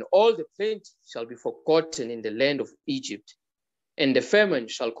 and all the plenty shall be forgotten in the land of Egypt, and the famine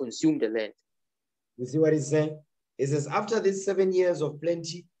shall consume the land. You see what he's saying? It says after these 7 years of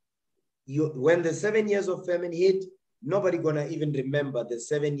plenty, when the 7 years of famine hit, nobody gonna even remember the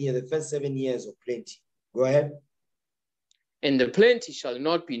first 7 years of plenty. Go ahead. And the plenty shall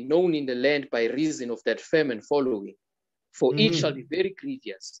not be known in the land by reason of that famine following, for it shall be very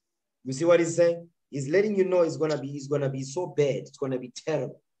grievous. You see what he's saying? He's letting you know it's gonna be so bad, it's gonna be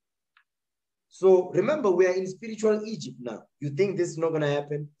terrible. So remember, we are in spiritual Egypt now. You think this is not gonna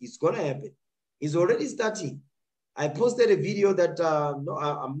happen? It's gonna happen. It's already starting. I posted a video that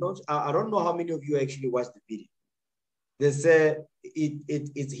I don't know how many of you actually watched the video. They say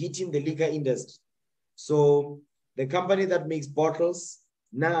it's hitting the liquor industry. So the company that makes bottles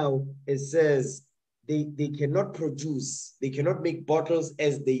now, it says they cannot make bottles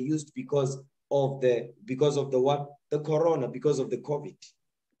as they used because of the what? The corona, because of the COVID.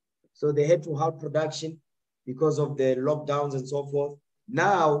 So they had to halt production because of the lockdowns and so forth.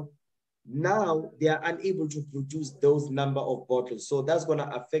 Now they are unable to produce those number of bottles. So that's going to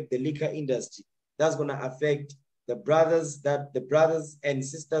affect the liquor industry. That's going to affect the brothers and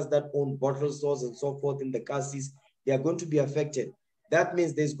sisters that own bottle stores and so forth in the castles. They are going to be affected. That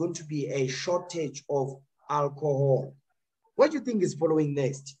means there's going to be a shortage of alcohol. What do you think is following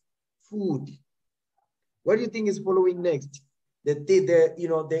next? Food. What do you think is following next?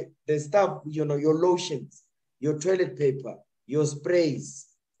 The stuff, your lotions, your toilet paper, your sprays,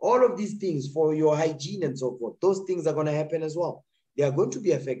 all of these things for your hygiene and so forth. Those things are going to happen as well. They are going to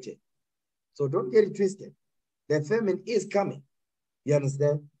be affected. So don't get it twisted. The famine is coming. You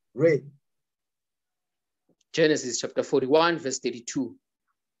understand? Read. Genesis chapter 41, verse 32.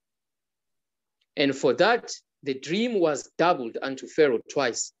 And for that, the dream was doubled unto Pharaoh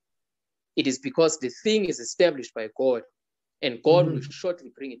twice. It is because the thing is established by God, and God will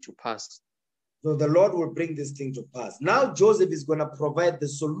shortly bring it to pass. So the Lord will bring this thing to pass. Now Joseph is going to provide the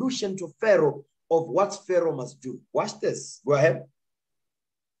solution to Pharaoh of what Pharaoh must do. Watch this. Go ahead.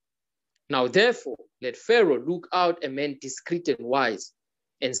 Now therefore, let Pharaoh look out a man discreet and wise,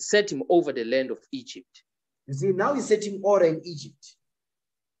 and set him over the land of Egypt. You see, now he's setting order in Egypt.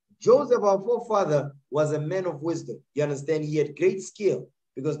 Joseph, our forefather, was a man of wisdom. You understand? He had great skill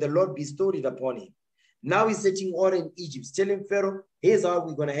because the Lord bestowed it upon him. Now he's setting order in Egypt, telling Pharaoh, here's how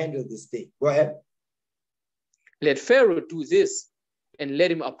we're going to handle this thing. Go ahead. Let Pharaoh do this, and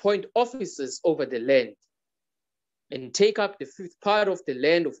let him appoint officers over the land, and take up the 5th part of the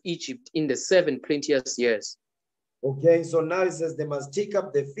land of Egypt in the 7 plenteous years. Okay, so now it says they must take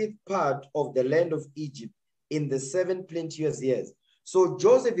up the 5th part of the land of Egypt in the 7 plenteous years. So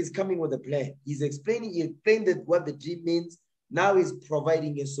Joseph is coming with a plan. He explained that what the dream means. Now he's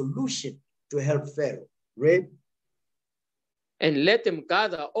providing a solution to help Pharaoh. Read. And let them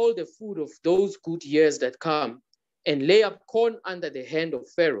gather all the food of those good years that come, and lay up corn under the hand of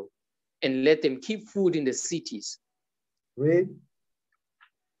Pharaoh, and let them keep food in the cities. Read.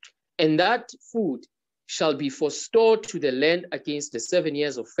 And that food shall be for store to the land against the 7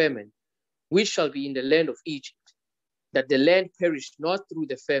 years of famine, which shall be in the land of Egypt, that the land perish not through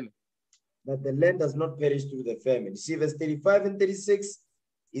the famine. That the land does not perish through the famine. See, verse 35 and 36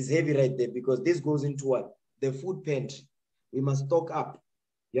 is heavy right there because this goes into what? The food pantry. We must stock up.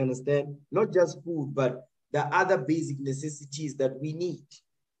 You understand? Not just food, but the other basic necessities that we need.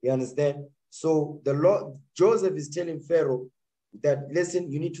 You understand? So the Lord, Joseph is telling Pharaoh that,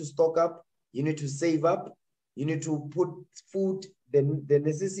 listen, you need to stock up, you need to save up, you need to put food, the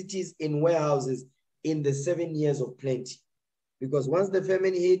necessities in warehouses in the 7 years of plenty. Because once the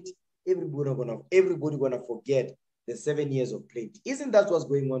famine hit, everybody gonna forget the 7 years of plenty. Isn't that what's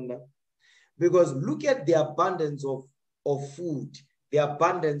going on now? Because look at the abundance of food, the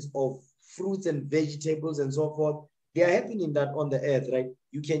abundance of fruits and vegetables and so forth. They are happening that on the earth, right?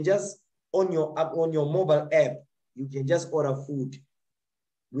 You can just, on your mobile app, you can just order food.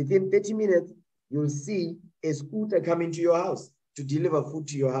 Within 30 minutes, you'll see a scooter coming to your house to deliver food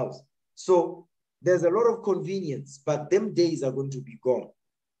to your house. So there's a lot of convenience, but them days are going to be gone.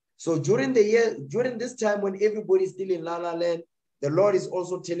 So during this time when everybody's still in La La Land, the Lord is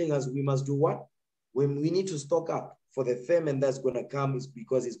also telling us we must do what? When we need to stock up for the famine that's going to come, is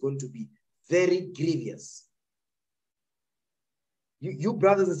because it's going to be very grievous. You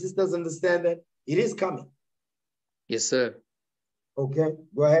brothers and sisters understand that? It is coming. Yes, sir. Okay,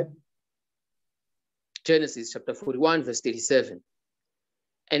 go ahead. Genesis chapter 41, verse 37.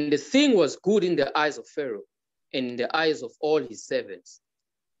 And the thing was good in the eyes of Pharaoh and in the eyes of all his servants.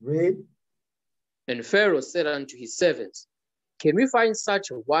 Read. And Pharaoh said unto his servants, can we find such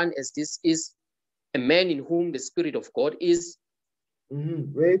a one as this is, a man in whom the Spirit of God is?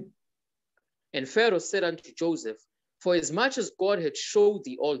 Read. And Pharaoh said unto Joseph, for as much as God had showed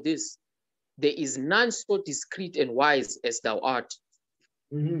thee all this, there is none so discreet and wise as thou art.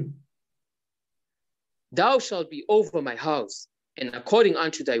 Thou shalt be over my house, and according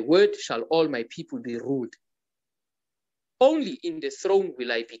unto thy word shall all my people be ruled. Only in the throne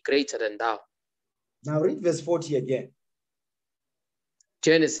will I be greater than thou. Now read verse 40 again.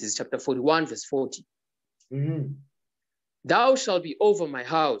 Genesis chapter 41, verse 40. Thou shalt be over my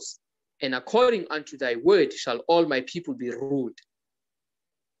house, and according unto thy word shall all my people be ruled.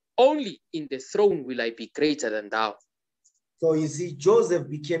 Only in the throne will I be greater than thou. So you see, Joseph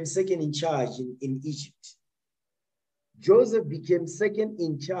became second in charge in Egypt. Joseph became second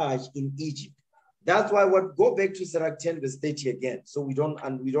in charge in Egypt. That's why go back to Sirach 10 verse 30 again, so we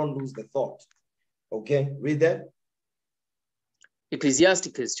don't lose the thought. Okay, read that.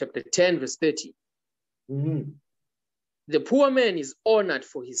 Ecclesiasticus chapter 10 verse 30. The poor man is honored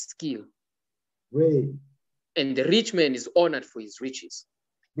for his skill. Read. And the rich man is honored for his riches.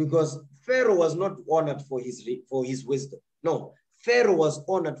 Because Pharaoh was not honored for his wisdom. No, Pharaoh was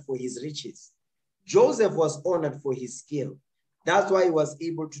honored for his riches. Joseph was honored for his skill. That's why he was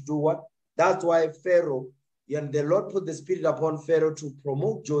able to do what? That's why Pharaoh, and the Lord put the Spirit upon Pharaoh to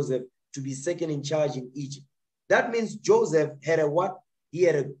promote Joseph to be second in charge in Egypt. That means Joseph had a what? He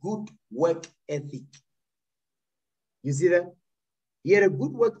had a good work ethic. You see that? He had a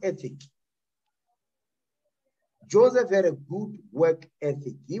good work ethic. Joseph had a good work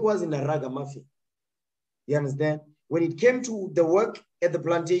ethic. He wasn't a ragamuffin. You understand? When it came to the work at the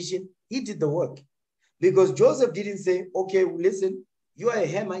plantation, he did the work. Because Joseph didn't say, okay, listen, you are a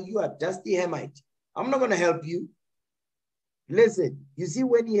Hamite, you are a dusty Hamite. I'm not going to help you. Listen, you see,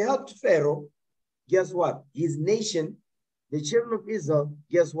 when he helped Pharaoh, guess what? His nation, the children of Israel,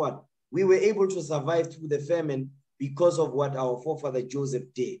 guess what? We were able to survive through the famine because of what our forefather Joseph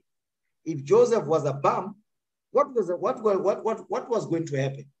did. If Joseph was a bum, what was going to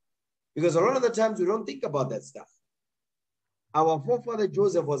happen? Because a lot of the times we don't think about that stuff. Our forefather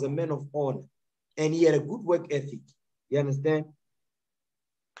Joseph was a man of honor, and he had a good work ethic. You understand?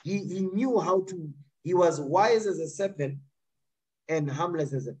 He knew how to, he was wise as a serpent and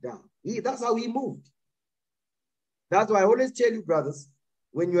harmless as a dove. That's how he moved. That's why I always tell you, brothers,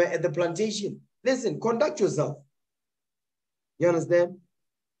 when you're at the plantation, listen, conduct yourself. You understand?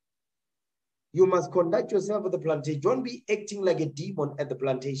 You must conduct yourself at the plantation. Don't be acting like a demon at the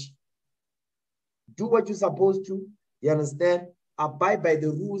plantation. Do what you're supposed to. You understand? Abide by the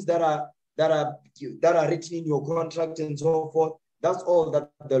rules that are written in your contract and so forth. That's all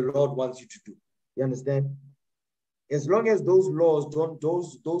that the Lord wants you to do. You understand? As long as those laws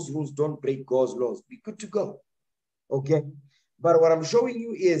those rules don't break God's laws, be good to go. Okay? But what I'm showing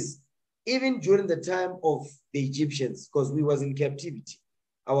you is, even during the time of the Egyptians, because we was in captivity,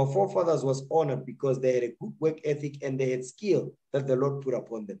 our forefathers was honored because they had a good work ethic and they had skill that the Lord put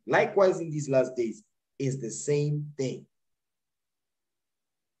upon them. Likewise, in these last days, is the same thing.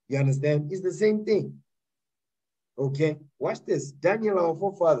 You understand? It's the same thing. Okay, watch this. Daniel, our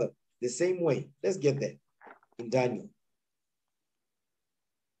forefather, the same way. Let's get there in Daniel.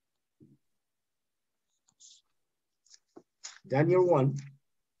 Daniel 1.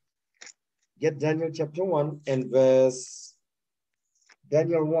 Get Daniel chapter 1 and verse,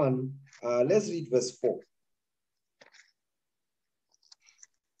 Daniel 1, let's read verse 4.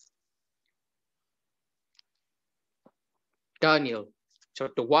 Daniel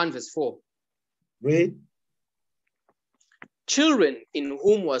chapter 1 verse 4. Read. Children in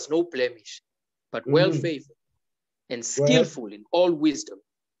whom was no blemish, but well favored and skillful in all wisdom.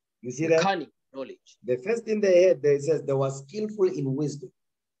 You see that? Cunning knowledge. The first thing they had, they says they were skillful in wisdom.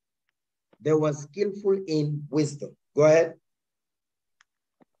 They were skillful in wisdom. Go ahead.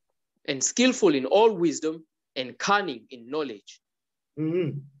 And skillful in all wisdom and cunning in knowledge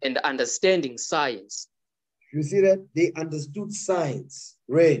and understanding science. You see that? They understood science.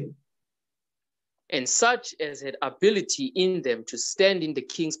 Read. And such as had ability in them to stand in the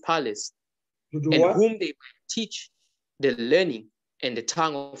king's palace, To do and what? whom they might teach the learning and the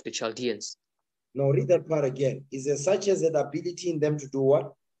tongue of the Chaldeans. Now read that part again. Is there such as had ability in them to do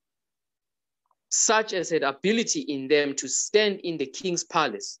what? Such as had ability in them to stand in the king's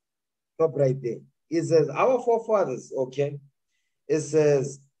palace. Stop right there. It says our forefathers, okay? it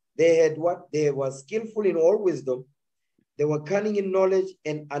says they had what? They were skillful in all wisdom. They were cunning in knowledge,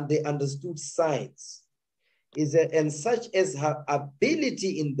 and they understood science. Is and such as have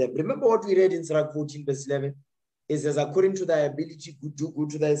ability in them. Remember what we read in Sirach 14, verse 11? It says, according to thy ability, do good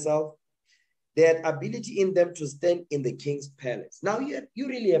to thyself. They had ability in them to stand in the king's palace. Now, you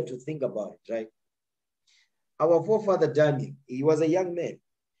really have to think about it, right? Our forefather Daniel, he was a young man.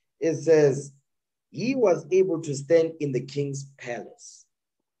 It says he was able to stand in the king's palace.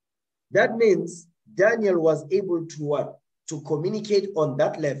 That means Daniel was able to what? To communicate on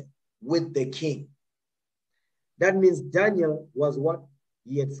that level with the king. That means Daniel was what?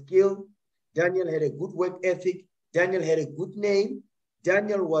 He had skill. Daniel had a good work ethic. Daniel had a good name.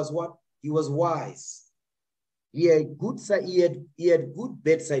 Daniel was what? He was wise. He had good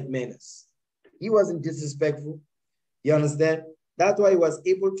bedside manners. He wasn't disrespectful. You understand? That's why he was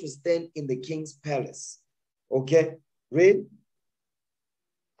able to stand in the king's palace. Okay? Read.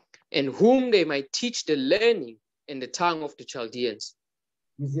 And whom they might teach the learning in the tongue of the Chaldeans.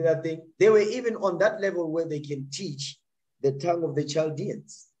 You see that thing? They were even on that level where they can teach the tongue of the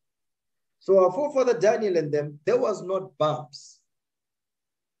Chaldeans. So our forefather Daniel and them, there was not bumps.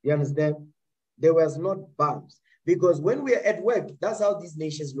 You understand? There was not bumps. Because when we are at work, that's how these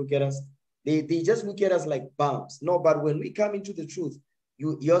nations look at us. They just look at us like bumps. No, but when we come into the truth,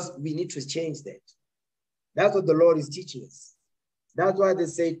 we need to change that. That's what the Lord is teaching us. That's why they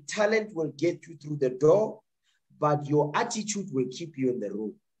say talent will get you through the door, but your attitude will keep you in the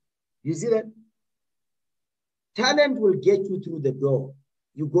room. You see that? Talent will get you through the door.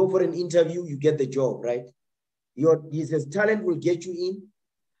 You go for an interview, you get the job, right? He says talent will get you in,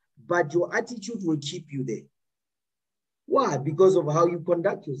 but your attitude will keep you there. Why? Because of how you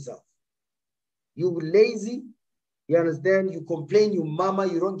conduct yourself. You lazy, you understand? You complain, you mama,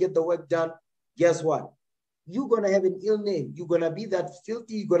 you don't get the work done. Guess what? You're going to have an ill name. You're going to be that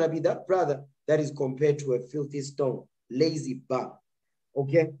filthy, you're going to be that brother that is compared to a filthy stone, lazy bum.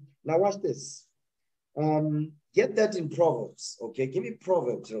 Okay? Now watch this. Get that in Proverbs. Okay? Give me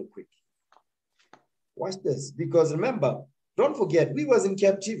Proverbs real quick. Watch this. Because remember, don't forget, we was in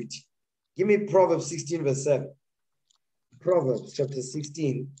captivity. Give me Proverbs 16, verse 7. Proverbs chapter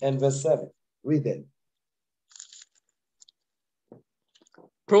 16 and verse 7. Read that.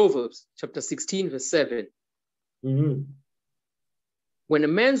 Proverbs chapter 16, verse 7. Mm-hmm. When a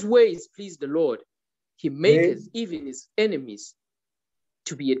man's ways please the Lord, he maketh even his enemies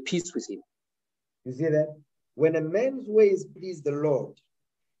to be at peace with him. You see that? When a man's ways please the Lord,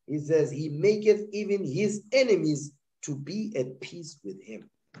 he says he maketh even his enemies to be at peace with him.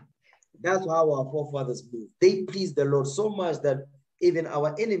 That's how our forefathers moved. They pleased the Lord so much that even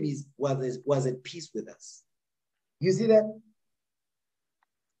our enemies was at peace with us. You see that?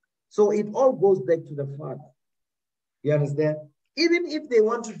 So it all goes back to the Father. You understand? Even if they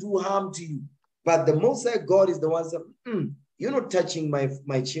want to do harm to you, but the Most High God is the one saying, you're not touching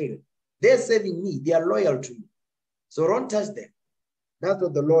my children. They're serving me. They are loyal to me. So don't touch them. That's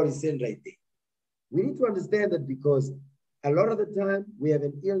what the Lord is saying right there. We need to understand that because a lot of the time we have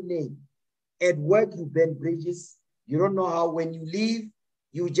an ill name. At work, you burn bridges. You don't know how when you leave,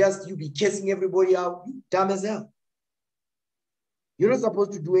 you be cursing everybody out. You dumb as hell. You're not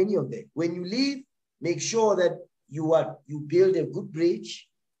supposed to do any of that. When you leave, make sure that you build a good bridge.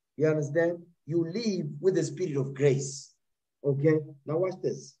 You understand? You leave with the spirit of grace. Okay? Now watch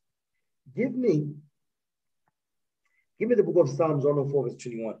this. Give me the book of Psalms 104, verse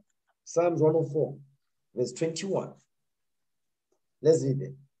 21. Psalms 104, verse 21. Let's read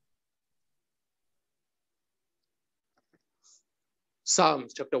it.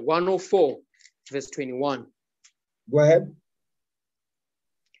 Psalms chapter 104, verse 21. Go ahead.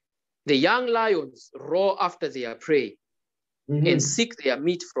 The young lions roar after their prey and seek their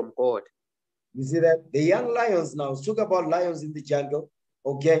meat from God. You see that? The young lions now, talk about lions in the jungle,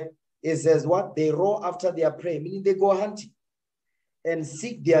 okay? It says what? They roar after their prey, meaning they go hunting and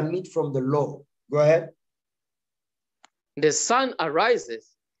seek their meat from the Lord. Go ahead. The sun arises,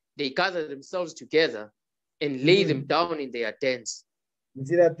 they gather themselves together and lay them down in their dens. You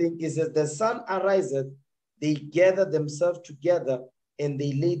see that thing? It says the sun arises, they gather themselves together and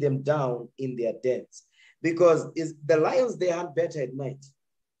they lay them down in their dens. Because the lions, they hunt better at night.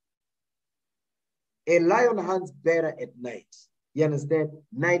 A lion hunts better at night. You understand?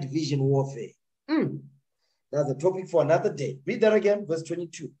 Night vision warfare. That's a topic for another day. Read that again, verse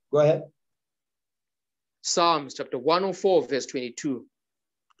 22. Go ahead. Psalms chapter 104, verse 22.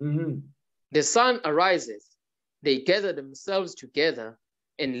 The sun arises, they gather themselves together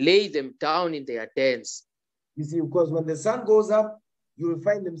and lay them down in their dens. You see, because when the sun goes up, you will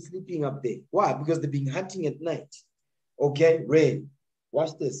find them sleeping up there. Why? Because they've been hunting at night. Okay, read.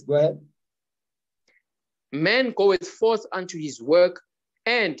 Watch this. Go ahead. Man goeth forth unto his work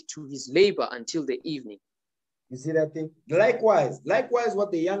and to his labor until the evening. You see that thing? Likewise,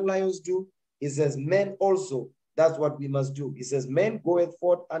 what the young lions do, he says, men also, that's what we must do. He says, man goeth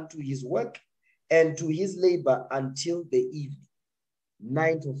forth unto his work and to his labor until the evening,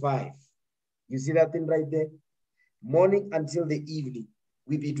 9 to 5. You see that thing right there? Morning until the evening.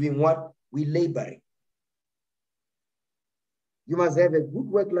 We be doing what? We laboring. You must have a good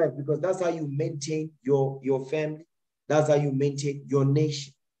work life because that's how you maintain your family. That's how you maintain your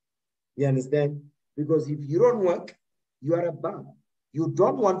nation. You understand? Because if you don't work, you are a bum. You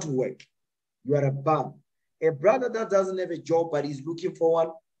don't want to work. You are a bum. A brother that doesn't have a job but is looking for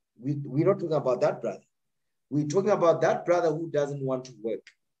one, we're not talking about that brother. We're talking about that brother who doesn't want to work.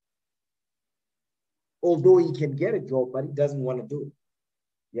 Although he can get a job, but he doesn't want to do it.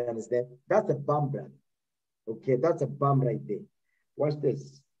 You understand? That's a bum, brother. Okay, that's a bum right there. Watch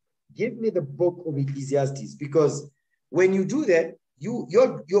this. Give me the book of Ecclesiastes, because when you do that, you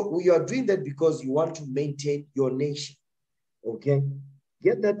are doing that because you want to maintain your nation. Okay,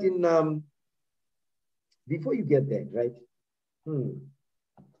 get that in before you get there, right?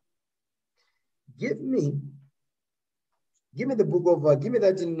 Give me the book of give me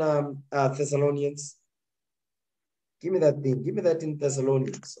that in Thessalonians. Give me that thing. Give me that in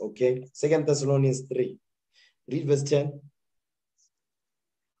Thessalonians. Okay, 2 Thessalonians 3. Read verse 10.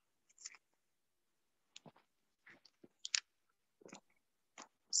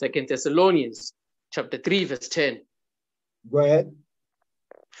 Second Thessalonians chapter 3, verse 10. Go ahead.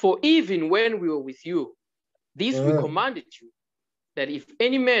 For even when we were with you, this we commanded you, that if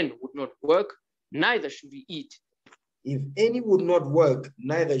any man would not work, neither should he eat. If any would not work,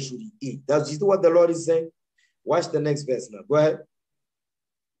 neither should he eat. That's what the Lord is saying. Watch the next verse now. Go ahead.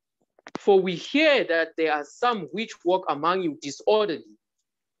 For we hear that there are some which walk among you disorderly,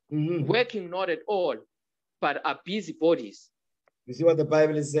 working not at all, but are busybodies. You see what the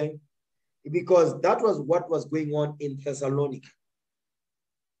Bible is saying? Because that was what was going on in Thessalonica.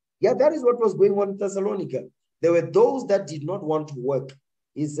 Yeah, that is what was going on in Thessalonica. There were those that did not want to work.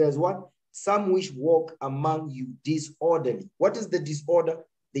 He says what? Some which walk among you disorderly. What is the disorder?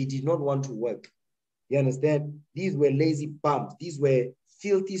 They did not want to work. You understand? These were lazy bums. These were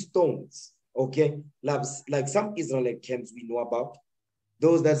filthy stones. Okay? Like some Israelite camps we know about.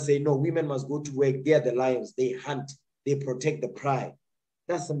 Those that say, no, women must go to work. They are the lions. They hunt. They protect the pride.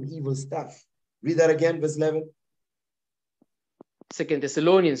 That's some evil stuff. Read that again, verse 11. 2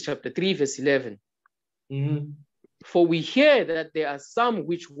 Thessalonians chapter 3, verse 11. For we hear that there are some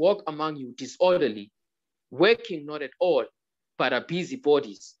which walk among you disorderly, working not at all, but are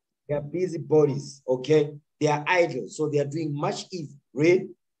busybodies. They are busybodies, okay? They are idle, so they are doing much evil. Read.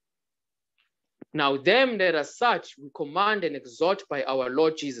 Now them that are such we command and exhort by our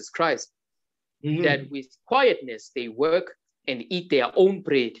Lord Jesus Christ, that with quietness they work and eat their own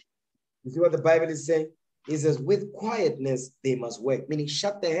bread. You see what the Bible is saying? It says, with quietness they must work, meaning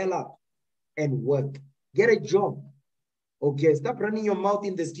shut the hell up and work. Get a job. Okay, stop running your mouth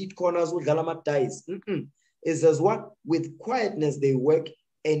in the street corners with Galama dies. It says what? With quietness they work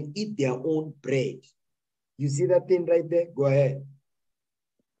and eat their own bread. You see that thing right there? Go ahead.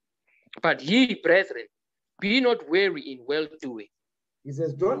 But ye, brethren, be not weary in well-doing. He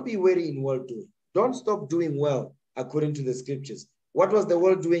says, don't be weary in well-doing. Don't stop doing well according to the scriptures. What was the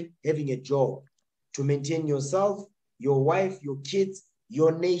world doing? Having a job to maintain yourself, your wife, your kids,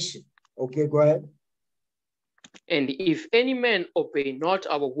 your nation. Okay, go ahead. And if any man obey not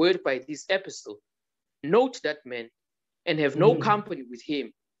our word by this epistle, note that man, and have no company with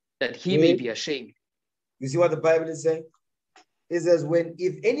him, that he may be ashamed. You see what the Bible is saying? It says,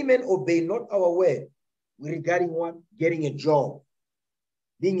 if any man obey not our word, regarding what? Getting a job,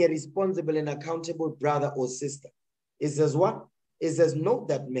 being a responsible and accountable brother or sister. It says what? It says, note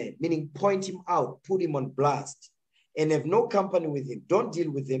that man, meaning point him out, put him on blast, and have no company with him. Don't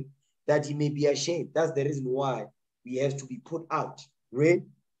deal with him, that he may be ashamed. That's the reason why we have to be put out. Read.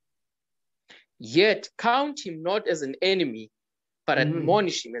 Yet count him not as an enemy, but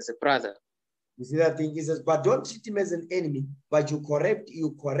admonish him as a brother. You see that thing? He says, but don't treat him as an enemy, but you correct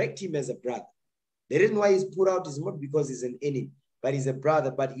him as a brother. The reason why he's put out is not because he's an enemy, but he's a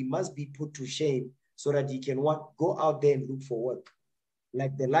brother, but he must be put to shame so that he can what? Go out there and look for work,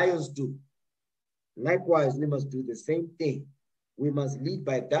 like the lions do. Likewise, we must do the same thing. We must lead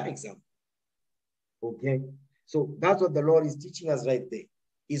by that example. Okay? So that's what the Lord is teaching us right there.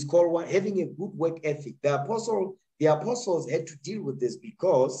 It's called what? Having a good work ethic. The apostles had to deal with this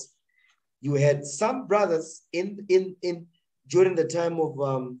because you had some brothers during the time of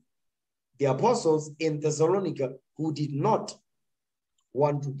the apostles in Thessalonica who did not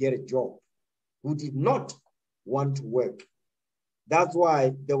want to get a job, who did not want to work. That's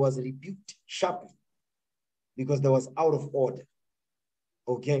why there was rebuked sharply, because there was out of order.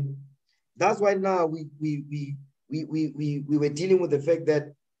 Okay, that's why now we were dealing with the fact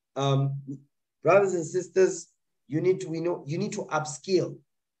that brothers and sisters, you need to upskill.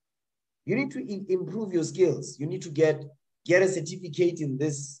 You need to improve your skills. You need to get a certificate in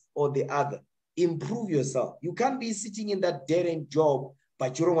this or the other. Improve yourself. You can't be sitting in that dead-end job,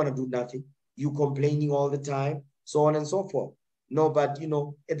 but you don't want to do nothing. You complaining all the time, so on and so forth. No, but at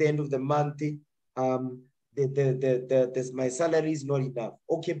the end of the month, my salary is not enough.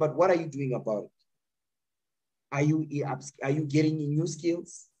 Okay, but what are you doing about it? Are you getting new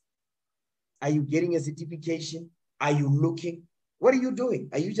skills? Are you getting a certification? Are you looking? What are you doing?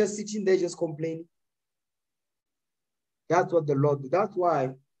 Are you just sitting there just complaining? That's what the Lord. That's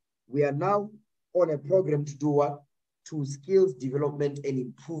why we are now on a program to do what? To skills development and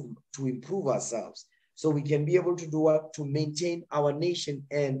improve ourselves, so we can be able to do what? To maintain our nation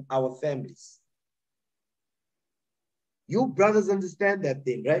and our families. You brothers understand that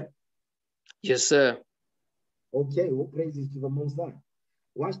thing, right? Yes, sir. Okay, all praises to the Most High.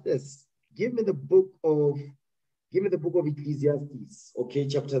 Watch this. Give me the book of Ecclesiastes, okay,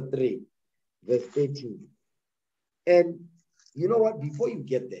 chapter 3, verse 18. And you know what? Before you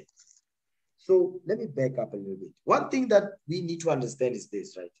get there, so let me back up a little bit. One thing that we need to understand is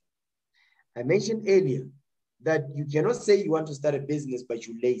this, right? I mentioned earlier that you cannot say you want to start a business, but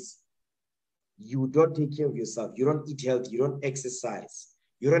you're lazy. You don't take care of yourself. You don't eat healthy. You don't exercise.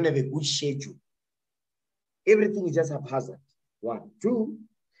 You don't have a good schedule. Everything is just haphazard. 1. 2,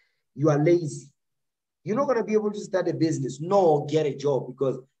 you are lazy. You're not going to be able to start a business nor get a job,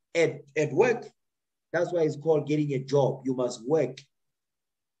 because at work, that's why it's called getting a job. You must work.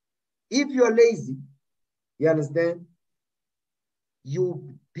 If you are lazy, you understand?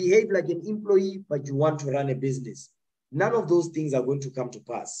 You behave like an employee, but you want to run a business. None of those things are going to come to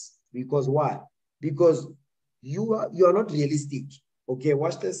pass. Because why? Because you are not realistic. Okay,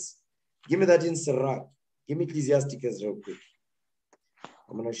 watch this. Give me that in Sirach. Give me Ecclesiastes real quick.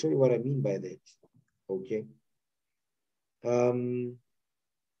 I'm going to show you what I mean by that. Okay.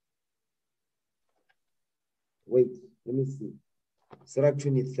 Wait, let me see. Sirach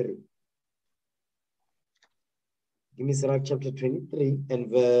 23. Give me Sirach chapter 23 and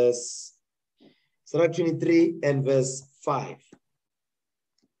verse 5.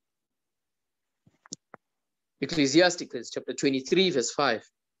 Ecclesiasticus chapter 23, verse 5.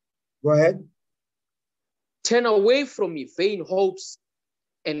 Go ahead. Turn away from me vain hopes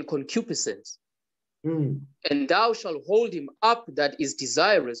and concupiscence, and thou shalt hold him up that is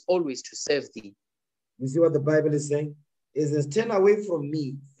desirous always to serve thee. You see what the Bible is saying? It says, turn away from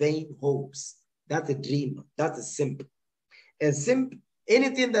me vain hopes. That's a dream. That's a simp. A simp,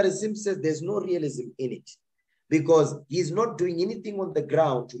 anything that a simp says, there's no realism in it, because he's not doing anything on the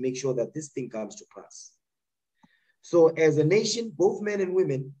ground to make sure that this thing comes to pass. So as a nation, both men and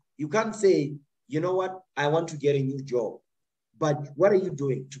women, you can't say, you know what, I want to get a new job. But what are you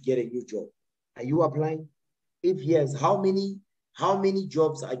doing to get a new job? Are you applying? If yes, how many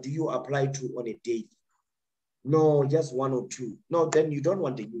jobs do you apply to on a daily? No, just 1 or 2. No, then you don't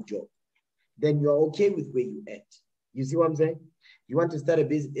want a new job. Then you're okay with where you're at. You see what I'm saying? You want to start a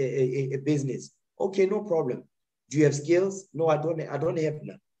business. Okay, no problem. Do you have skills? No, I don't have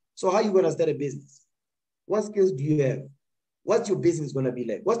none. So how are you going to start a business? What skills do you have? What's your business going to be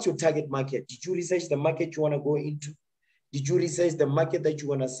like? What's your target market? Did you research the market you want to go into? Did you research the market that you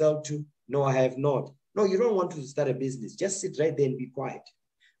want to sell to? No, I have not. No, you don't want to start a business. Just sit right there and be quiet.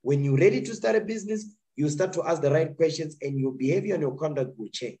 When you're ready to start a business, you start to ask the right questions, and your behavior and your conduct will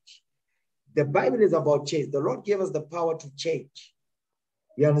change. The Bible is about change. The Lord gave us the power to change.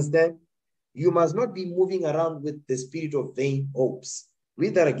 You understand? You must not be moving around with the spirit of vain hopes.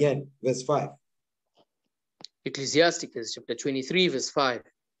 Read that again, verse 5. Ecclesiasticus chapter 23, verse 5.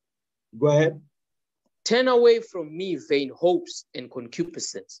 Go ahead. Turn away from me vain hopes and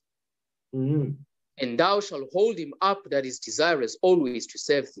concupiscence, and thou shalt hold him up that is desirous always to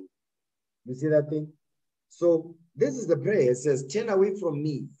serve thee. You see that thing? So this is the prayer. It says, turn away from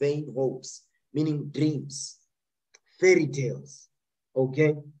me vain hopes, meaning dreams, fairy tales.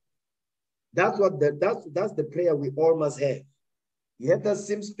 Okay? That's the prayer we all must have. You have that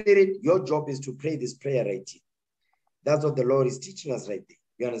same spirit. Your job is to pray this prayer right here. That's what the Lord is teaching us right there.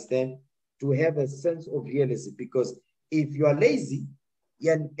 You understand? To have a sense of realism. Because if you are lazy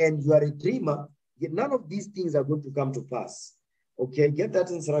and you are a dreamer, none of these things are going to come to pass. Okay? Get that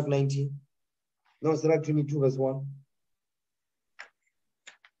in Sirach 19. No, Sirach 22, verse 1.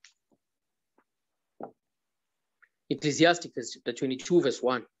 Ecclesiastes chapter 22, verse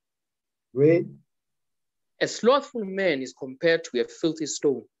 1. Read. A slothful man is compared to a filthy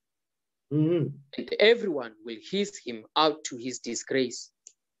stone, and everyone will hiss him out to his disgrace.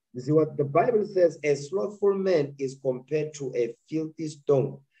 You see what the Bible says? A slothful man is compared to a filthy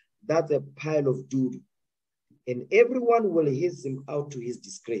stone. That's a pile of doo-doo. And everyone will hiss him out to his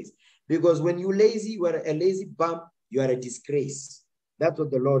disgrace. Because when you're lazy, you are a lazy bum, you are a disgrace. That's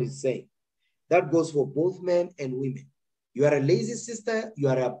what the Lord is saying. That goes for both men and women. You are a lazy sister, you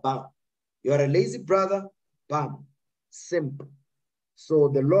are a bum. You are a lazy brother, bum. Simple. So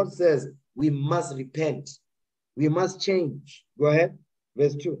the Lord says, we must repent. We must change. Go ahead.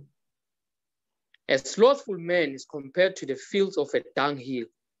 Verse 2. A slothful man is compared to the fields of a dunghill.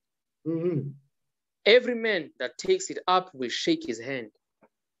 Every man that takes it up will shake his hand.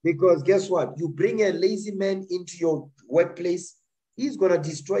 Because guess what? You bring a lazy man into your workplace, he's going to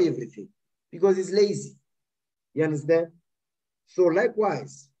destroy everything because he's lazy. You understand? So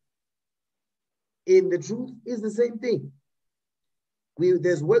likewise, in the truth, is the same thing.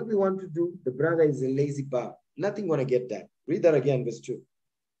 There's work we want to do. The brother is a lazy bum. Nothing going to get done. Read that again, verse 2.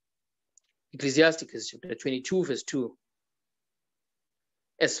 Ecclesiastes chapter 22, verse 2.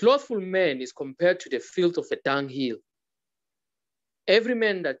 A slothful man is compared to the filth of a dunghill. Every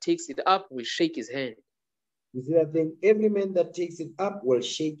man that takes it up will shake his hand. You see that thing? Every man that takes it up will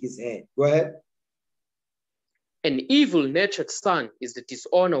shake his hand. Go ahead. An evil-natured son is the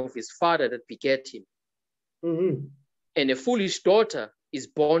dishonor of his father that begat him. And a foolish daughter is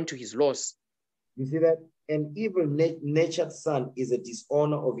born to his loss. You see that? An evil-natured son is a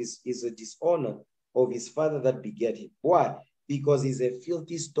dishonor of his father that begat him. Why? Because he's a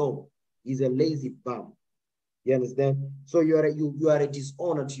filthy stone. He's a lazy bum. You understand? So you are a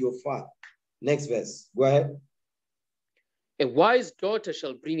dishonor to your father. Next verse. Go ahead. A wise daughter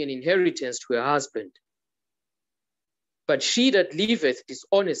shall bring an inheritance to her husband, but she that liveth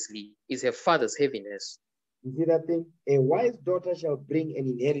dishonestly is her father's heaviness. You see that thing? A wise daughter shall bring an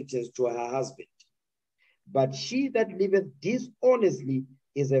inheritance to her husband, but she that liveth dishonestly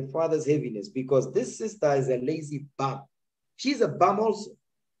is her father's heaviness, because this sister is a lazy bum. She's a bum also.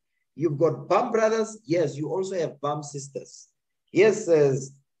 You've got bum brothers. Yes, you also have bum sisters. Yes,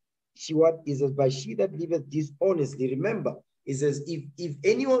 says she what? It says, but she that liveth dishonestly. Remember, it says, if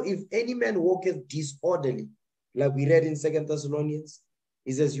any man walketh disorderly, like we read in 2 Thessalonians,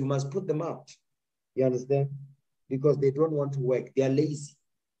 it says you must put them out. You understand? Because they don't want to work. They are lazy.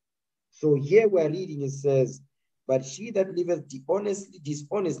 So here we're reading, it says, but she that liveth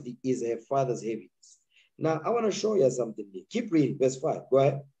dishonestly is her father's heaviness. Now, I want to show you something here. Keep reading, verse 5. Go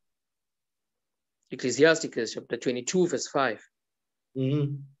ahead. Ecclesiastes chapter 22, verse 5.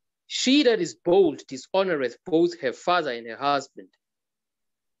 She that is bold dishonoreth both her father and her husband,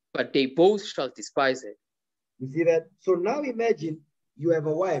 but they both shall despise her. You see that? So now imagine you have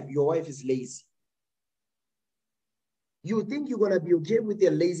a wife. Your wife is lazy. You think you're going to be okay with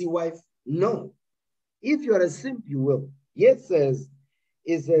your lazy wife? No. If you're a simp, you will. Yes,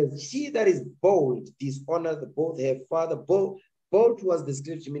 it says, she that is bold dishonoreth both her father. Bold was the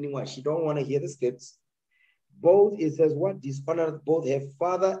scripture, meaning what? She don't want to hear the scripts. Both, it says what? Dishonoreth both her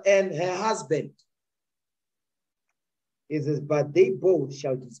father and her husband. It says, but they both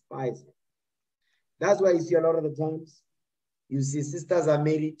shall despise her. That's why you see a lot of the times, you see sisters are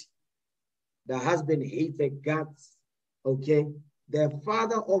married, the husband hates her guts, okay? The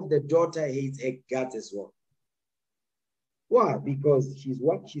father of the daughter hates her guts as well. Why? Because she's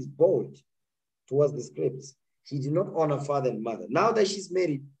what? She's bold towards the scripts. She did not honor father and mother. Now that she's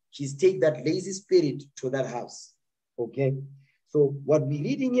married, she's take that lazy spirit to that house, okay? So what we're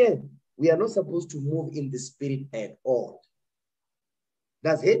reading here, we are not supposed to move in the spirit at all.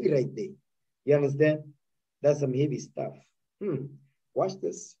 That's heavy right there. You understand? That's some heavy stuff. Watch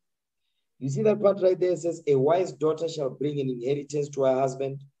this. You see that part right there? It says, a wise daughter shall bring an inheritance to her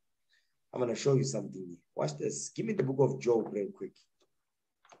husband. I'm going to show you something here. Watch this. Give me the book of Job real quick.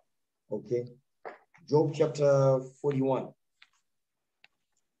 Okay. Job chapter 41.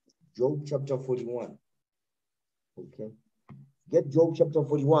 Job chapter 41. Okay. Get Job chapter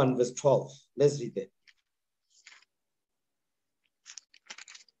 41, verse 12. Let's read that.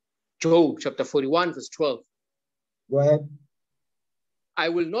 Job chapter 41, verse 12. Go ahead. I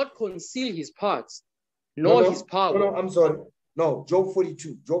will not conceal his parts, nor his power. No, I'm sorry. No, Job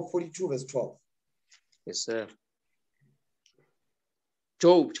 42. Job 42, verse 12. Yes, sir.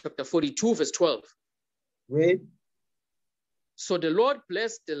 Job chapter 42, verse 12. Read. So the Lord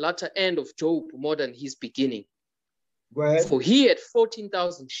blessed the latter end of Job more than his beginning. Go ahead. For he had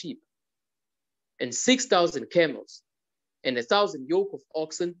 14,000 sheep, and 6,000 camels, and 1,000 yoke of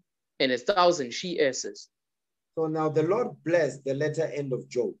oxen, and 1,000 she asses. So now the Lord blessed the latter end of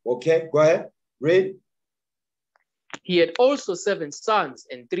Job. Okay, go ahead. Read. He had also 7 sons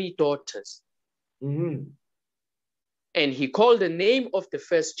and 3 daughters. Mm-hmm. And he called the name of the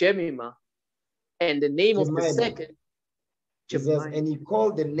first Jemima, and the name of the second Jemima. And he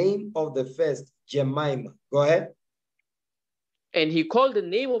called the name of the first Jemima. Go ahead. And he called the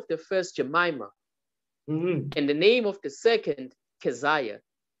name of the first Jemima, mm-hmm. and the name of the second Keziah,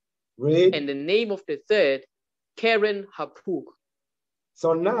 Read. and the name of the third Keren Hapuk.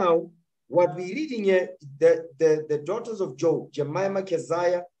 So now, what we're reading here, the daughters of Job, Jemima,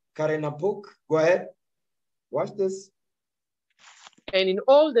 Keziah, Keren Hapuk. Go ahead. Watch this. And in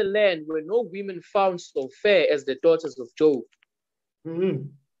all the land were no women found so fair as the daughters of Job. Mm-hmm.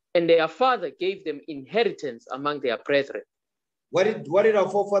 And their father gave them inheritance among their brethren. What did our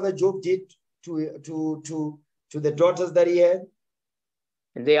forefather Job did to the daughters that he had?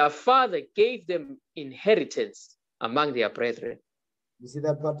 And their father gave them inheritance among their brethren. You see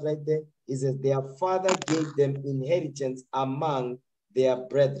that part right there? It says their father gave them inheritance among their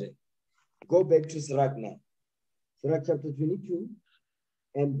brethren. Go back to Sirach now. Sirach chapter 22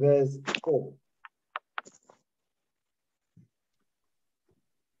 and verse 4.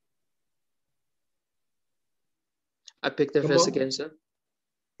 I picked the verse again, sir.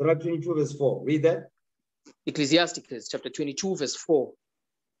 Sirach 22 verse 4. Read that. Ecclesiasticus chapter 22 verse 4.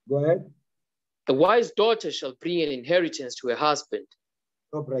 Go ahead. A wise daughter shall bring an inheritance to her husband.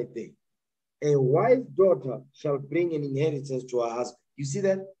 Stop right there. A wise daughter shall bring an inheritance to her husband. You see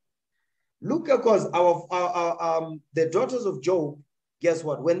that? Look, because the daughters of Job, guess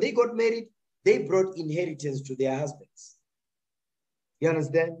what? When they got married, they brought inheritance to their husbands. You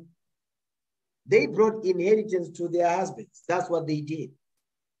understand? They brought inheritance to their husbands. That's what they did.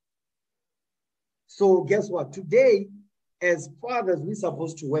 So guess what? Today, as fathers, we're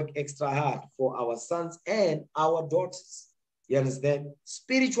supposed to work extra hard for our sons and our daughters. You understand?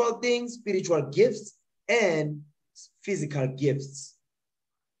 Spiritual things, spiritual gifts, and physical gifts.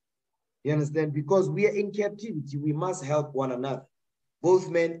 You understand? Because we are in captivity, we must help one another, both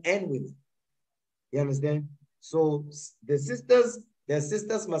men and women. You understand? So the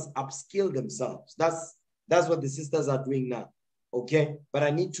sisters must upskill themselves. That's what the sisters are doing now. Okay? But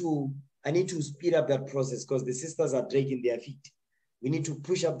I need to speed up that process because the sisters are dragging their feet. We need to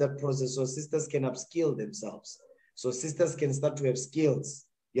push up that process so sisters can upskill themselves. So sisters can start to have skills.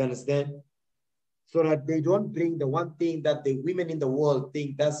 You understand? So that they don't bring the one thing that the women in the world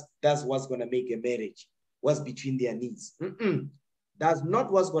think that's what's going to make a marriage. What's between their knees. That's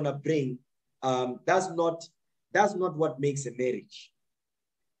not what's going to bring. That's not what makes a marriage.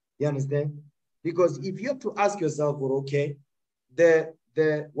 You understand? Because if you have to ask yourself, well, okay, the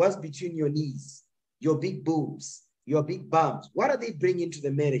what's between your knees, your big boobs, your big bums, what are they bringing to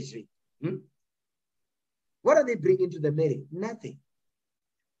the marriage? What are they bringing to the marriage? Nothing.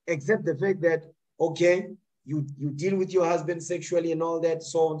 Except the fact that, okay, you deal with your husband sexually and all that,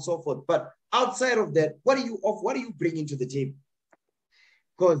 so on and so forth. But outside of that, what are you bringing to the table?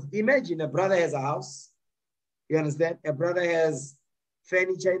 Because imagine a brother has a house. You understand? A brother has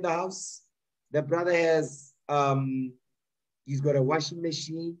furniture in the house. The brother has, he's got a washing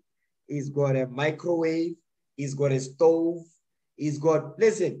machine. He's got a microwave. He's got a stove. He's got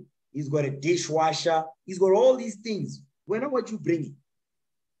a dishwasher. He's got all these things. When are what you bringing?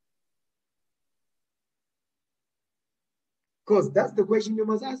 Because that's the question you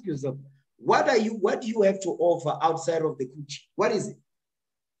must ask yourself. What do you have to offer outside of the coochie? What is it?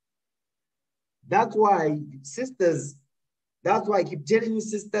 That's why I keep telling you,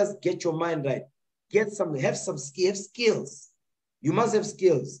 sisters, get your mind right. Have skills. You must have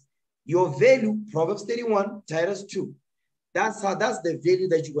skills. Your value, Proverbs 31, Titus 2. That's the value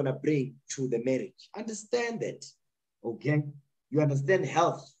that you're gonna bring to the marriage. Understand that. Okay? You understand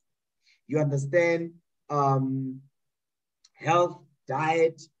health. You understand health,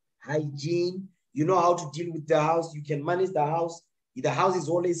 diet, hygiene. You know how to deal with the house. You can manage the house. The house is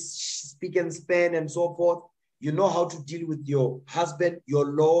always speak and span and so forth. You know how to deal with your husband, your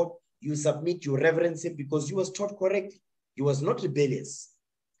Lord. You submit, you reverence him because you was taught correctly. You was not rebellious.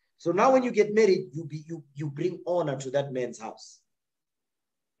 So now when you get married, you bring honor to that man's house.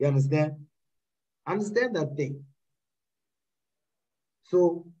 You understand? Understand that thing.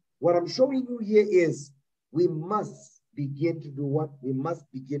 So what I'm showing you here is we must begin to do what? We must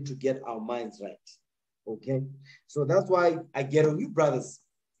begin to get our minds right. Okay? So that's why I get on you, brothers.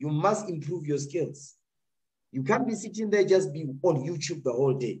 You must improve your skills. You can't be sitting there just be on YouTube the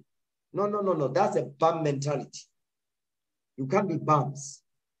whole day. No. That's a bum mentality. You can't be bums.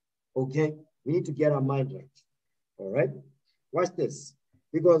 Okay? We need to get our mind right. All right? Watch this.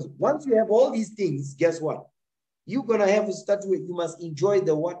 Because once you have all these things, guess what? You're going to have to start with, you must enjoy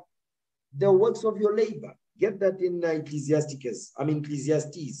the what? The works of your labor. Get that in Ecclesiastes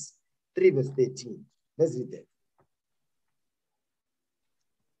 3 verse 13. Let's read that.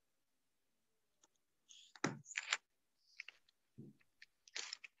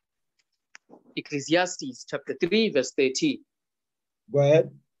 Ecclesiastes chapter 3 verse 13. Go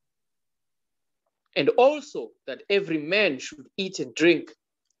ahead. And also that every man should eat and drink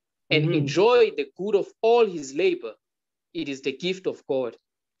and enjoy the good of all his labor. It is the gift of God.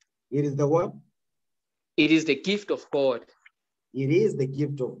 It is the what? It is the gift of God. It is the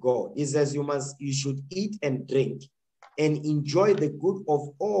gift of God. It says you should eat and drink and enjoy the good of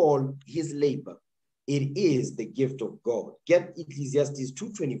all his labor. It is the gift of God. Get Ecclesiastes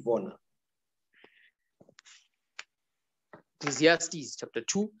 2:24 now. Ecclesiastes chapter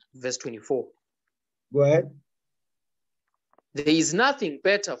 2 verse 24. Go ahead. There is nothing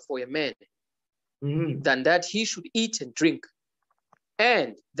better for a man than that he should eat and drink,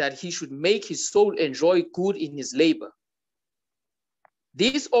 and that he should make his soul enjoy good in his labor.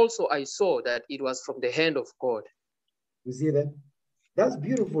 This also I saw that it was from the hand of God. You see that? That's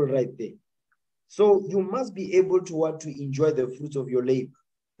beautiful right there. So you must be able to enjoy the fruit of your labor.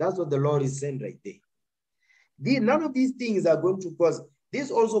 That's what the Lord is saying right there. None of these things are going to cause,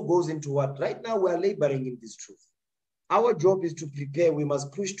 this also goes into what? Right now we are laboring in this truth. Our job is to prepare. We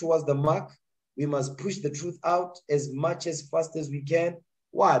must push towards the mark. We must push the truth out as much as fast as we can.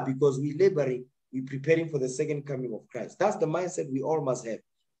 Why? Because we're laboring. We're preparing for the second coming of Christ. That's the mindset we all must have,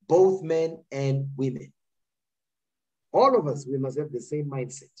 both men and women. All of us, we must have the same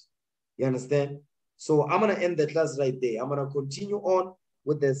mindset. You understand? So I'm going to end the class right there. I'm going to continue on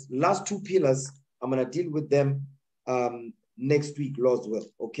with the last two pillars. I'm going to deal with them next week, Lord's will.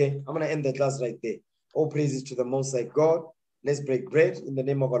 Okay? I'm going to end the class right there. All praises to the Most High God. Let's break bread in the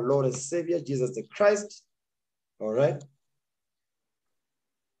name of our Lord and Savior, Jesus the Christ. All right.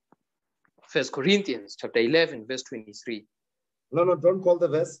 1 Corinthians chapter 11, verse 23. No, don't call the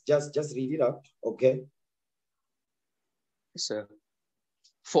verse. Just read it out. Okay. Yes, sir.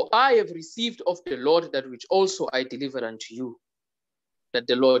 For I have received of the Lord that which also I delivered unto you, that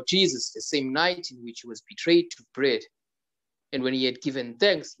the Lord Jesus, the same night in which he was betrayed, took bread. And when he had given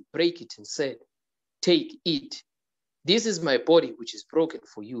thanks, he brake it and said, Take, eat. This is my body, which is broken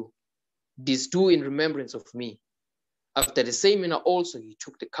for you. This do in remembrance of me. After the same manner also he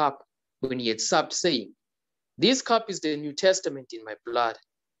took the cup when he had supped, saying, This cup is the New Testament in my blood.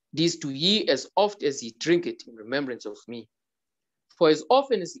 This do ye as oft as ye drink it in remembrance of me. For as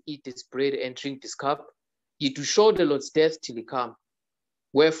often as ye eat this bread and drink this cup, ye do show the Lord's death till he come.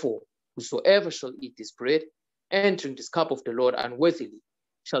 Wherefore, whosoever shall eat this bread and drink this cup of the Lord unworthily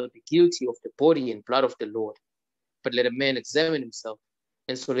shall be guilty of the body and blood of the Lord. But let a man examine himself,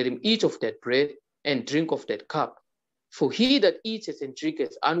 and so let him eat of that bread and drink of that cup. For he that eateth and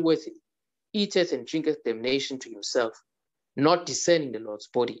drinketh unworthily eateth and drinketh damnation to himself, not discerning the Lord's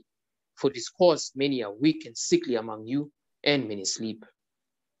body. For this cause many are weak and sickly among you, and many sleep.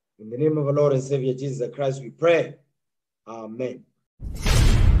 In the name of our Lord and Savior Jesus Christ, we pray. Amen.